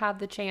won't ever have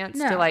the chance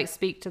to like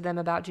speak to them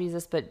about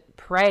Jesus, but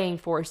praying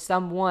for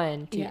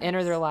someone to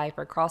enter their life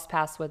or cross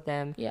paths with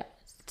them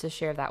to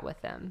share that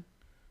with them.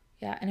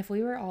 Yeah. And if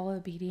we were all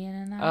obedient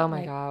in that, Oh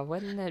my God,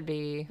 wouldn't it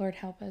be? Lord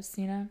help us,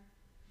 you know?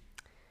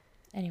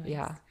 Anyways.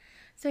 Yeah.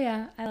 So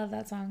yeah, I love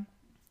that song.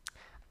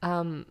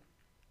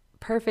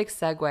 Perfect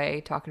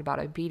segue talking about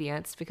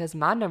obedience, because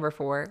my number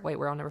 4, wait,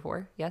 we're on number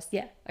 4. Yes?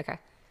 Yeah. Okay.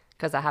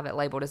 Because I have it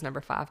labeled as number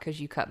 5 because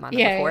you cut my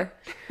number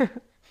 4.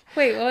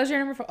 Wait, what was your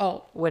number 4?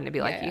 Oh. Wouldn't it be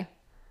like you?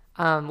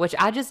 Which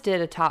I just did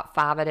a top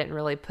 5. I didn't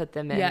really put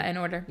them in. Yeah, in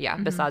order. Yeah,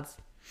 besides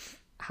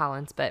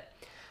Highlands. But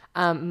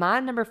my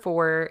number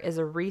 4 is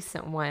a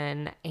recent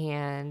one,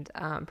 and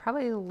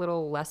probably a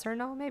little lesser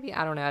known maybe.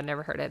 I don't know. I've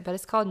never heard it. But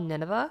it's called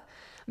Nineveh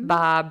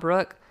by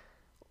Brooke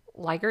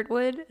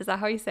Ligertwood. Is that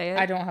how you say it?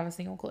 I don't have a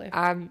single clue.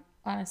 I'm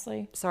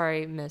honestly.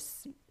 sorry,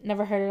 Miss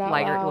Never heard it out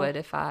Ligertwood, loud.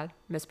 if I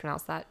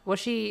mispronounced that. Well,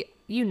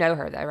 you know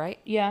her though, right?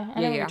 Yeah,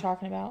 I know what you're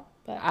talking about.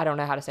 But I don't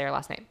know how to say her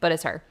last name, but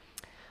it's her.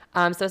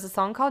 So it's a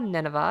song called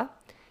Nineveh.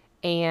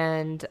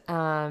 And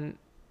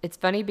it's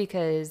funny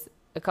because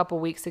a couple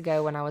weeks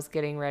ago when I was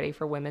getting ready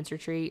for women's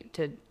retreat,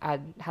 I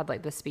had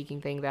like the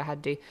speaking thing that I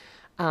had to do.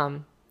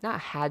 Not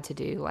had to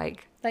do,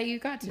 like... That you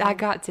got to do. I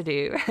got to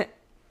do.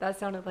 That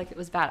sounded like it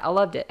was bad. I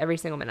loved it, every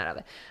single minute of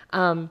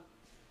it.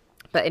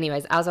 But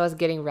anyways, as I was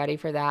getting ready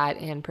for that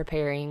and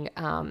preparing,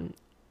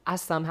 I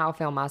somehow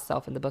found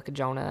myself in the book of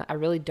Jonah. I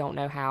really don't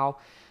know how.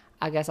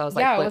 I guess I was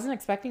like... Yeah, I wasn't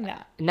expecting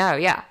that. No,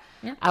 yeah.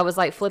 I was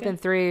like flipping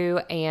through,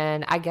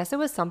 and I guess it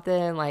was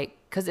something like...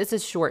 Because it's a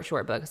short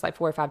book. It's like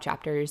 4 or 5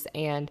 chapters.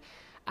 And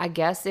I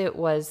guess it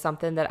was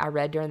something that I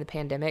read during the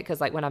pandemic.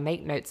 Because like when I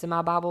make notes in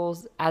my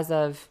Bibles, as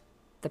of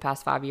the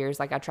past 5 years,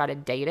 like I try to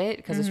date it.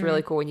 Because it's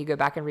really cool when you go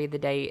back and read the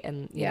date.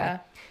 And you know.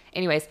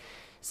 Anyways,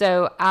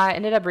 so I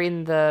ended up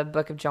reading the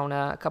book of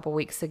Jonah a couple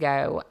weeks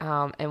ago.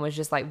 And was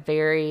just like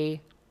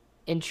very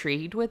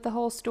intrigued with the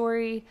whole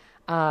story.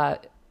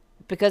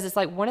 Because it's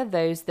like one of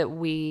those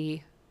that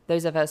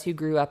those of us who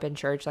grew up in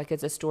church, like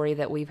it's a story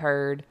that we've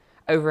heard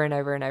over and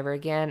over and over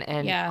again,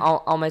 and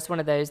almost one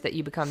of those that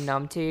you become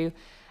numb to.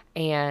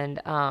 And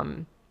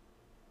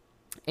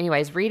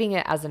anyways, reading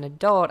it as an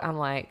adult, I'm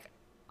like,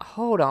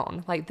 hold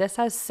on, like this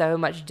has so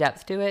much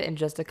depth to it in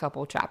just a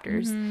couple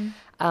chapters.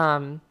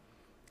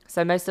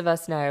 So most of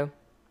us know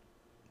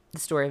the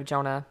story of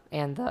Jonah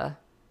and the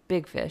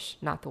big fish,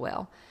 not the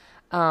whale.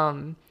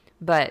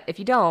 But if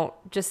you don't,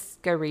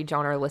 just go read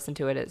Jonah or listen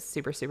to it. It's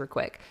super, super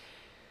quick.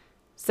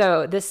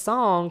 So this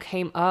song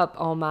came up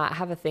on I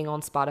have a thing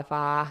on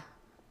Spotify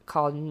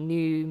called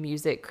New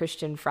Music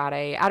Christian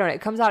Friday. I don't know.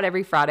 It comes out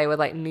every Friday with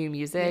like new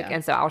music.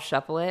 And so I'll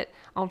shuffle it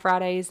on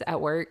Fridays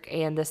at work.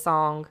 And the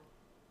song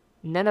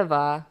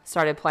Nineveh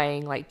started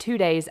playing like 2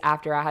 days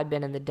after I had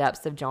been in the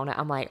depths of Jonah.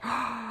 I'm like,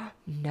 oh,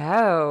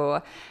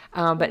 no.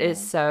 But it's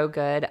so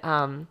good.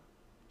 And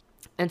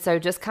so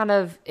just kind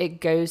of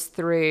it goes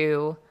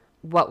through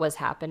what was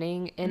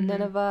happening in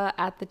Nineveh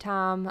at the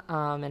time,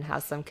 and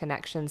has some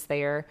connections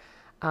there.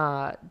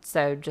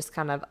 So just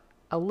kind of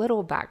a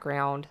little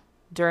background.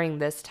 During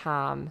this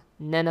time,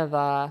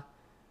 Nineveh,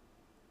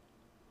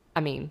 I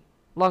mean,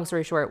 long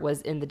story short,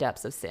 was in the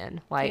depths of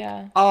sin. Like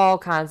all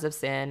kinds of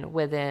sin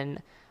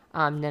within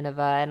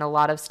Nineveh, and a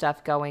lot of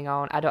stuff going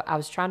on. I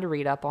was trying to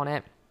read up on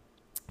it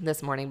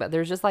this morning, but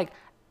there's just like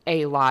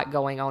a lot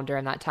going on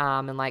during that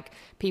time, and like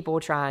people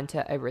trying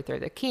to overthrow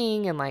the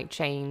king and like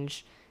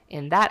change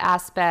in that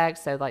aspect.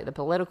 So like the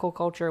political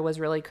culture was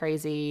really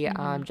crazy.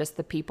 Just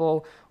the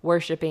people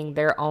worshiping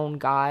their own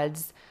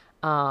gods.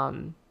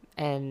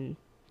 and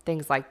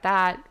things like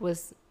that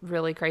was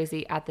really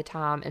crazy at the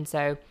time. And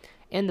so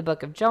in the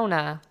book of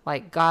Jonah,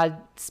 like God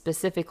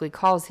specifically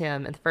calls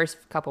him in the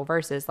first couple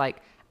verses,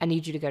 like, I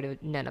need you to go to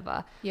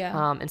Nineveh.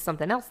 Yeah. And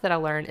something else that I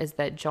learned is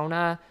that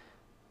Jonah,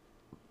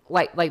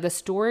 like the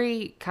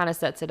story kind of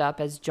sets it up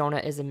as Jonah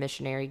is a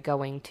missionary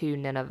going to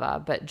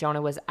Nineveh, but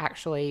Jonah was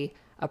actually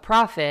a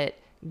prophet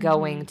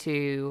going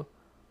to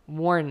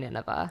warn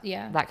Nineveh.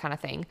 Yeah. That kind of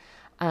thing.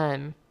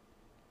 And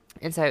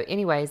so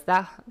anyways,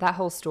 that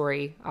whole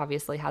story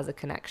obviously has a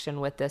connection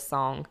with this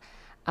song.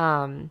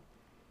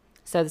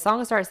 So the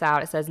song starts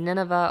out, it says,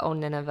 Nineveh, O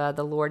Nineveh,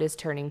 the Lord is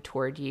turning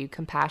toward you.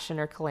 Compassion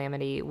or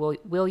calamity,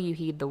 will you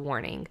heed the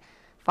warning?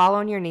 Fall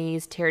on your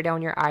knees, tear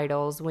down your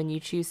idols. When you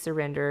choose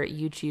surrender,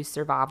 you choose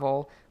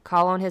survival.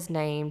 Call on his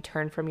name,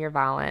 turn from your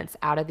violence.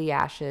 Out of the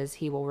ashes,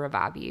 he will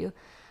revive you.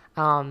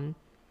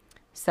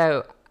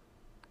 So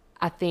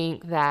I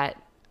think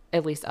that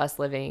at least us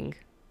living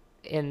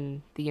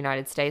in the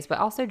United States, but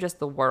also just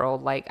the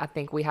world, like I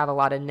think we have a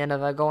lot of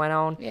Nineveh going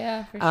on.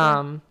 Yeah, for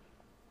sure.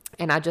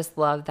 And I just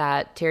love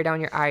that. Tear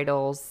down your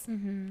idols,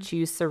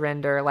 choose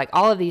surrender, like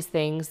all of these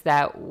things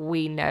that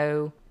we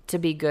know to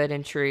be good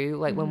and true,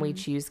 like when we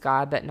choose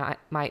God, but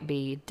might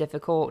be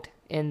difficult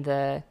in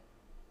the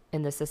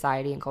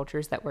society and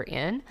cultures that we're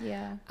in.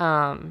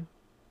 Yeah.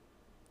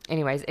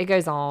 Anyways, it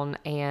goes on,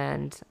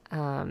 and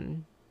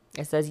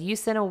it says, you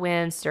sent a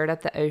wind, stirred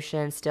up the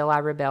ocean. Still I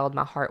rebelled.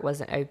 My heart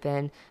wasn't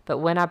open. But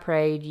when I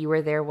prayed, you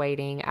were there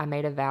waiting. I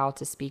made a vow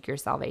to speak your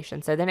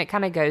salvation. So then it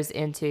kind of goes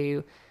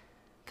into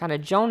kind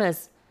of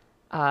Jonah's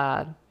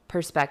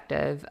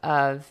perspective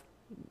of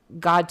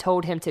God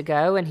told him to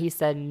go, and he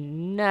said,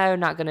 no,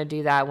 not going to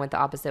do that. Went the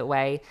opposite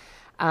way.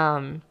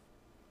 So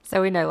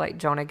we know like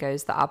Jonah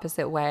goes the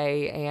opposite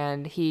way,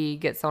 and he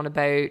gets on a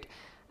boat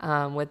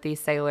with these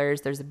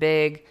sailors. There's a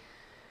big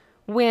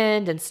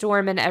wind and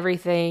storm and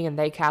everything, and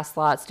they cast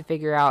lots to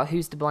figure out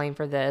who's to blame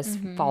for this.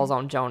 Falls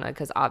on Jonah,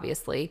 because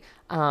obviously.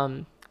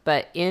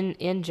 But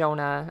in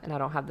Jonah, and I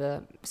don't have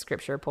the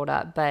scripture pulled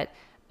up, but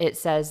it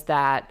says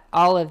that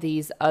all of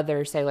these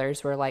other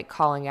sailors were like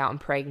calling out and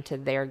praying to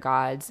their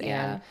gods.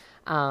 Yeah.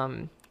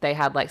 And they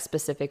had like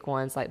specific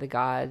ones, like the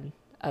god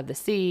of the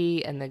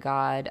sea and the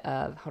god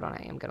of, hold on,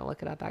 I am going to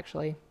look it up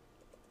actually,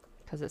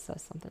 because it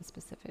says something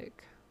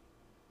specific.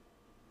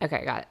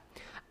 Okay, got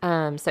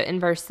it. So in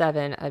verse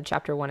 7 of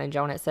chapter 1 in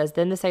Jonah, it says,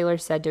 Then the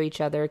sailors said to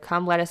each other,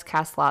 Come, let us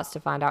cast lots to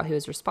find out who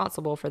is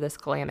responsible for this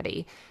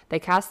calamity. They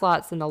cast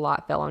lots, and the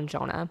lot fell on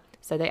Jonah.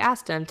 So they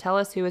asked him, Tell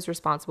us who is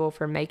responsible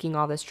for making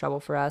all this trouble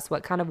for us.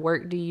 What kind of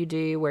work do you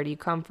do? Where do you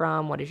come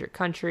from? What is your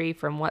country?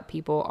 From what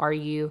people are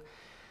you?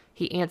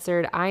 He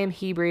answered, I am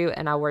Hebrew,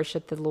 and I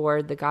worship the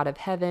Lord, the God of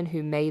heaven,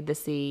 who made the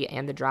sea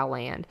and the dry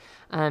land.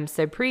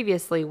 So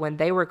previously, when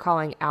they were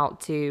calling out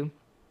to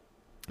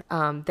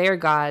their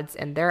gods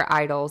and their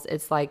idols,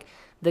 it's like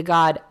the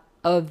God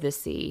of the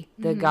sea,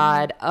 the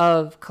God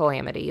of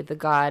calamity, the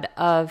God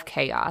of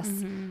chaos,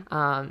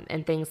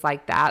 and things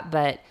like that.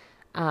 But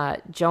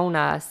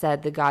Jonah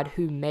said the God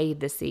who made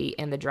the sea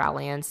and the dry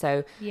land.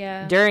 So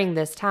during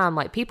this time,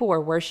 like people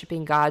were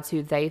worshiping gods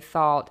who they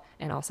thought,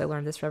 and also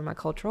learned this from my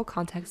cultural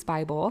context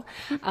Bible,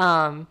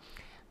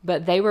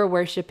 but they were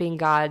worshiping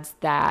gods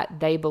that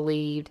they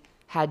believed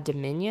had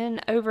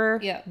dominion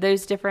over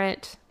those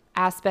different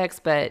aspects.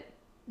 But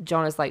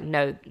Jonah's like,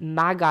 no,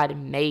 my God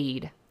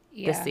made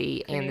the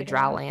sea and the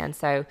dry land.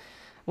 So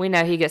we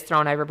know he gets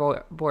thrown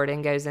overboard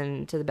and goes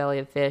into the belly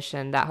of fish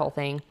and that whole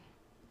thing.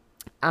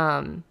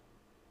 And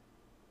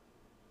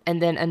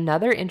then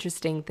another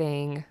interesting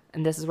thing,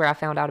 and this is where I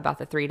found out about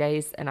the 3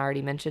 days, and I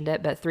already mentioned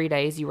it, but 3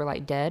 days you were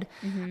like dead.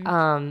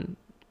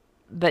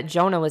 But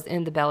Jonah was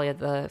in the belly of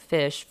the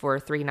fish for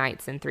 3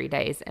 nights and 3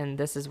 days. And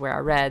this is where I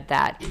read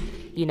that,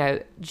 you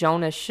know,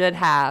 Jonah should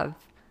have,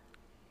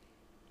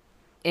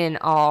 in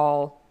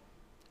all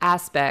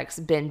aspects,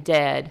 been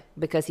dead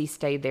because he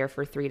stayed there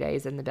for 3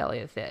 days in the belly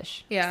of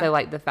fish. So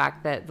like the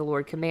fact that the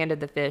Lord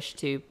commanded the fish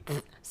to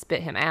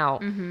spit him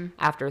out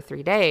after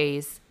 3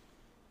 days.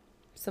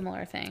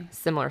 Similar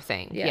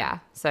thing. Yeah.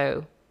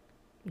 So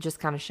just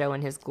kind of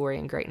showing his glory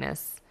and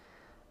greatness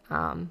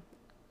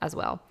as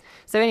well.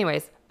 So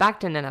anyways,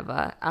 back to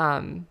Nineveh.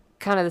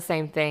 Kind of the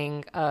same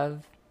thing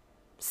of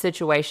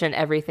situation,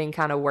 everything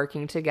kind of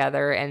working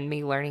together, and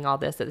me learning all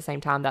this at the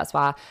same time. That's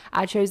why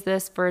I chose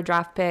this for a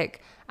draft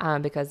pick,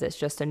 because it's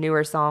just a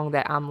newer song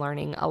that I'm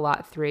learning a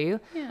lot through.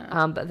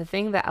 But the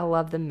thing that I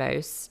love the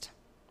most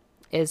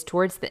is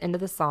towards the end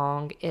of the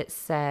song, it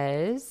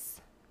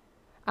says,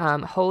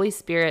 Holy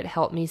Spirit,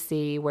 help me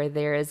see where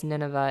there is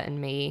Nineveh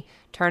in me.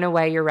 Turn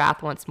away your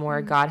wrath once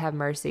more. God have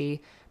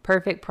mercy.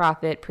 Perfect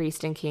prophet,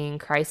 priest, and king,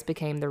 Christ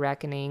became the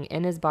reckoning.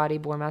 In his body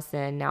bore my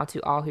sin. Now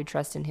to all who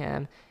trust in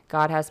him,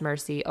 God has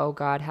mercy. Oh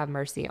God, have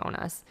mercy on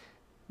us.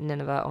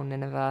 Nineveh, oh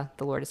Nineveh,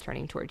 the Lord is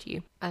turning towards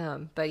you.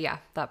 But yeah,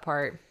 that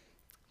part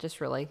just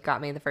really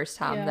got me the first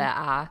time that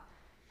I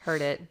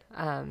heard it.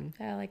 I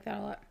like that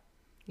a lot.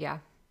 Yeah.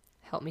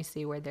 Help me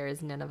see where there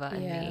is Nineveh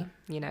in me.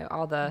 You know,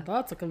 all the...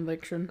 That's a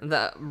conviction.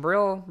 The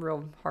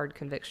real hard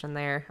conviction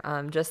there.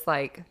 Just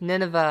like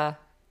Nineveh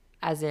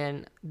as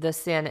in the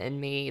sin in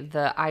me,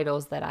 the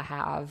idols that I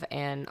have,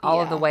 and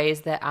all of the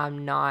ways that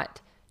I'm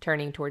not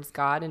turning towards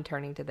God and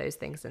turning to those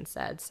things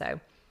instead. So,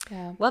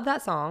 love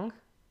that song.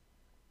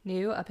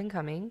 New, up and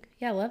coming.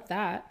 Yeah, love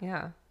that.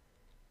 Yeah.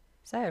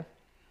 So,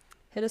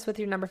 hit us with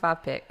your number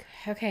 5 pick.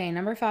 Okay,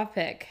 number 5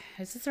 pick.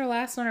 Is this our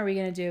last one, or are we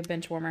going to do a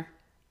bench warmer?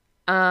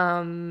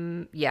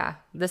 Yeah.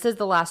 This is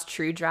the last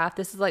true draft.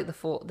 This is like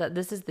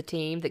this is the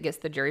team that gets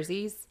the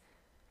jerseys.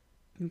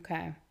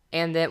 Okay.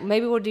 And then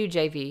maybe we'll do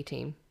JV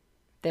team.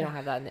 They don't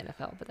have that in the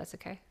NFL, but that's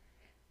okay.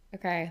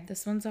 Okay,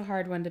 this one's a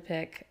hard one to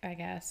pick, I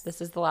guess.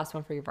 This is the last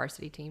one for your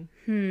varsity team.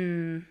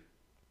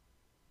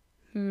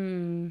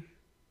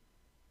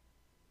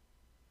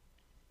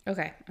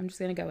 Okay, I'm just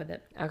going to go with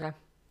it. Okay.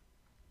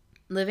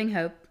 Living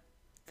Hope,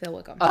 Phil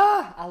Wickham.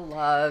 Oh, I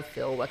love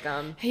Phil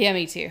Wickham. Yeah,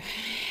 me too.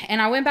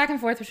 And I went back and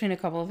forth between a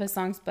couple of his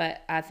songs,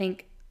 but I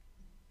think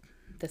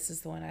this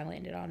is the one I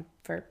landed on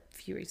for a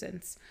few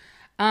reasons.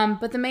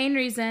 But the main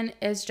reason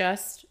is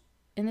just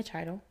in the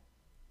title,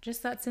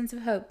 just that sense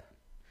of hope,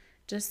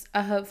 just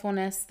a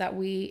hopefulness that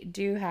we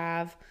do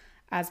have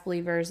as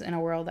believers in a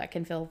world that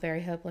can feel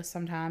very hopeless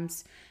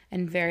sometimes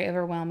and very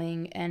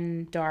overwhelming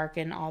and dark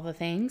and all the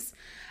things.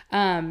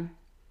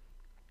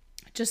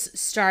 Just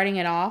starting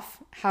it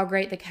off, how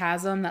great the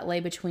chasm that lay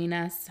between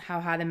us,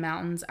 how high the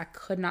mountains I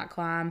could not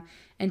climb.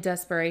 In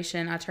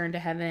desperation, I turned to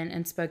heaven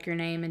and spoke your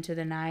name into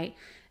the night.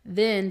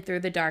 Then, through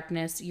the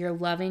darkness, your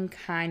loving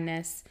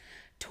kindness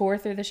tore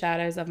through the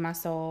shadows of my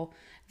soul.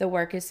 The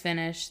work is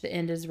finished. The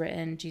end is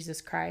written. Jesus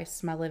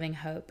Christ, my living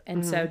hope.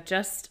 And so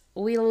just,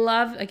 we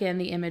love, again,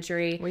 the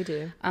imagery. We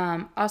do.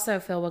 Also,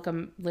 Phil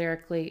Wickham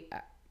lyrically,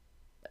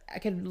 I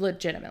could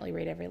legitimately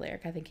read every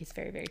lyric. I think he's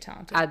very, very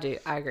talented. I do.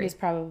 I agree. He's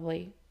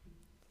probably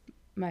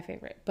my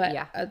favorite, but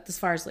yeah. As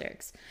far as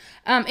lyrics.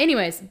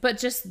 Anyways, but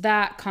just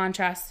that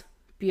contrast,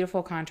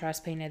 beautiful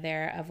contrast painted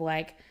there of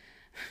like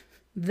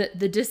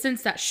the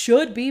distance that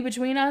should be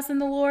between us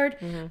and the Lord,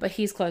 but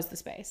he's closed the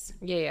space.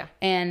 Yeah.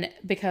 And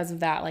because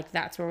of that, like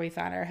that's where we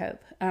find our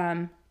hope.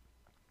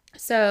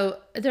 So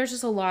there's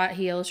just a lot,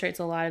 he illustrates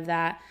a lot of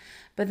that.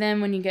 But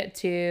then when you get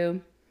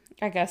to,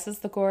 I guess it's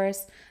the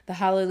chorus, the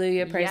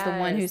hallelujah, praise the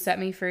one who set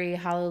me free.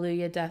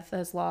 Hallelujah, death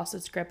has lost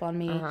its grip on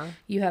me.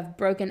 You have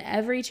broken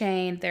every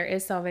chain. There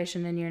is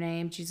salvation in your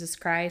name, Jesus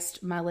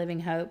Christ, my living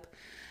hope.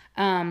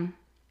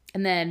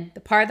 And then the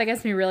part that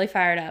gets me really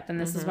fired up, and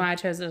this is why I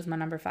chose it as my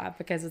number 5,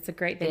 because it's a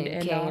great thing to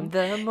end on.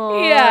 Then came the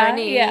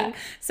morning. Yeah.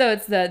 So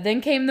it's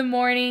then came the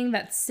morning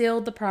that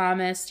sealed the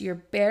promise. Your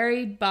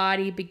buried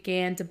body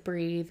began to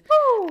breathe.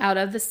 Woo! Out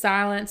of the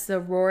silence, the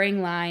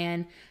roaring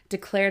lion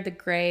declared the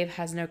grave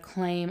has no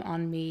claim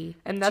on me.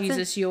 And that's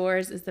Jesus,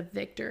 yours is the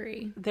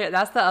victory.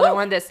 That's the other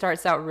one that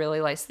starts out really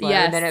like slow,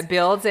 and then it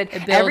builds.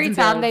 Every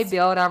time they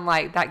build, I'm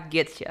like, that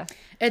gets you.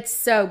 It's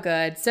so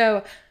good.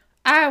 So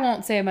I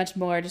won't say much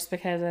more just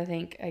because I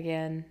think,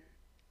 again,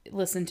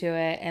 listen to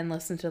it and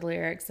listen to the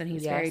lyrics, and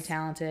he's very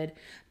talented.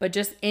 But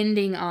just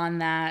ending on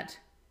that,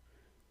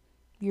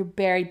 your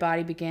buried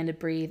body began to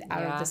breathe.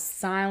 Out of the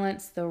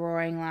silence, the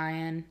roaring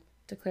lion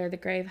declared the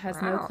grave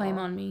has no claim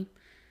on me.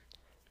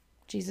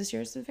 Jesus,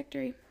 yours is the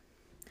victory.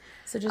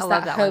 So just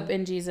that hope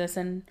in Jesus,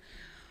 and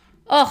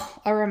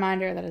a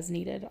reminder that is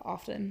needed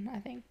often, I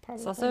think,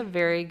 probably. It's also a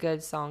very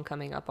good song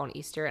coming up on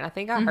Easter, and I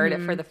think I heard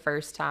it for the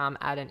first time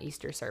at an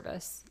Easter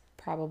service.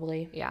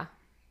 Probably. Yeah.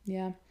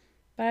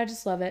 But I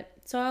just love it.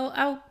 So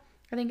I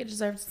think it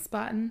deserves a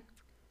spot in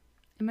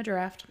my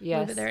draft.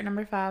 Yes. Leave it there at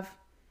number 5.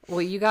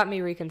 Well, you got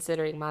me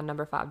reconsidering my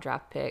number 5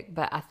 draft pick,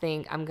 but I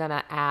think I'm going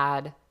to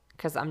add,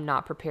 because I'm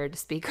not prepared to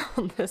speak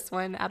on this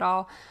one at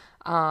all,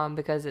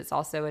 because it's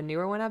also a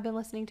newer one I've been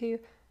listening to.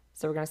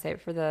 So we're going to save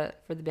it for the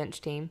bench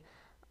team.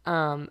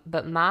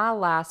 But my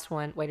last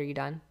one, wait, are you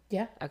done?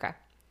 Yeah. Okay.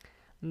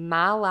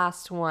 My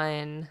last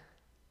one,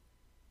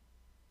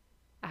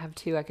 I have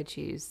 2 I could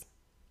choose.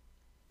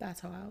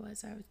 That's how I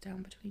was. I was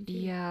down between 2.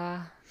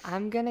 Yeah.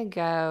 I'm going to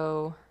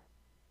go.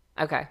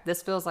 Okay.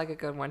 This feels like a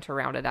good one to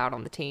round it out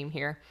on the team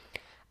here.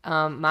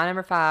 My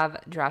number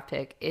 5 draft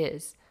pick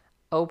is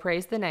Oh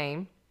Praise the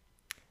Name.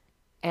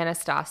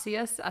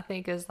 Anastasius, I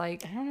think, is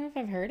like. I don't know if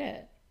I've heard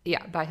it.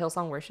 Yeah. By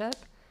Hillsong Worship.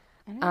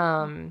 I don't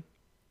know.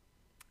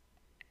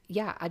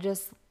 Yeah, I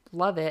just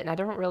love it, and I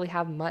don't really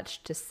have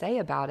much to say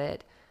about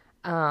it.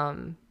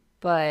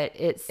 But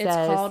it says... It's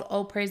called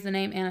Oh Praise the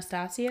Name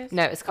Anastasius?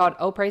 No, it's called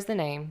Oh Praise the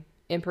Name,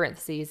 in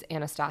parentheses,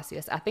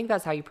 Anastasius. I think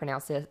that's how you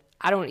pronounce it.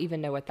 I don't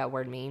even know what that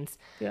word means.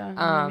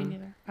 Yeah, me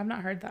neither. I've not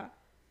heard that.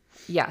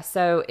 Yeah,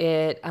 so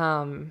it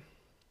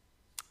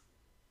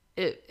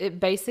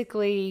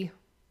basically,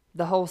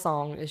 the whole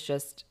song is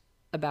just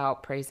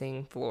about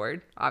praising the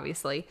Lord,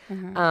 obviously.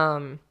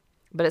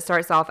 But it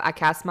starts off, I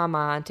cast my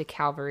mind to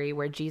Calvary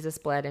where Jesus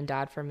bled and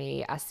died for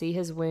me. I see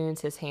his wounds,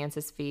 his hands,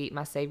 his feet,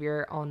 my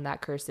Savior on that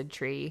cursed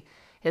tree.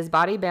 His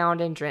body bound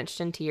and drenched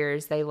in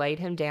tears, they laid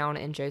him down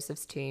in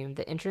Joseph's tomb.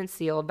 The entrance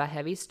sealed by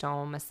heavy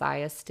stone,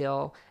 Messiah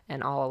still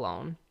and all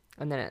alone.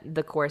 And then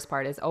the chorus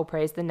part is, Oh,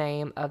 praise the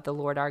name of the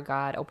Lord our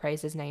God. Oh,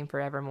 praise his name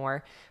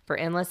forevermore. For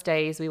endless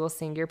days we will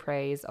sing your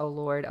praise, O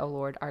Lord,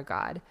 our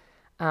God.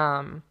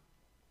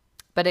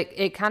 But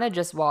it kind of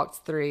just walks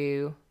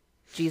through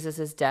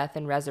Jesus's death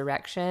and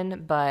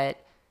resurrection, but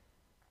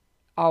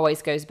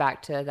always goes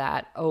back to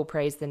that, oh,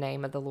 praise the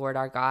name of the Lord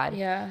our God.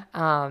 Yeah.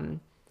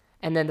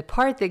 And then the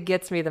part that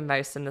gets me the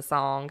most in the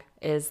song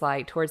is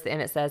like towards the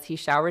end, it says, he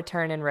shall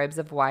return in robes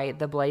of white,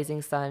 the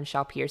blazing sun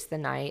shall pierce the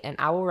night, and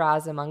I will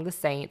rise among the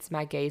saints,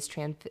 my gaze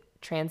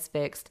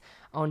transfixed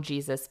on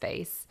Jesus'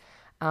 face.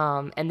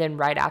 And then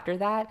right after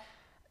that,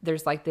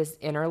 there's like this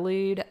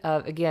interlude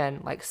of,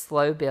 again, like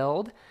slow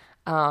build.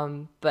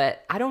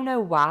 But I don't know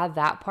why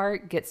that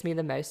part gets me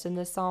the most in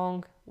this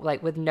song,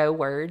 like with no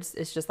words.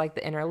 It's just like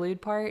the interlude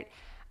part.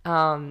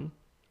 And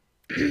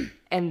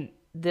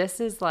this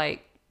is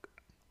like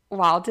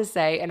wild to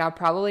say, and I'll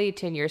probably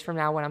 10 years from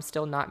now when I'm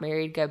still not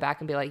married go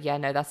back and be like, yeah,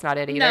 no, that's not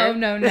it either.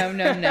 No.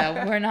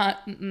 We're not.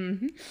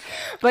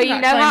 But you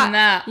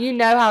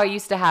know how I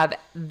used to have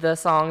the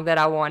song that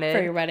I wanted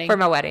for your wedding, for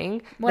my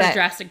wedding. What a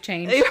drastic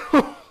change.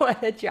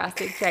 What a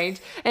drastic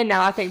change. And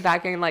now I think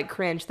back and like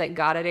cringe, thank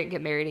God I didn't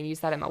get married and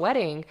use that at my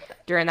wedding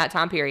during that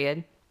time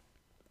period.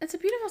 It's a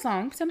beautiful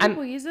song. Some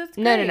people use it.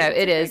 No.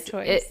 It is.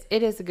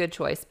 It is a good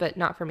choice, but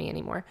not for me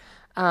anymore.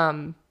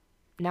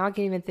 Now I can't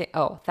even think.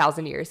 Oh,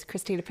 1,000 Years.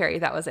 Christina Perri.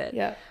 That was it.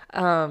 Yeah.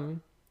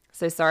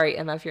 So sorry,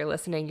 Emma, if you're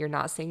listening, you're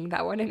not singing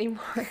that one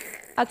anymore.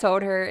 I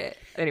told her.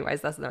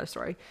 Anyways, that's another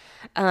story.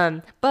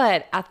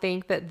 But I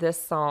think that this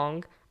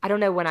song, I don't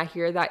know, when I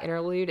hear that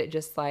interlude, it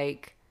just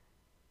like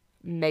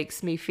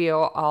makes me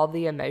feel all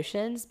the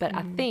emotions. But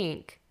I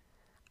think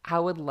I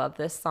would love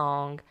this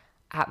song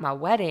at my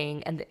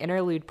wedding, and the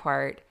interlude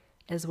part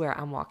is where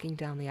I'm walking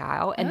down the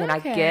aisle, and then I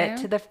get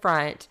to the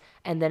front,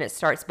 and then it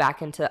starts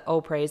back into, oh,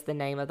 praise the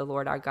name of the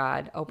Lord our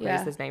God, oh,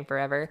 praise his name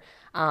forever.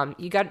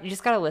 You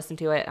just got to listen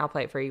to it. I'll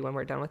play it for you when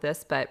we're done with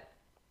this, but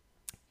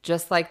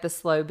just like the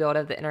slow build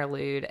of the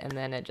interlude, and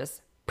then it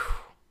just,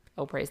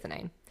 oh, praise the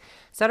name.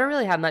 So I don't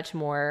really have much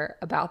more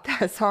about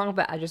that song,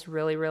 but I just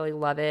really, really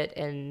love it,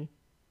 and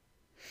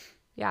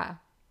yeah.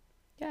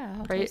 Yeah,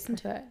 I'll listen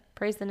to it.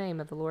 Praise the name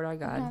of the Lord our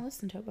God. I've not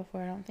listened to it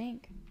before, I don't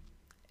think.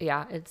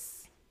 Yeah,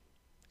 it's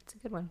a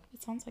good one.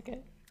 It sounds like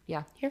it.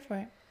 Yeah. Here for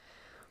it.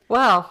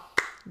 Well,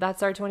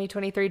 that's our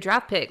 2023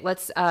 draft pick.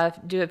 Let's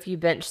do a few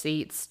bench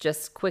seats.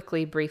 Just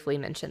quickly, briefly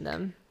mention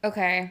them.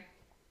 Okay.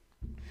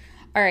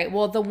 All right.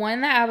 Well, the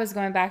one that I was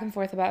going back and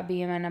forth about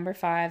being my number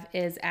 5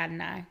 is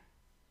Adonai.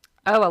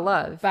 Oh, I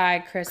love. By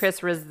Chris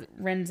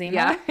Renzema.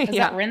 Yeah. Is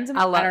that Renzema?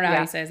 I don't know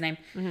how you say his name.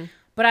 Mm-hmm.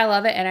 But I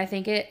love it. And I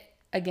think it,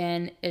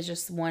 again, is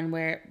just one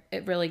where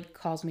it really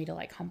calls me to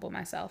like humble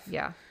myself.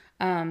 Yeah.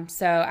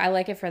 So I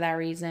like it for that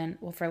reason.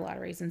 Well, for a lot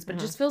of reasons, but it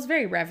just feels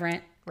very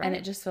reverent, and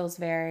it just feels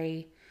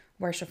very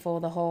worshipful.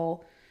 The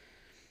whole,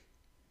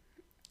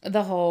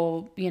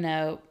 you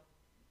know,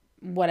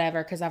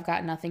 whatever, because I've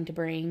got nothing to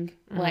bring,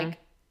 like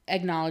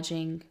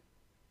acknowledging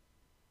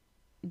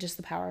just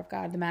the power of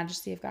God, the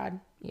majesty of God.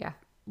 Yeah.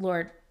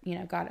 Lord, you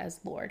know, God as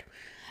Lord.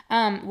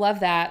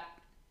 Love that.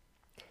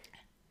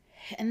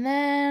 And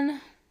then,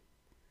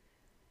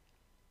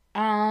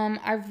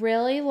 I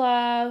really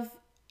love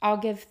I'll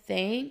Give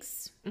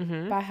Thanks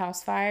by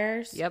House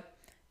Fires. Yep.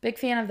 Big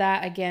fan of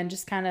that. Again,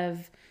 just kind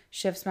of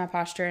shifts my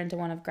posture into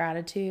one of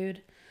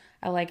gratitude.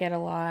 I like it a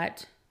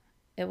lot.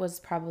 It was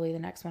probably the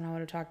next one I would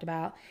have talked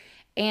about.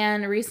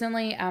 And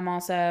recently, I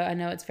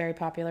know it's very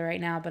popular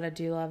right now, but I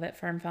do love it,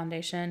 Firm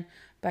Foundation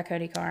by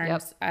Cody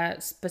Carnes.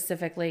 Yep.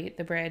 Specifically,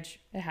 the bridge.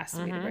 It has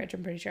to be the bridge,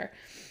 I'm pretty sure.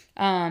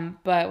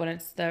 But when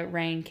it's the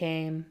rain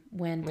came,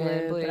 wind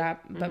blew.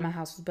 But my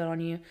house was built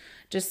on you,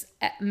 just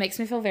makes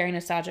me feel very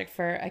nostalgic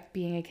for like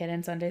being a kid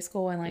in Sunday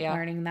school and like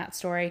learning that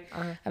story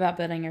about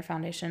building your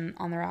foundation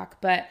on the rock.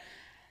 But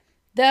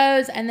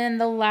those, and then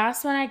the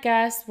last one I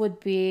guess would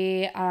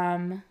be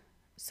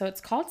so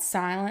it's called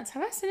Silence.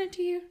 Have I sent it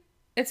to you?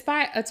 It's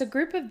a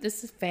group of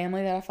this is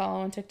family that I follow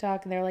on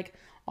TikTok, and they're like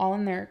all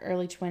in their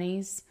early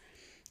 20s,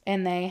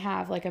 and they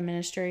have like a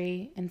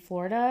ministry in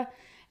Florida.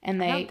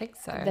 And I don't think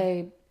so.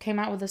 They came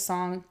out with a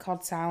song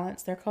called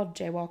Silence. They're called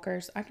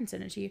Jaywalkers. I can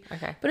send it to you.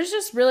 Okay. But it's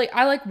just really,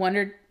 I like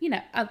wondered, you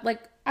know,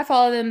 I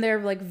follow them. They're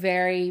like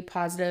very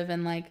positive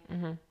and like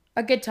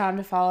a good time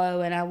to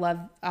follow. And I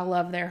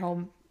love their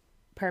whole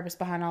purpose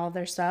behind all of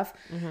their stuff.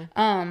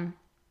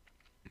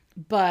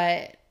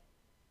 But,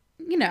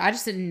 you know, I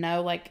just didn't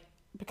know like,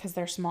 because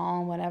they're small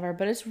and whatever,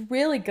 but it's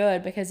really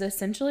good because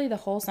essentially the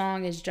whole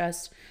song is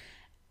just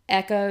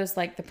echoes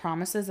like the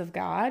promises of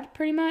God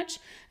pretty much.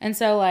 And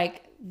so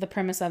like the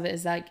premise of it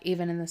is like,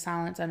 even in the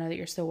silence, I know that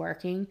you're still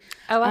working.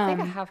 Oh, I think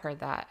I have heard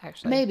that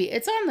actually. Maybe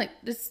it's on like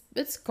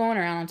it's going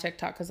around on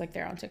TikTok because like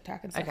they're on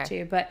TikTok and stuff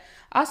too. But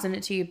I'll send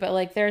it to you. But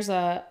like there's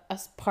a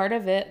part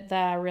of it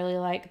that I really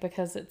like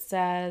because it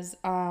says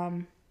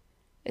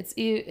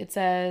it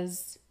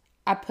says,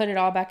 I put it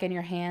all back in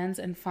your hands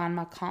and find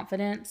my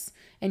confidence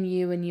in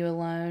you and you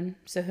alone.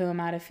 So who am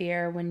I to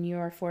fear when you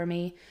are for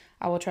me?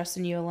 I will trust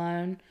in you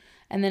alone.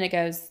 And then it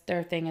goes,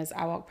 their thing is,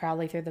 I walk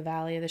proudly through the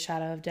valley of the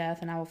shadow of death,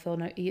 and I will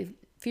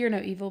fear no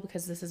evil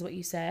because this is what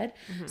you said.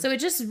 So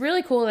it's just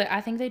really cool that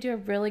I think they do a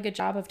really good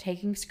job of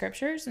taking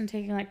scriptures and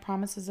taking like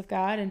promises of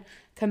God and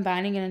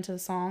combining it into the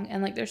song,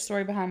 and like their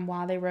story behind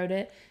why they wrote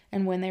it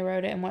and when they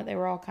wrote it and what they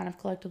were all kind of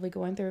collectively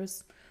going through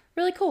is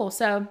really cool.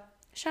 So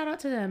shout out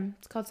to them.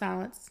 It's called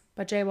Silence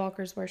by Jay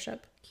Walker's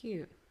Worship.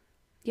 Cute.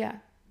 Yeah,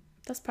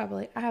 that's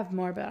probably, I have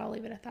more, but I'll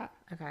leave it at that.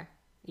 Okay.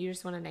 You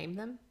just want to name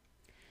them?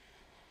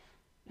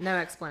 No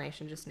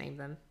explanation, just name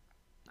them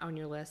on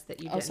your list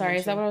that you didn't sorry, mention.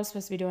 is that what I was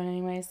supposed to be doing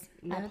anyways?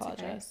 No, I it's okay.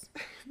 apologize.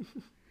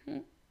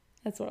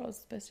 That's what I was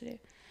supposed to do.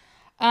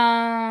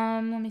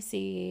 Let me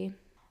see.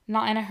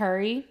 Not in a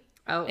Hurry.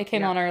 Oh, It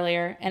came on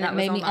earlier, and That it was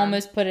made on me mine.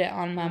 almost put it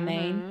on my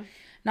main.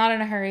 Not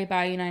in a Hurry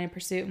by United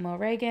Pursuit and Will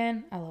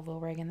Reagan. I love Will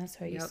Reagan. That's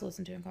who I used to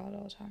listen to in college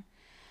all the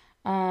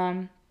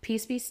time.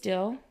 Peace Be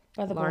Still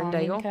by the Lauren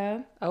Belonging Daigle?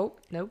 Co. Oh,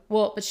 nope.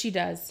 Well, but she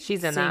does.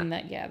 She's in sing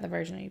that. Yeah, the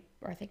version you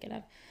are thinking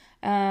of.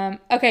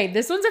 Okay,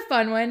 this one's a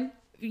fun one.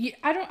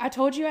 I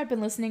told you I've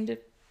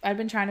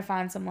been trying to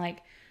find some like,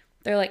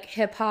 they're like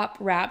hip hop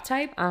rap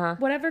type,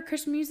 whatever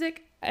Christian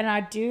music. And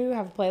I do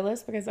have a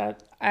playlist because I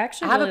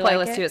actually I have really a playlist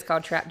like it. too. It's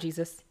called Trap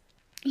Jesus.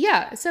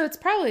 Yeah, so it's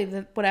probably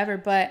the whatever,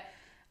 but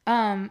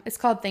it's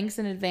called Thanks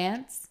in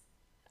Advance.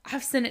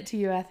 I've sent it to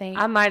you, I think.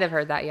 I might have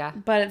heard that, yeah.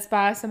 But it's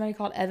by somebody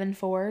called Evan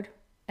Ford.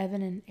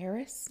 Evan and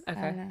Eris? Okay.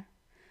 I don't know.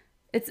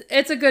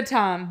 It's a good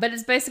time, but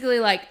it's basically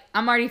like,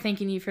 I'm already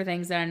thanking you for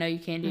things that I know you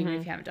can do even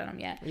if you haven't done them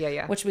yet. Yeah,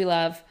 yeah. Which we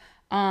love.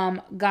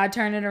 God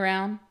Turned It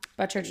Around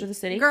by Church of the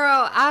City.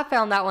 Girl, I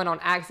found that one on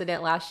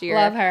accident last year.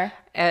 Love her.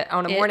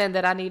 On a morning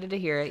that I needed to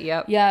hear it.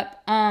 Yep.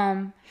 Yep.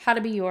 How to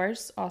Be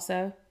Yours,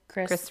 also.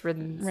 Chris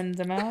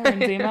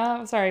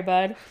Renzema. Sorry,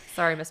 bud.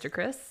 Sorry, Mr.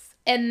 Chris.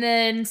 And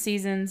then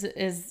Seasons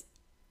is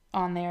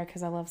on there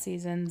because I love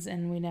Seasons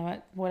and we know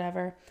it,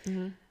 whatever.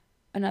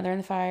 Another in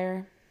the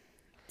Fire,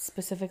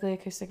 specifically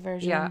acoustic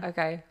version. Yeah,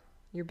 okay.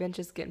 Your bench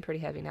is getting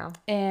pretty heavy now.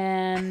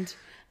 And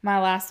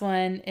my last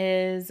one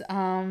is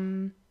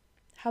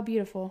How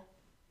Beautiful.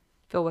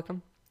 Phil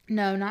Wickham.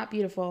 No, not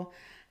Beautiful.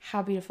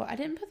 How Beautiful. I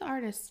didn't put the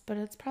artist, but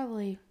it's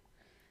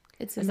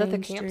Is that the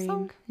camp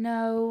song?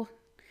 No.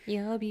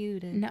 You're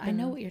beautiful. No, I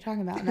know what you're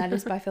talking about, and that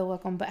is by Phil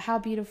Wickham. But How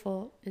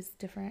Beautiful is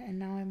different, and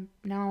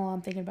now all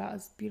I'm thinking about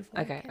is Beautiful.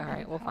 Okay, all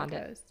right, we'll find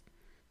it. Goes.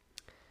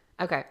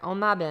 Okay, on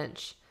my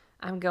bench,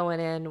 I'm going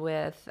in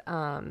with,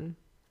 when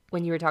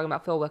you were talking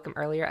about Phil Wickham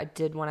earlier, I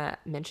did want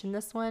to mention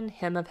this one,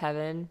 Hymn of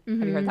Heaven. Have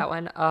you heard that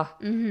one?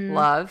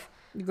 Love.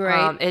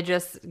 Great. It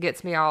just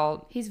gets me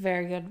all... He's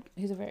very good.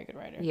 He's a very good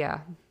writer. Yeah.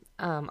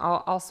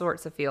 All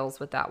sorts of feels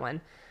with that one.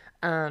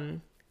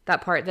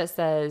 That part that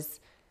says...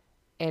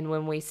 And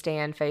when we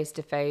stand face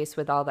to face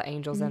with all the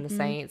angels and the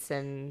saints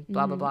and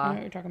blah, blah, blah. I know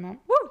what you're talking about.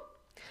 Woo!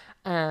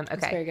 Okay.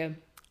 It's very good.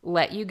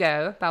 Let You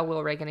Go by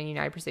Will Reagan and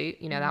United Pursuit.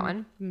 You know that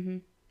one?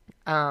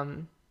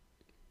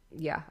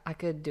 Yeah, I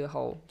could do a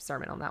whole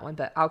sermon on that one,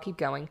 but I'll keep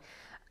going.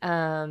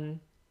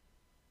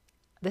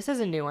 This is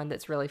a new one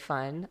that's really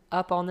fun.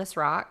 Up on This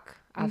Rock.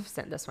 I've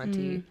sent this one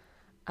to you.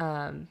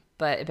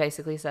 But it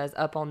basically says,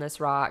 up on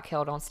this rock,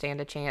 held on stand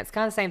a chance.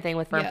 Kind of the same thing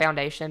with Firm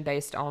Foundation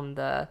based on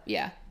the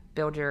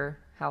Build Your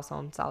House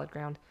on Solid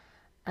Ground.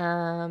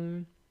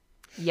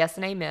 Yes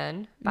and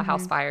Amen by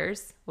House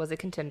Fires was a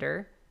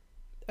contender.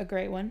 A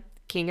great one.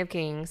 King of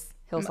Kings,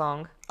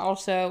 Hillsong.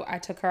 Also, I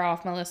took her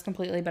off my list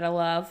completely, but I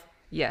love.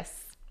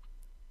 Yes.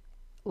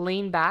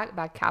 Lean Back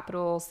by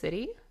Capital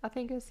City, I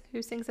think is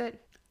who sings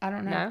it. I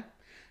don't know. No?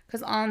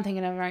 Because all I'm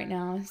thinking of right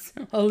now is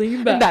a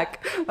lean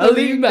back. A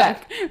lean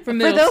back. From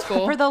middle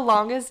school. For the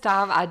longest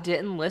time, I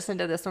didn't listen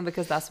to this one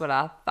because that's what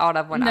I thought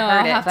of when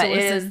I heard it. But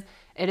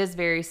it is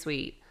very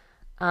sweet.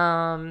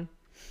 And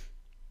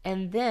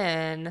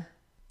then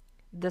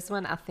this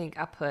one I think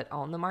I put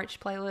on the March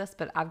playlist,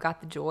 but I've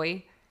Got the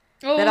Joy.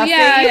 Oh,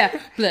 yeah.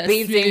 Bless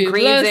Beans me, and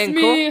greens bless and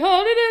me.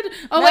 Oh,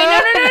 wait,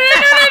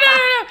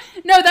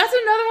 no. No, that's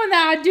another one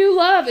that I do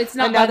love. It's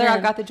not Another by I've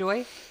them. Got the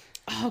Joy.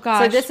 Oh,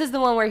 gosh. So this is the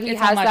one where he It's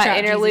has on my that Trap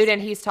interlude Jesus.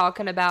 and he's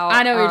talking about...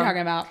 I know what you're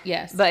talking about.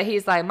 Yes. But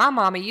he's like, my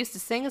mama used to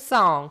sing a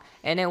song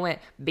and it went,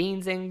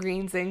 beans and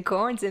greens and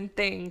corns and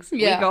things.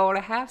 Yeah. We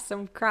gonna have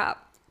some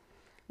crop.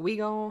 We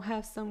gonna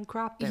have some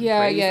crop. And Yeah.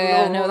 praise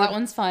the No, Lord. that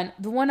one's fun.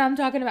 The one I'm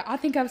talking about, I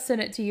think I've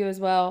sent it to you as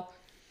well.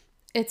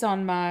 It's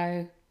on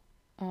my,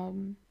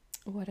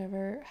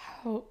 whatever.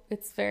 Oh,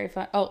 it's very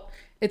fun. Oh,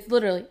 it's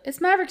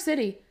Maverick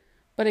City.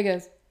 But it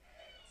goes.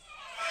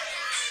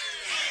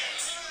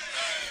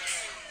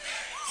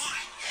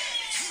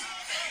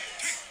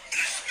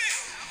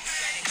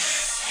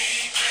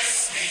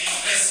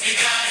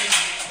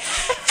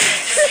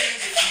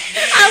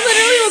 I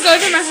literally will go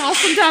to my house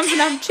sometimes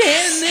and I'm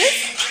chanting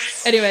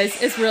this.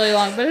 Anyways, it's really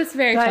long, but it's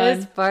very fun. That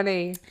is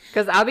funny.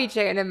 Because I'll be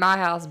chanting in my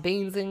house,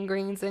 beans and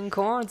greens and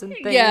corns and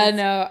things. Yeah,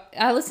 no.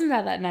 I listened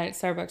to that night at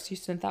Starbucks. You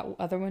sent that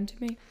other one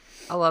to me.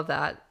 I love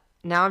that.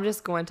 Now I'm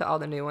just going to all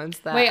the new ones.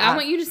 I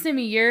want you to send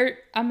me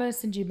I'm going to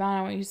send you mine.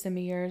 I want you to send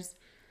me yours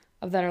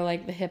of that are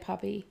like the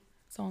hip-hoppy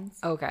songs.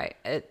 Okay.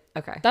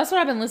 Okay. That's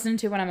what I've been listening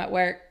to when I'm at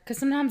work. Because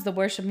sometimes the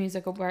worship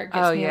music at work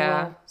gets me a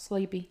little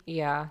sleepy.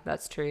 Yeah,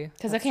 that's true.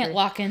 Because I can't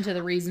lock into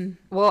the reason.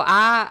 Well,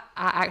 I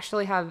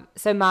actually have,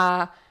 so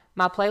my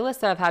playlist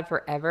that I've had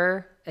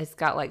forever, it's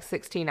got like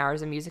 16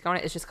 hours of music on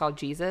it. It's just called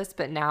Jesus.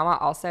 But now I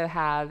also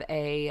have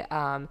a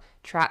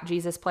trap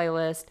Jesus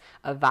playlist,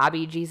 a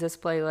vibey Jesus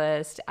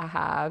playlist. I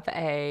have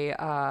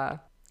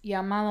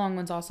yeah, my long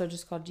one's also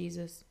just called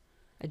Jesus.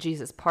 A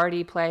Jesus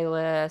party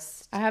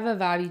playlist. I have a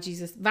vibey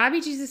Jesus.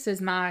 Vibey Jesus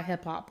is my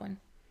hip hop one.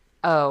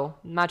 Oh,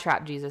 my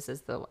trap Jesus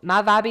is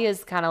my vibey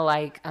is kind of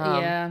like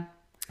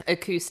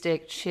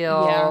acoustic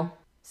chill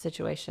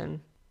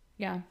situation.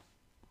 Yeah.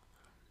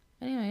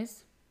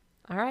 Anyways.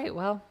 All right.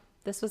 Well,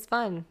 this was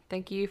fun.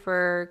 Thank you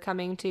for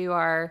coming to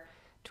our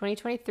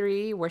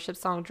 2023 worship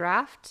song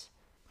draft.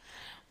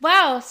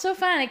 Wow, so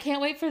fun. I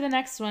can't wait for the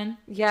next one.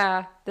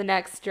 Yeah, the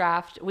next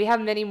draft. We have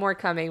many more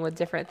coming with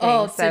different things.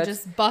 Oh, so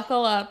just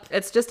buckle up.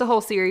 It's just a whole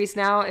series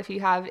now. If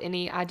you have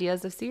any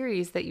ideas of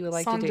series that you would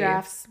like to do. Song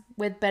drafts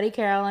with Betty,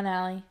 Carol, and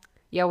Allie.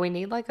 Yeah, we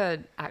need like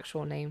an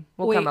actual name.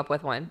 We'll come up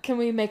with one. Can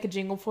we make a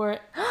jingle for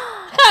it?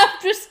 I'm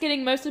just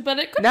kidding mostly, but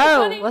it could be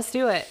funny. Let's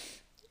do it.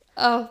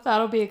 Oh,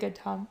 that'll be a good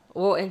time.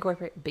 We'll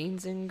incorporate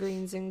beans and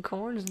greens and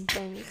corns and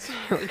things.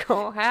 We're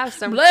going to have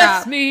some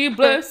Bless me.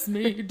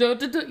 Du,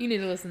 du, du. You need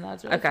to listen to that.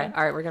 It's really fun.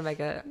 All right. We're going to make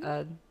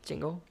a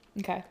jingle.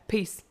 Okay.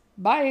 Peace.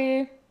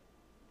 Bye.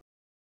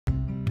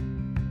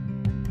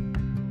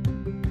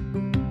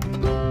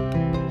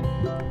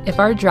 If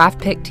our draft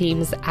pick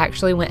teams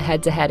actually went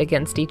head to head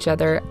against each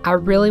other, I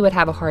really would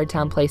have a hard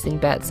time placing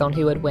bets on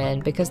who would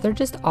win because they're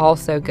just all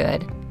so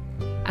good.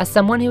 As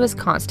someone who is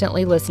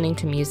constantly listening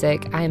to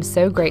music, I am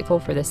so grateful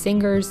for the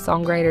singers,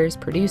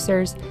 songwriters,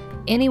 producers,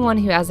 anyone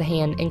who has a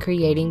hand in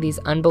creating these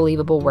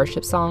unbelievable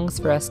worship songs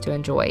for us to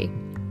enjoy.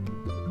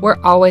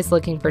 We're always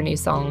looking for new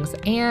songs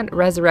and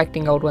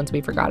resurrecting old ones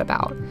we forgot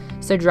about.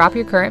 So drop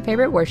your current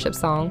favorite worship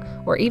song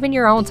or even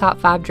your own top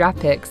 5 draft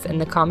picks in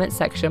the comment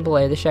section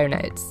below the show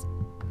notes.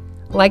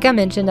 Like I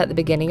mentioned at the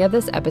beginning of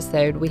this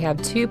episode, we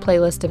have 2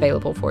 playlists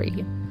available for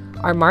you.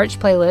 Our March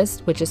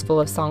playlist, which is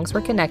full of songs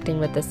we're connecting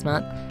with this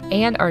month,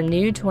 and our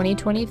new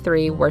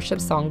 2023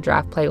 worship song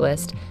draft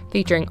playlist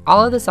featuring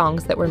all of the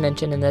songs that were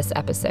mentioned in this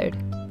episode.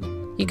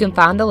 You can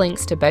find the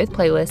links to both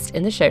playlists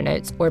in the show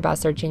notes or by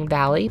searching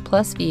Valley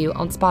plus View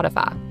on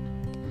Spotify.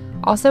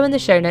 Also in the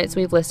show notes,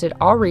 we've listed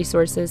all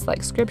resources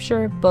like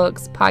scripture,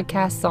 books,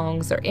 podcast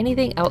songs, or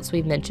anything else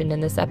we've mentioned in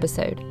this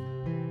episode.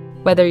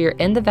 Whether you're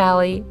in the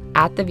valley,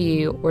 at the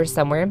view, or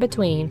somewhere in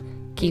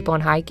between, keep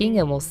on hiking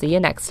and we'll see you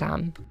next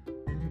time.